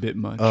chamber was a bit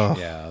much.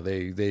 Yeah,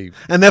 they.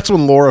 And that's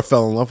when Laura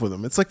fell in love with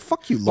him. It's like,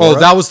 fuck you, Laura. Oh,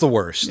 that was the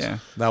worst. Yeah.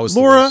 that was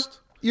Laura, The worst.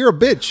 you're a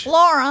bitch.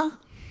 Laura,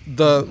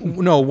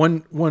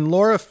 when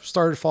Laura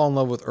started falling in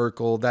love with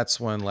Urkel, that's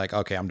when like,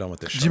 okay, I'm done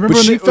with this show. Do you remember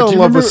But she do fell you in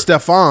love with remember-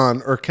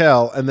 Stefan or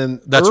Kel, and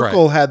then That's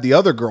Urkel right. had the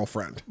other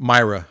girlfriend.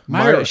 Myra.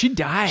 Myra? She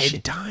died. She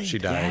died. She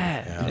died.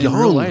 Yeah, in Young.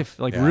 real life,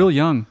 like real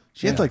young.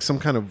 She had like some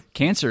kind of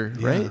Cancer,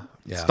 right?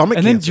 stomach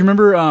And then cancer. do you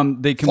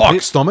remember they Fuck,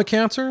 complete? stomach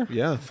cancer?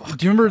 Yeah.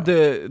 Do you remember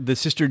the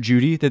sister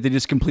Judy that they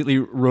just completely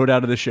wrote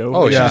out of the show?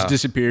 Oh, Like, yeah. she just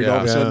disappeared all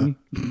of a Yeah. sudden.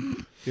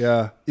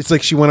 Yeah. It's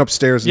like she went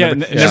upstairs. And Yeah,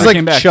 never, and she's never like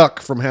came back.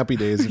 Chuck from Happy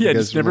Days. If Yeah, you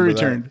guys just never remember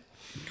that. returned.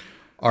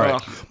 All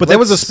right. But that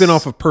was a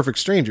spin-off of Perfect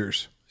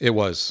Strangers. It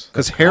was.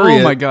 Because Harriet.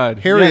 Oh my God!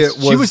 Harriet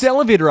Yes, she was the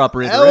elevator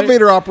operator.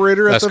 elevator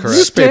operator at That's the correct.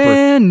 newspaper.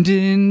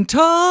 Standing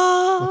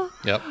tall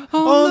Yep.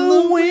 on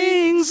the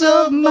wings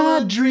of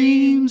my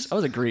dreams. That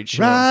was a great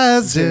show.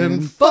 Rise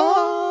and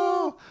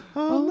fall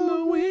on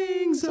the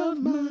wings of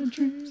my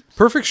dreams.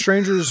 Perfect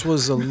Strangers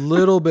was a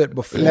little bit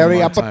before Larry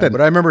my Appleton. time,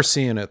 but I remember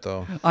seeing it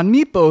though. On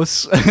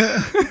Mipos,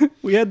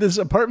 we had this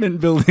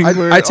apartment building I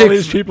where all take-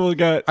 these people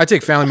got. I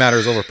take Family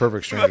Matters over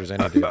Perfect Strangers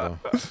any day though.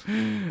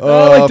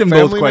 I liked them both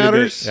Family quite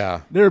Matters? a bit. Yeah.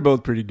 They were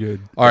both pretty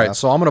good. All right,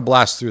 so I'm gonna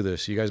blast through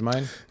this. You guys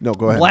mind? No,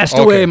 go ahead. Blast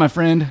Okay. away, my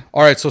friend.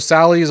 All right, so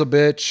Sally is a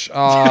bitch.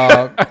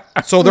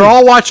 So they're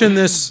all watching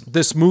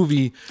this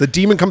movie. The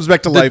demon comes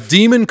back to The life.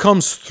 demon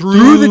comes through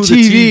Through the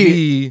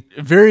TV.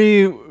 TV.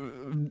 Very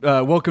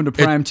welcome to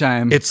prime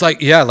time. It's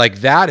like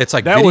like that. It's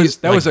like That video, was-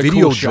 that like was a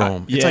video cool shot.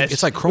 dome. Yes.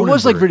 It's like It Cronenberg.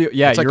 was like video-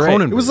 yeah, it's like you're right.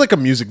 Cronenberg. It was like a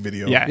music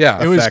video.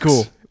 yeah, it was Effects.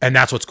 cool. And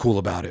that's what's cool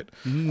about it.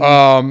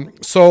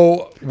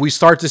 So we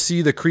start to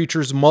see the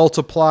creatures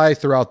multiply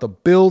throughout the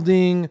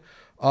building.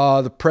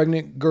 The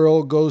pregnant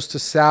girl goes to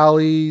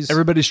Sally's.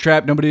 Everybody's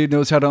trapped. Nobody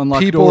knows how to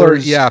unlock people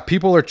doors.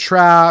 people are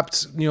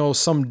trapped.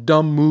 Some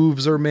dumb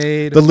moves are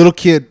made. The little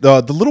kid,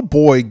 the little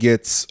boy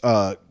gets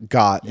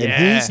got, and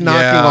he's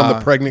knocking on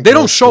the pregnant. They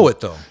don't girl's show door. it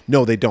though.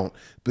 No, they don't.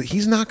 But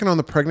he's knocking on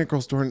the pregnant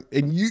girl's door,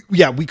 and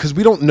because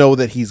we don't know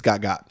that he's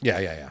got.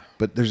 Yeah.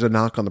 But there's a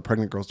knock on the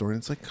pregnant girl's door, and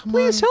it's like, come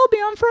Please on, help me.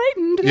 I'm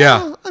frightened.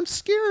 Yeah. I'm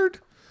scared.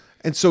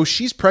 And so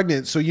she's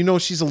pregnant, so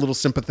she's a little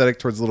sympathetic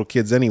towards little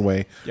kids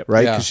anyway,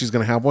 right? Yeah. Because she's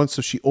gonna have one.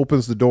 So she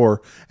opens the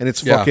door, and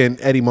it's Yeah. fucking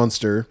Eddie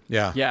Munster.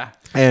 Yeah. Yeah.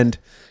 And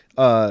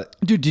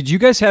Dude, did you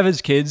guys have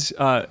as kids?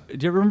 Do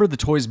you remember the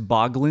toys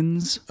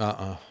Boglins?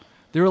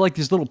 They were like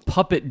these little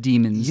puppet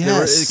demons.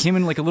 Yes. They came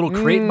in like a little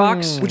crate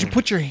box. would you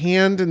put your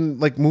hand and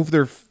like move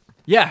their?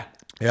 Yeah.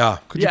 Yeah.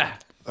 Yeah.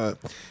 Yeah,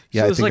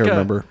 So I it's think like I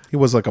remember. He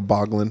was like a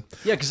boglin.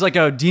 Yeah, because like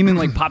a demon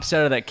like pops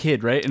out of that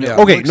kid, right? And it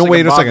Okay, looks no, like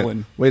wait a boglin.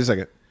 second. Wait a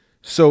second.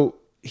 So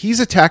he's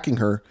attacking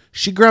her.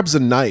 She grabs a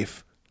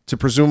knife to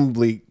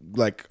presumably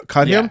like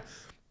cut Yeah. him.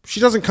 She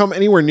doesn't come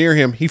anywhere near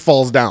him. He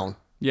falls down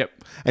Yep.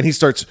 and he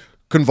starts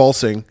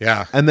convulsing.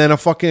 Yeah. And then a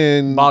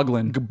fucking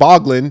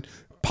boglin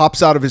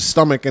pops out of his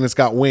stomach and it's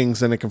got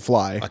wings and it can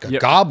fly. Like a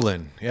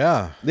goblin.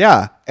 Yeah.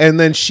 Yeah. And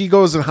then she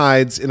goes and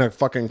hides in a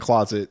fucking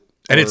closet.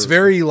 And it's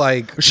very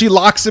like She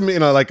locks him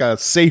in a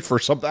safe or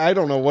something. I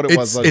don't know what it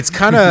was. it's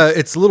kind of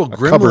it's little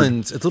cupboard.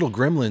 gremlins. It's little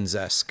gremlins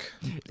esque.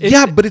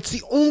 yeah, but it's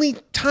the only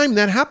time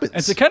that happens.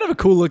 It's a kind of a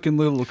cool looking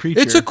little creature.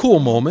 It's a cool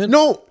moment.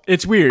 no,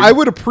 It's weird. I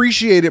would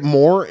appreciate it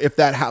more if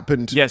that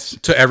happened. Yes.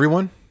 To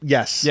everyone.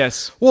 Yes.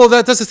 Yes. Well,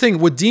 that's the thing.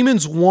 With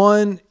Demons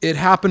 1, it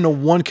happened to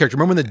one character.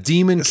 Remember when the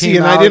demon See, came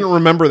and out? I didn't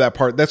remember that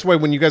part. That's why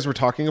when you guys were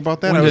talking about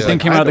that, I When the was thing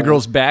like, came I out of the don't-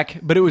 girl's back,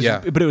 but it was Yeah.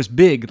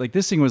 big. Like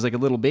this thing was like a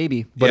little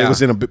baby. but Yeah. it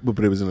was in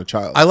a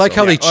child. I like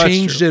how they Oh, that's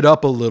changed true. it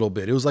up a little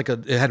bit. It was like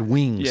it had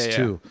wings Yeah, yeah.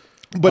 too.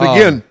 But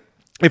again,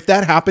 if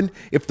that happened,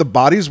 if the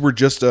bodies were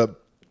just a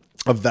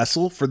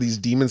vessel for these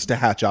demons to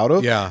hatch out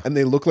of, Yeah. and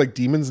they look like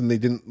demons and they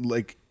didn't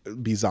like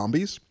be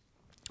zombies.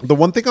 The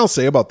one thing I'll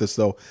say about this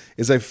though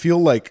is I feel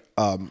like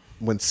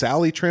when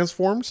Sally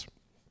transforms,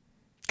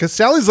 because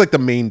Sally's like the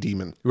main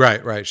demon.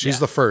 Right. She's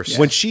the first.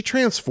 When she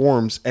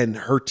transforms and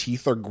her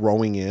teeth are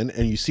growing in,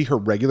 and you see her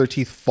regular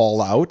teeth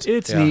fall out,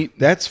 It's neat.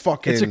 that's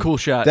fucking. It's a cool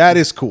shot. That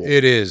is cool.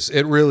 It is.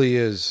 It really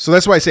is. So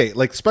that's why I say,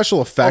 like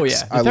special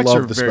effects. yeah. The I effects are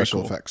love the very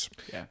special cool. effects.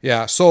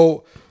 Yeah.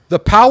 So the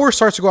power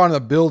starts to go out in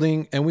the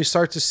building, and we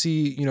start to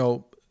see,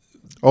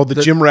 Oh, the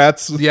gym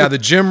rats. the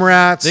gym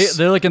rats.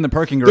 They're like in the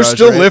parking garage. They're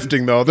still right?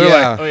 lifting though. They're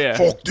Yeah. like, Oh yeah.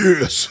 fuck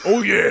this.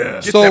 Oh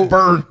yeah. so That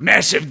burn.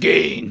 Massive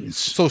gains.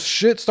 So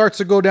shit starts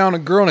to go down. A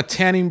girl in a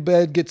tanning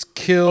bed gets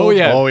killed. Oh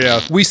yeah. Oh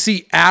yeah. We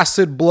see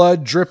acid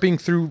blood dripping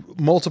through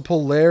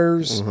multiple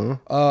layers.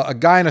 A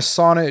guy in a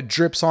sauna, it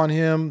drips on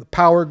him.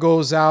 Power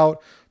goes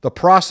out. The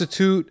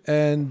prostitute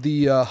and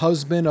the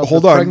husband of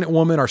Hold the on. pregnant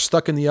woman are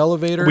stuck in the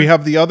elevator. We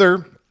have the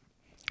other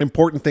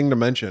important thing to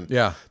mention.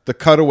 Yeah. The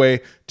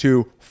cutaway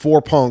to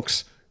 4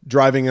 punks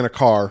driving in a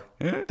car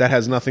that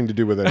has nothing to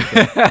do with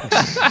anything.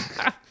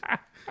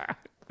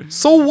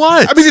 so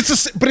what? I mean,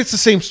 but it's the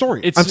same story.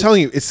 It's- I'm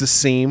telling you, it's the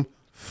same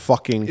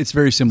fucking It's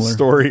very similar.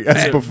 story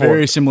as before.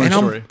 Very similar and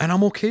story.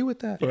 I'm okay with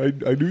that.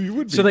 I knew you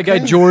would be. So that guy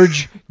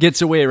George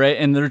gets away, right?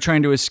 And they're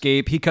trying to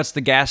escape. He cuts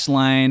the gas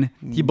line.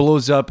 He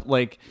blows up,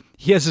 like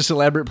he has this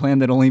elaborate plan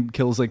that only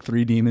kills like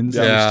 3 demons.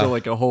 And Yeah. there's still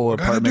like a whole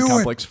apartment do it.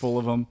 complex full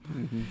of them.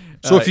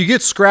 So if you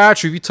get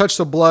scratched or if you touch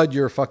the blood,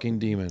 you're a fucking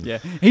demon. Yeah,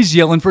 he's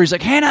yelling for her. He's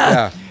like, Hannah,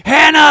 Yeah.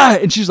 Hannah,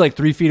 and she's like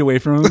 3 feet away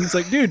from him. It's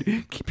like, dude,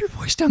 keep your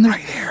voice down there.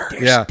 Right there.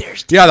 Yeah.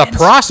 There's Yeah, the demons.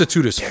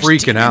 prostitute is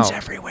freaking demons out.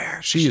 everywhere.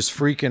 She is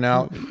freaking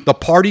out. The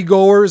party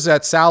goers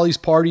at Sally's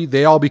party,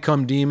 they all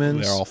become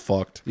demons. They're all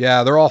fucked.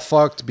 Yeah, they're all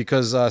fucked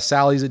because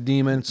Sally's a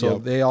demon, so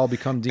Yep. they all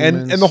become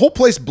demons. And the whole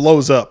place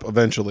blows up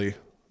eventually.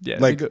 Yeah,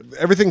 Like they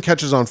everything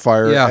catches on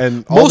fire. Yeah.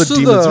 And all Most the of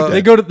demons the- are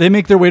They dead. they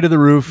make their way to the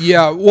roof.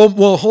 yeah,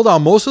 well, hold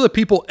on. Most of the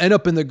people end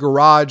up in the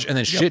garage, and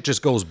then shit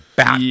just goes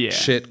back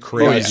shit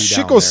crazy. Oh, yeah. Shit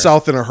down goes there.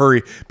 south in a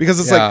hurry because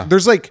it's Yeah.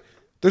 like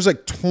there's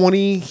like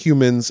 20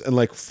 humans and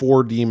like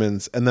 4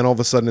 demons, and then all of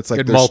a sudden it's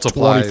like It there's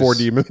multiplies. 24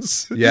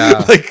 demons.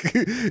 Yeah. like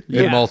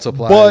It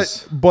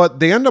multiplies. but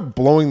they end up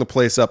blowing the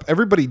place up.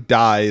 Everybody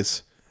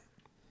dies.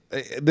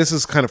 This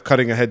is kind of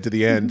cutting ahead to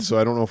the end, so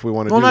I don't know if we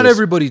want to. Well, do not this.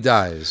 everybody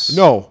dies.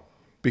 No,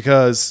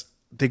 because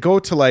they go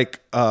to like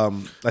a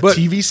But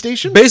TV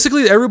station.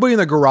 Basically, everybody in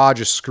the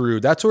garage is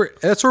screwed. That's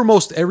where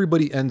most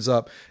everybody ends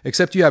up,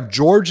 except you have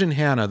George and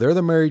Hannah. They're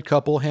the married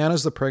couple.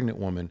 Hannah's the pregnant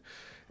woman,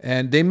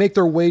 and they make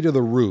their way to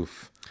the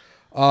roof.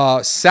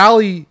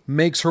 Sally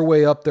makes her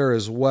way up there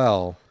as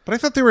well. But I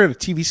thought they were at a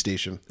TV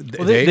station.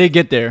 Well, they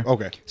get there.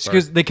 Okay,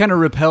 Because they kind of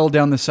rappel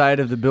down the side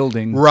of the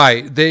building.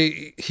 Right.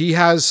 He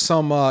has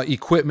some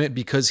equipment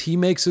because he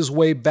makes his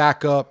way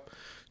back up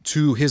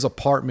to his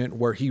apartment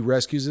where he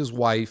rescues his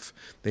wife.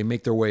 They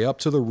make their way up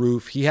to the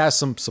roof. He has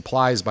some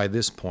supplies by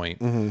this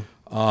point.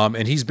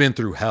 And he's been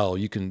through hell.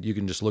 You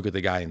can just look at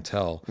the guy and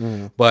tell.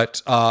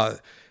 But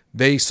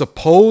they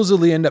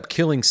supposedly end up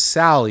killing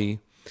Sally.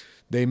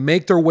 They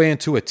make their way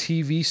into a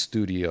TV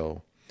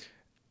studio.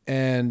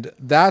 And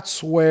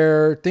that's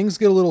where things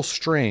get a little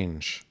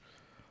strange.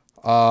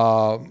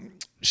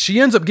 She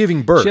ends up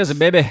giving birth. She has a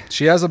baby.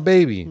 She has a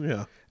baby.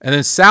 Yeah. And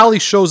then Sally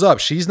shows up.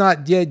 She's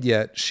not dead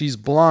yet. She's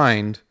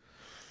blind.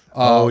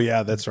 Oh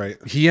yeah, that's right.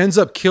 He ends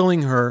up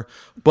killing her,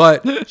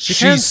 but She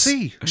can't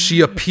see.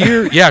 She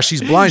appeared. Yeah,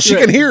 she's blind. She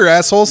can hear,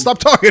 asshole. Stop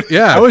talking.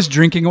 Yeah. I was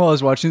drinking while I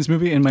was watching this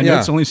movie, and my Yeah.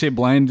 notes only say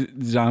blind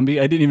zombie.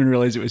 I didn't even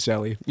realize it was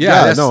Sally.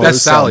 Yeah, it that's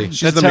was Sally.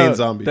 She's the main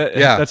zombie.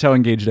 Yeah. That's how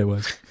engaged I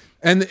was.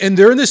 And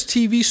they're in this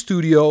TV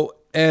studio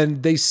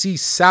and they see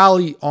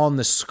Sally on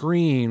the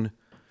screen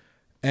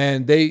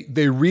and they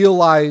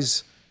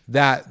realize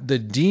that the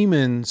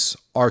demons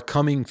are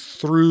coming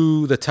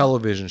through the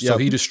television. So Yep.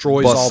 he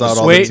destroys Busts all out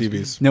the all Wait, the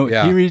TVs. no,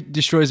 Yeah. he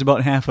destroys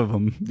about half of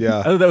them. Yeah.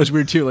 I thought that was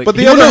weird too. Like, But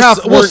the No, other no,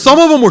 half. well, were- some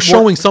of them were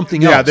showing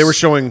something else. Yeah, they were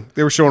showing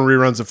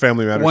reruns of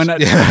Family Matters. why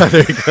not? Yeah,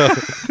 there you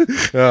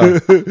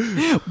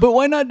go. But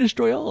why not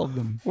destroy all of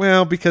them?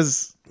 Well,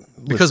 because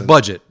Because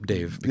budget,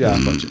 Dave. Because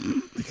yeah, budget.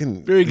 they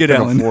couldn't, Very they good,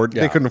 couldn't Alan. afford-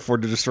 Yeah. They couldn't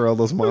afford to destroy all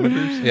those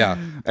monitors. Yeah.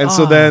 And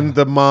so then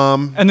the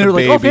mom And they're the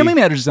like, "Oh, baby- Family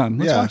Matters is on.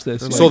 Let's Yeah. watch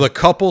this." So the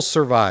couple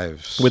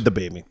survives. with the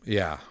baby.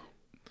 yeah.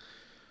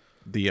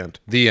 The end.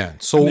 The end.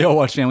 So they all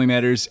watch Family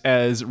Matters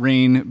as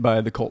Rain by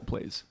the Cult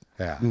plays.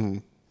 yeah.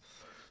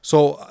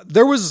 So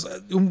there was,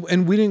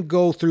 and we didn't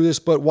go through this,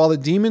 but while the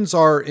demons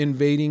are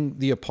invading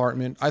the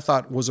apartment, I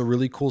thought was a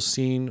really cool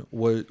scene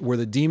where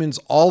the demons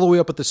all the way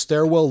up at the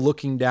stairwell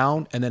looking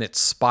down, and then it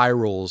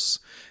spirals,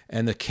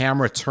 and the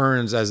camera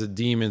turns as the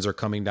demons are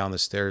coming down the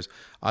stairs.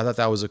 I thought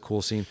that was a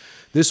cool scene.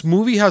 This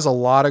movie has a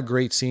lot of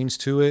great scenes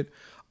to it.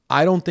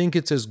 I don't think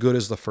it's as good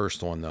as the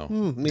first one, though.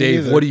 Dave,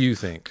 neither. what do you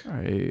think?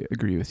 I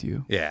agree with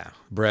you. Yeah,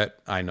 Brett,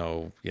 I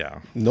know.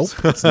 Yeah, Nope,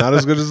 it's not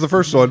as good as the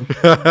first one.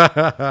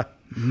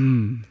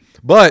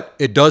 but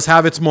it does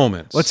have its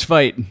moments. Let's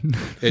fight.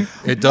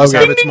 It does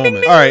have its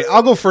moments. All right,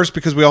 I'll go first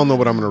because we all know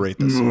what I'm going to rate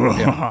this.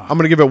 Yeah. I'm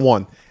going to give it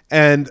 1.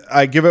 And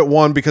I give it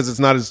 1 because it's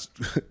not as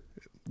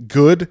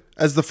good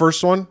as the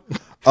first one.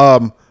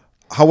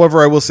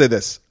 However, I will say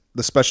this.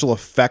 The special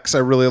effects I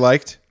really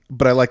liked,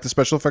 but I liked the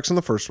special effects in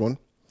the first one.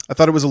 I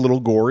thought it was a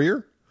little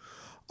gorier.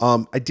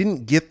 I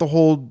didn't get the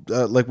whole,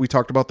 like we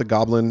talked about the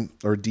goblin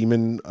or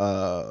demon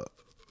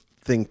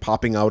thing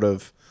popping out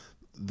of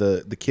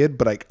the kid,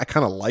 but I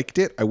kind of liked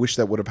it. I wish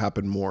that would have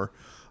happened more.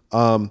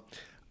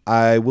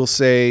 I will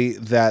say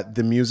that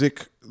the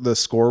music, the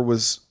score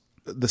was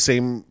the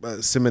same.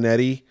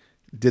 Simonetti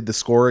did the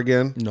score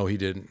again. No, he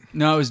didn't.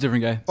 No, it was a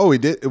different guy. Oh, he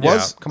did? It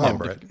was? Come on, Oh.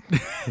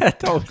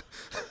 Brett.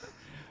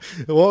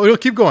 Well,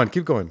 keep going.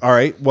 Keep going. All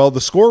right. Well,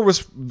 the score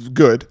was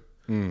good.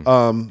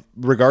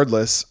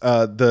 Regardless,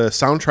 the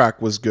soundtrack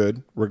was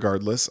good.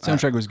 Regardless,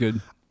 Soundtrack was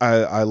good.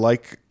 I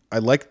liked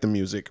the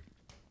music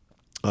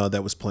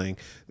that was playing.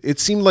 It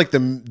seemed like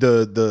the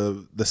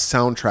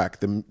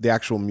soundtrack, the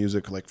actual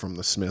music, like from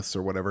the Smiths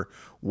or whatever,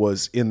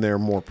 was in there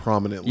more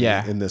prominently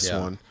Yeah. in this Yeah.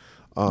 one.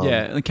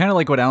 Yeah, kind of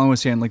like what Alan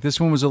was saying. Like this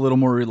one was a little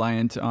more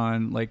reliant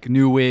on like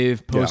new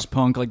wave, post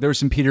punk. Like there was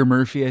some Peter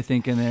Murphy, I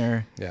think, in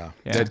there. Yeah.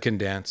 Yeah. Dead Can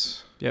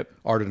Dance. Yep.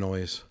 Art of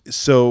Noise.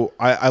 So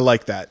I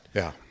like that.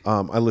 Yeah.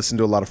 I listened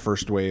to a lot of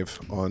First Wave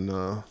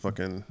on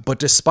fucking But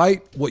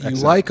despite what you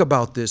like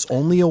about this,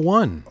 only a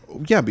 1.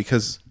 yeah,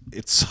 because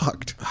it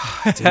sucked.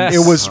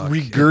 It was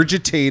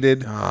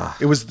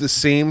regurgitated. It was the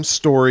same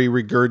story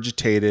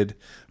regurgitated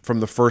from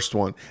the first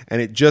one,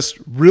 and it just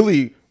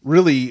really,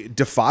 really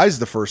defies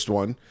the first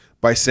one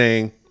by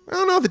saying, I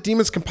don't know, the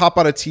demons can pop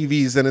out of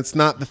TVs, and it's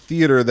not the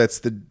theater that's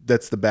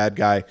the bad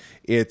guy.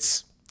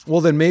 It's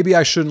Well, then maybe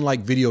I shouldn't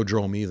like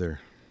Videodrome either.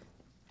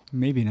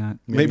 Maybe not.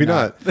 maybe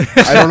not.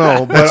 I don't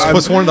know, but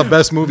It's one of the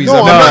best movies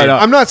no, ever.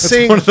 I'm not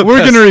saying We're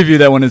going to review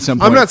that one at some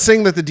point. I'm not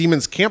saying that the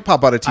demons can't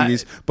pop out of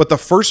TVs, but the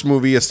first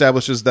movie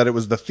establishes that it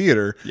was the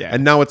theater,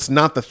 and now it's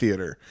not the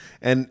theater,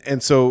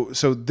 and so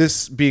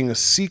this being a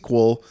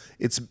sequel,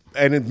 it's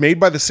made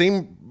by the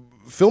same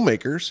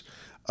filmmakers.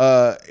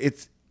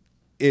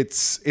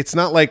 It's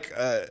not like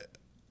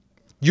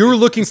You were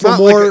looking for not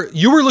more.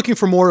 You were looking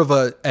for more of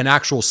an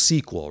actual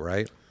sequel,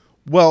 right?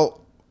 well.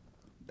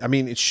 I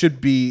mean, it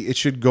should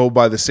go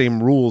by the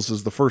same rules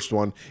as the first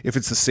one if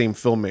it's the same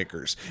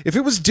filmmakers. If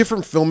it was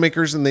different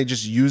filmmakers and they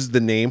just used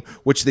the name,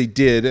 which they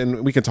did,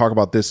 and we can talk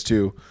about this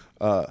too,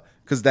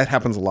 because that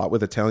happens a lot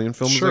with Italian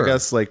films, Sure. I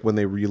guess. Like when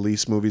they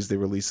release movies, they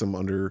release them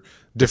under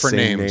Different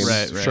the same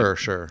names. Right.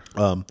 Sure.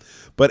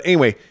 But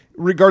anyway,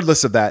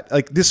 regardless of that,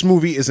 like this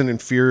movie is an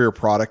inferior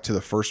product to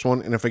the first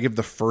one. And if I give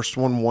the first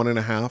one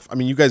 1.5, I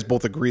mean, you guys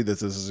both agree that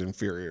this is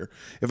inferior.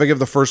 If I give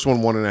the first one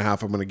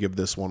 1.5, I'm going to give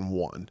this one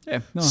 1.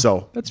 Yeah, no,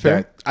 so that's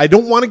fair. I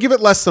don't want to give it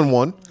less than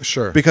 1.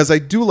 Sure. Because I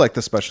do like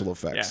the special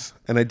effects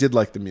and I did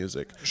like the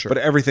music. Sure. But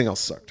everything else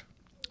sucked.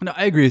 No,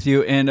 I agree with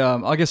you, and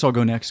I guess I'll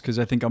go next because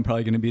I think I'm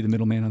probably going to be the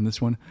middleman on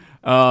this one.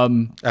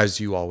 As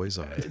you always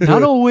are.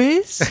 Not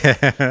always.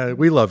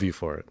 We love you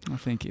for it. Oh,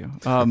 thank you.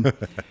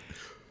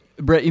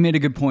 Brett, you made a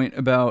good point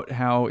about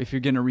how if you're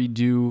going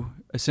to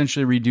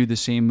essentially redo the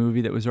same movie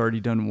that was already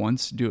done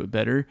once, do it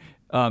better.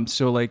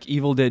 So like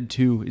Evil Dead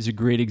 2 is a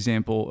great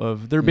example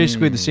of, they're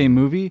basically the same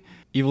movie.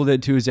 Evil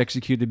Dead 2 is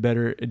executed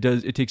better.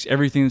 It takes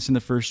everything that's in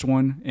the first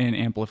one and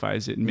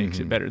amplifies it and makes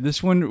it better.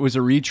 This one was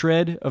a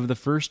retread of the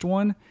first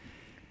one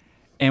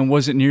and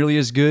wasn't nearly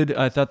as good.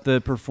 I thought the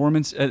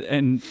performance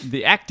and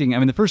the acting, I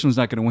mean, the first one's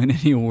not going to win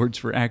any awards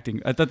for acting.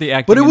 I thought the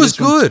acting, But it in was this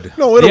one- good.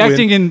 No, the it'll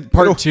acting win. in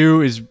part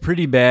 2 is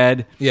pretty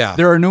bad. Yeah.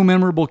 There are no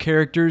memorable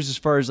characters as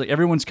far as like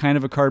everyone's kind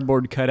of a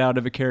cardboard cutout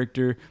of a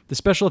character. The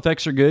special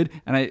effects are good,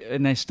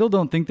 and I still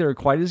don't think they're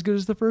quite as good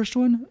as the first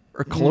one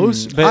or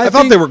close. But I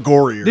thought they were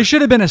gorier. they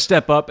should have been a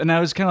step up, and I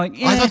was kind of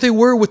like, I thought they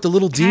were with the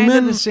little Kinda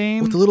demon. the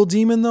same. With the little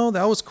demon, though,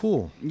 that was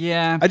cool.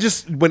 yeah.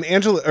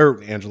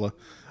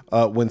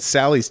 When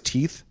Sally's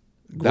teeth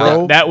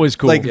grow, That was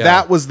cool. Like Yeah.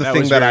 that was the That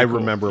thing was that very I cool.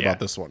 remember Yeah. about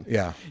this one.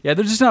 Yeah. Yeah,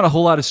 there's just not a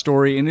whole lot of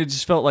story, and it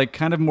just felt like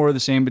kind of more of the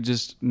same, but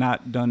just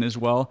not done as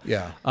well.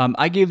 Yeah.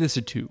 I gave this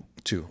a 2.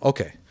 2.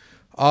 Okay.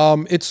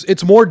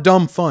 It's more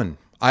dumb fun.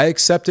 I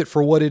accept it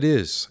for what it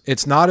is.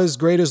 It's not as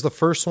great as the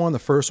first one. The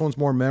first one's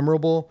more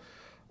memorable.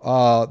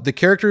 The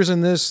characters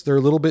in this, they're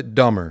a little bit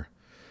dumber.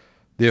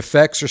 The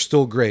effects are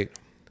still great.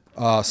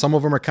 Some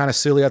of them are kind of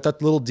silly. I thought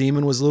the little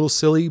demon was a little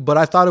silly, but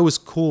I thought it was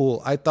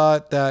cool. I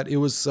thought that it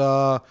was,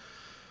 I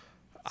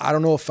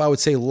don't know if I would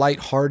say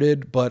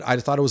lighthearted, but I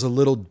thought it was a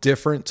little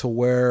different to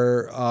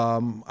where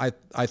I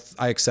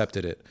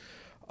accepted it.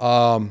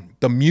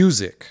 The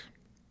music,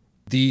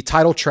 the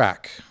title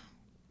track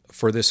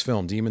for this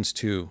film, Demons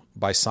 2,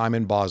 by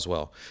Simon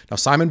Boswell. Now,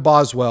 Simon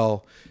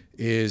Boswell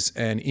is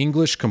an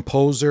English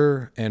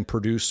composer and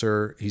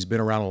producer. He's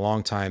been around a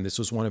long time. This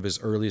was one of his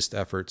earliest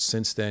efforts.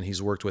 Since then,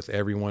 he's worked with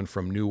everyone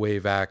from New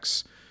Wave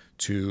acts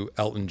to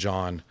Elton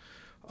John.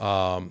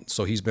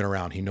 So he's been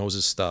around. He knows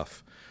his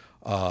stuff.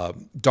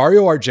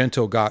 Dario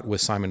Argento got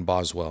with Simon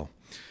Boswell,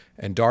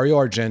 and Dario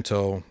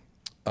Argento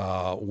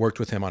worked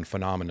with him on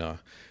Phenomena.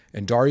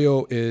 And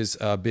Dario is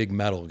a big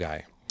metal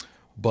guy.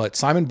 But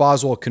Simon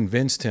Boswell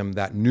convinced him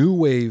that New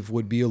Wave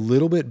would be a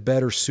little bit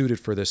better suited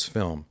for this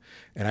film.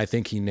 And I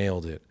think he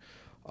nailed it.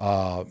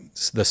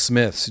 The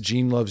Smiths,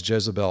 Gene Loves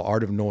Jezebel,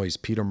 Art of Noise,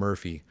 Peter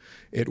Murphy.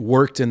 It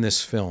worked in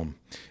this film.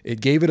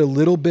 It gave it a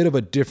little bit of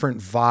a different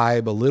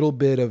vibe, a little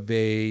bit of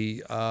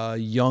a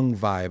young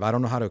vibe. I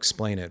don't know how to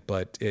explain it,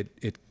 but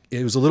it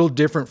was a little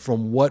different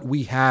from what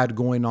we had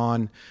going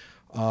on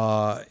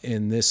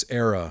in this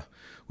era.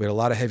 We had a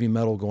lot of heavy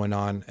metal going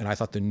on, and I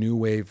thought the New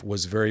Wave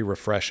was very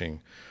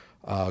refreshing.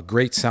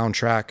 Great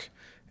soundtrack.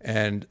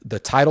 And the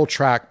title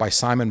track by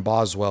Simon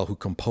Boswell, who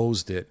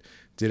composed it,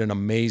 did an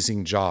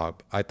amazing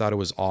job. I thought it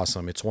was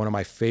awesome. It's one of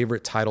my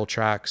favorite title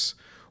tracks,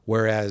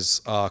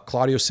 whereas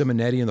Claudio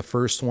Simonetti in the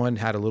first one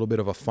had a little bit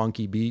of a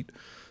funky beat.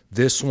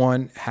 This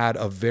one had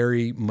a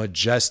very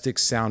majestic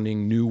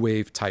sounding new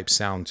wave type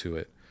sound to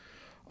it.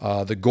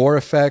 The gore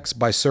effects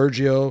by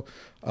Sergio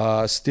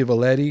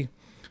Stivoletti,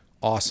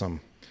 awesome.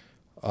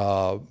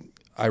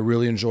 I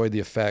really enjoyed the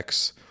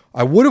effects.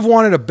 I would have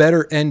wanted a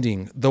better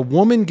ending. The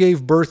woman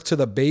gave birth to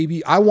the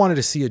baby. I wanted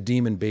to see a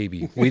demon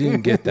baby. We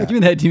didn't get that. Give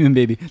me that demon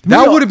baby.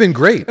 That would have been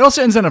great. It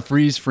also ends on a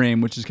freeze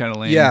frame, which is kind of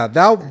lame. Yeah,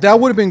 that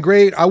would have been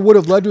great. I would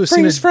have loved to have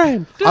seen Freeze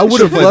frame. I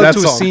would have Play loved that to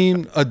have song.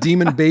 seen a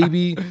demon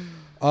baby.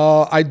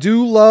 I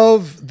do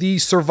love the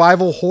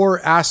survival horror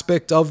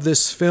aspect of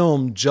this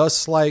film,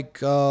 just like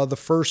the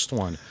first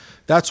one.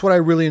 That's what I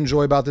really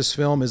enjoy about this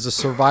film is the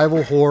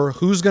survival horror.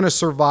 Who's going to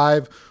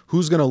survive?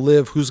 Who's going to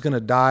live? Who's going to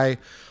die?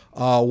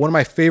 One of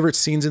my favorite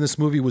scenes in this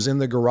movie was in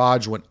the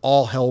garage when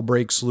all hell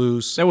breaks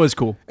loose. That was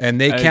cool.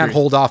 And they I can't agree.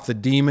 hold off the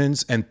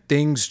demons and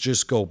things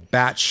just go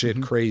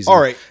batshit crazy.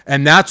 All right.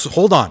 And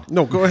hold on.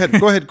 No, go ahead.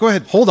 Go ahead. Go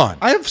ahead. Hold on.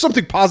 I have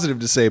something positive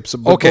to say. So,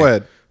 but Okay. Go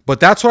ahead. But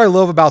that's what I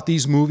love about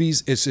these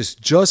movies. It's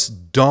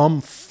just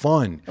dumb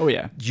fun. Oh,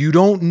 yeah. You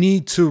don't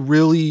need to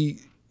really,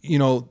 you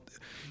No,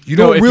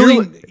 don't if really.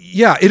 you're-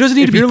 Yeah, it doesn't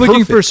need If to be you're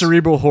looking for perfect.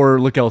 cerebral horror,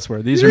 look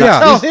elsewhere. These are Yeah. not.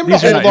 Tell These, him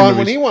these to are not hold your on when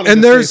movies. he wanted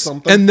And to say there's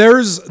something.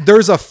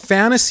 there's a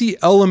fantasy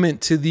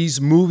element to these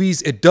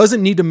movies. It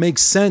doesn't need to make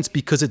sense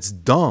because it's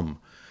dumb.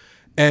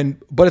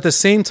 But at the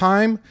same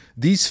time,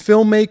 these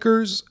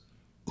filmmakers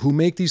who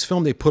make these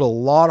films, they put a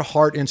lot of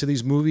heart into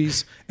these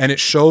movies, and it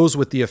shows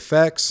with the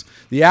effects.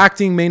 The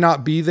acting may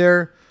not be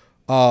there,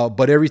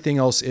 but everything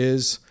else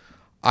is.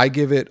 I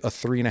give it a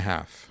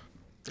 3.5.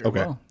 Okay.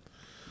 Well,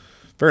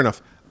 Fair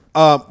enough.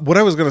 What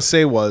I was going to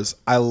say was,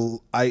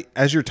 I,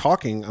 as you're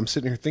talking, I'm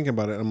sitting here thinking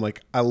about it. I'm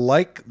like, I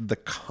like the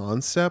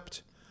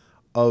concept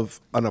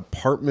of an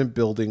apartment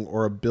building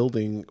or a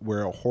building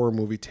where a horror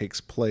movie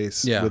takes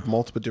place Yeah. with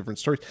multiple different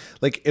stories.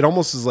 Like, it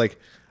almost is like,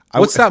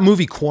 What's that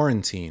movie,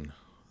 Quarantine?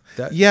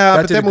 Yeah,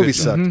 but did that a movie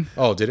good job. sucked.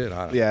 Oh, did it?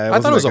 I don't know. Yeah, I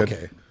thought it was wasn't that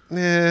okay.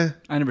 good.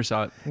 I never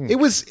saw it. It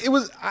was.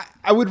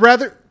 I would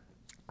rather.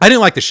 I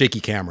didn't like the shaky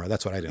camera.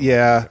 That's what I didn't.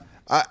 Yeah,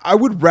 I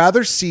would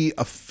rather see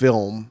a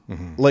film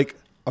like,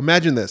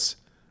 imagine this,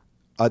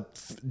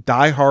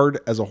 Die Hard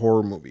as a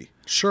horror movie.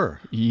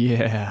 Sure.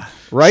 Yeah.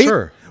 Right?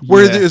 Sure.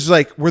 Where Yeah.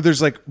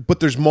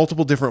 there's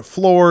multiple different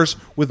floors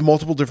with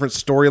multiple different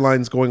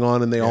storylines going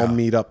on, and they all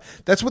meet up.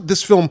 That's what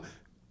this film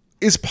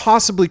is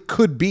possibly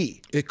could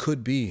be, It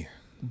could be.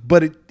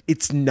 but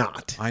it's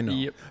not. I know.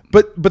 Yep.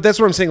 But that's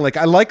what I'm saying. Like,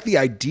 I like the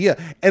idea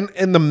and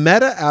the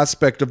meta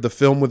aspect of the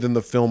film within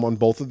the film on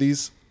both of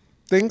these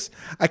things.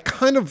 I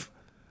kind of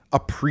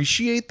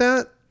appreciate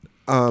that.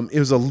 It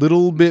was a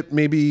little bit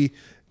maybe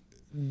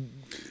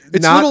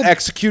It's not little-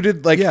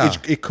 executed like Yeah.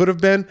 it could have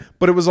been,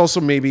 but it was also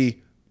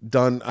maybe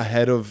done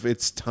ahead of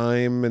its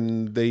time,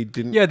 and they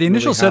didn't. Yeah, the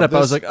initial really have setup, I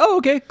was this. like, oh,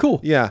 okay, cool.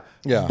 Yeah.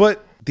 Yeah.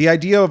 But the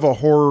idea of a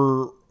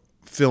horror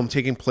film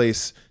taking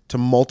place to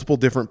multiple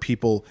different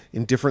people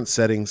in different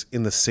settings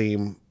in the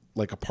same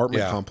like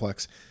apartment Yeah.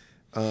 complex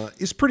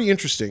is pretty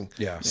interesting.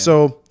 Yeah.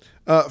 So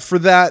for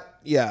that,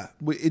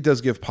 it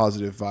does give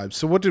positive vibes.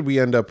 So what did we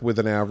end up with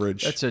an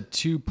average? That's a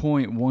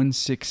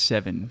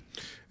 2.167.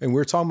 And we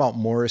were talking about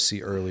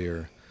Morrissey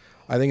earlier.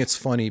 I think it's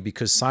funny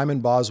because Simon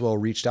Boswell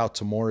reached out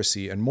to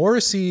Morrissey, and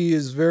Morrissey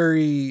is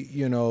very,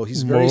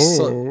 he's very,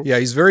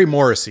 he's very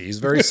Morrissey. He's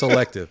very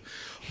selective.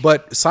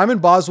 But Simon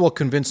Boswell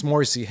convinced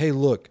Morrissey, hey,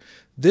 look,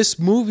 this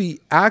movie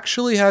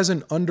actually has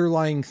an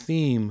underlying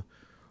theme.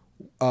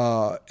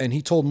 And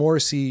he told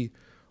Morrissey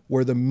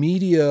where the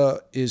media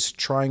is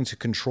trying to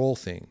control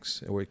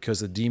things because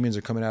the demons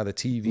are coming out of the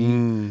TV.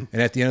 And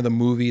at the end of the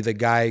movie, the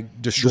guy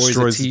destroys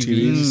the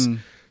TVs.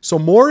 So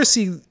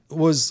Morrissey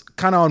was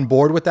kind of on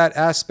board with that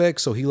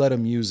aspect, so he let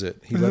him use it.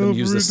 He let him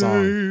use the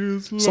song.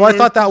 So I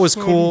thought that was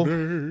cool.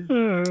 And,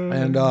 with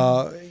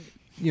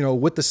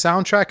the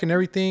soundtrack and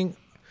everything,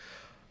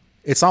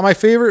 it's not my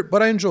favorite,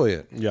 but I enjoy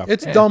it. Yeah.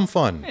 It's dumb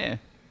fun. Yeah.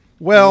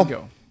 well, There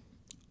you go.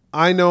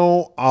 I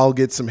know I'll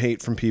get some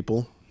hate from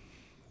people.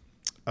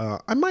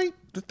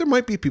 There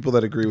might be people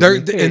that agree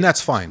with me. And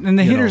that's fine. And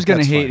the You know, hater's going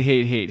to that's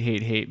hate,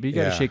 fine. but you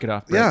got to Yeah. shake it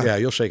off. Yeah. Brett. Yeah,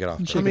 you'll shake it off.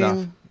 Shake I it off.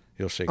 mean,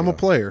 You'll shake I'm it a off.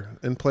 player,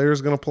 and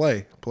players going to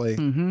play.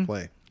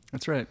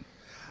 That's right.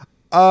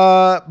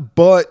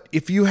 But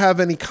if you have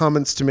any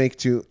comments to make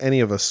to any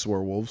of us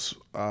Swearwolves,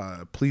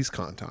 please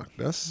contact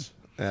us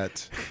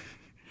at.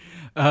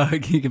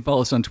 You can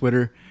follow us on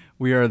Twitter.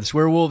 We are the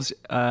Swearwolves.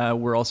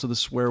 We're also the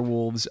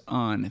Swearwolves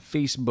on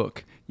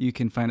Facebook. You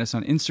can find us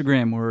on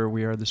Instagram, where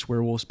we are the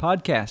Swearwolves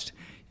Podcast.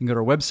 You can go to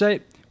our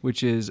website,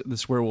 which is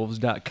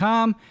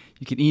theswearwolves.com.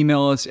 You can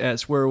email us at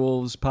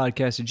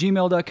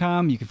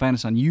swearwolvespodcast@gmail.com. You can find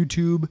us on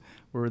YouTube.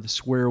 We're the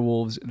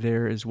Swearwolves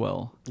there as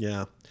well.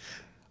 Yeah.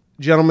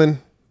 Gentlemen,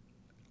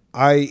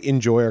 I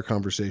enjoy our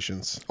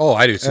conversations. Oh,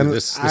 I do too. And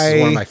This is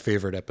one of my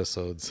favorite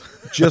episodes.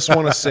 Just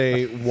want to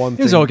say one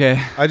thing. It was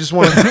okay. I just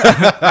want to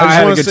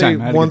had a good say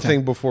time. I had a one good time.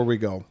 thing before we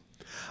go.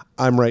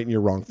 I'm right and you're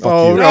wrong.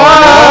 Fuck you.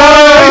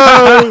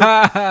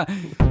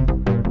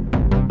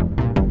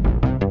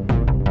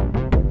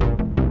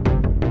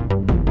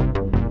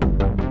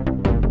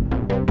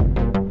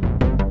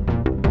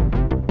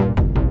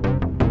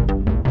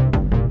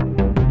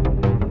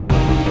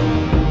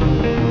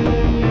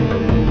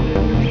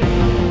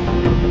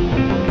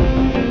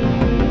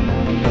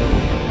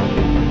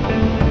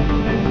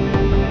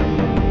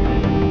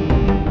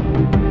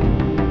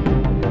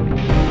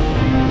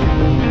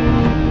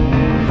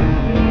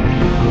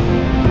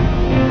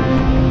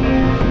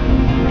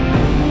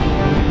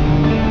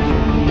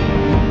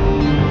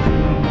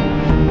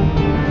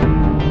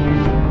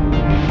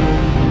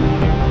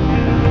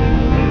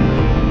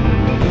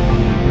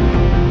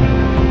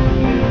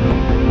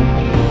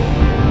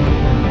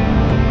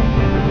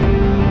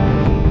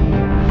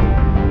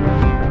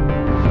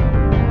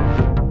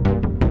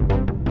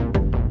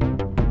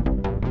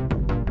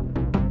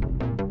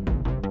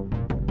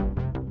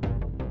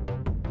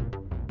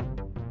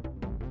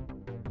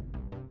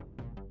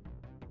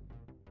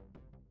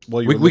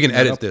 While you We were can looking that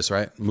edit up- this,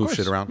 right? Move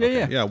shit around. Yeah,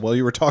 yeah. Yeah, while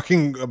you were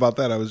talking about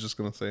that, I was just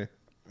gonna say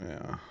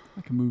Yeah.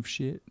 I can move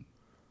shit.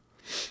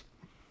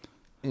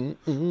 I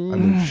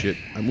move shit.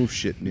 I move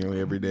shit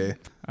nearly every day.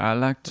 I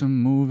like to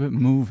move it,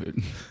 move it.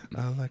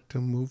 I like to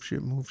move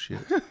shit, move shit.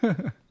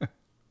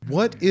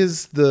 What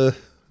is the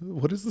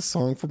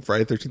song from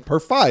Friday 13th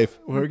Part 5?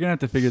 We're gonna have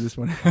to figure this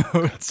one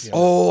out.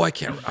 Oh, I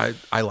can't.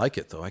 I like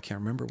it though. I can't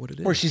remember what it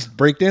is. Where she's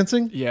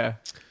breakdancing? Yeah.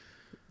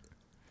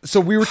 So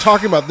we were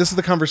talking about, this is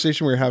the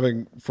conversation we were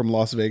having from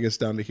Las Vegas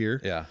down to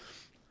here. Yeah.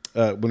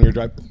 When we were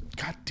driving.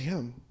 God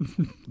damn.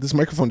 This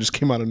microphone just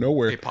came out of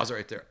nowhere. Hey, pause it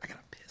right there. I gotta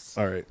piss.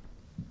 All right.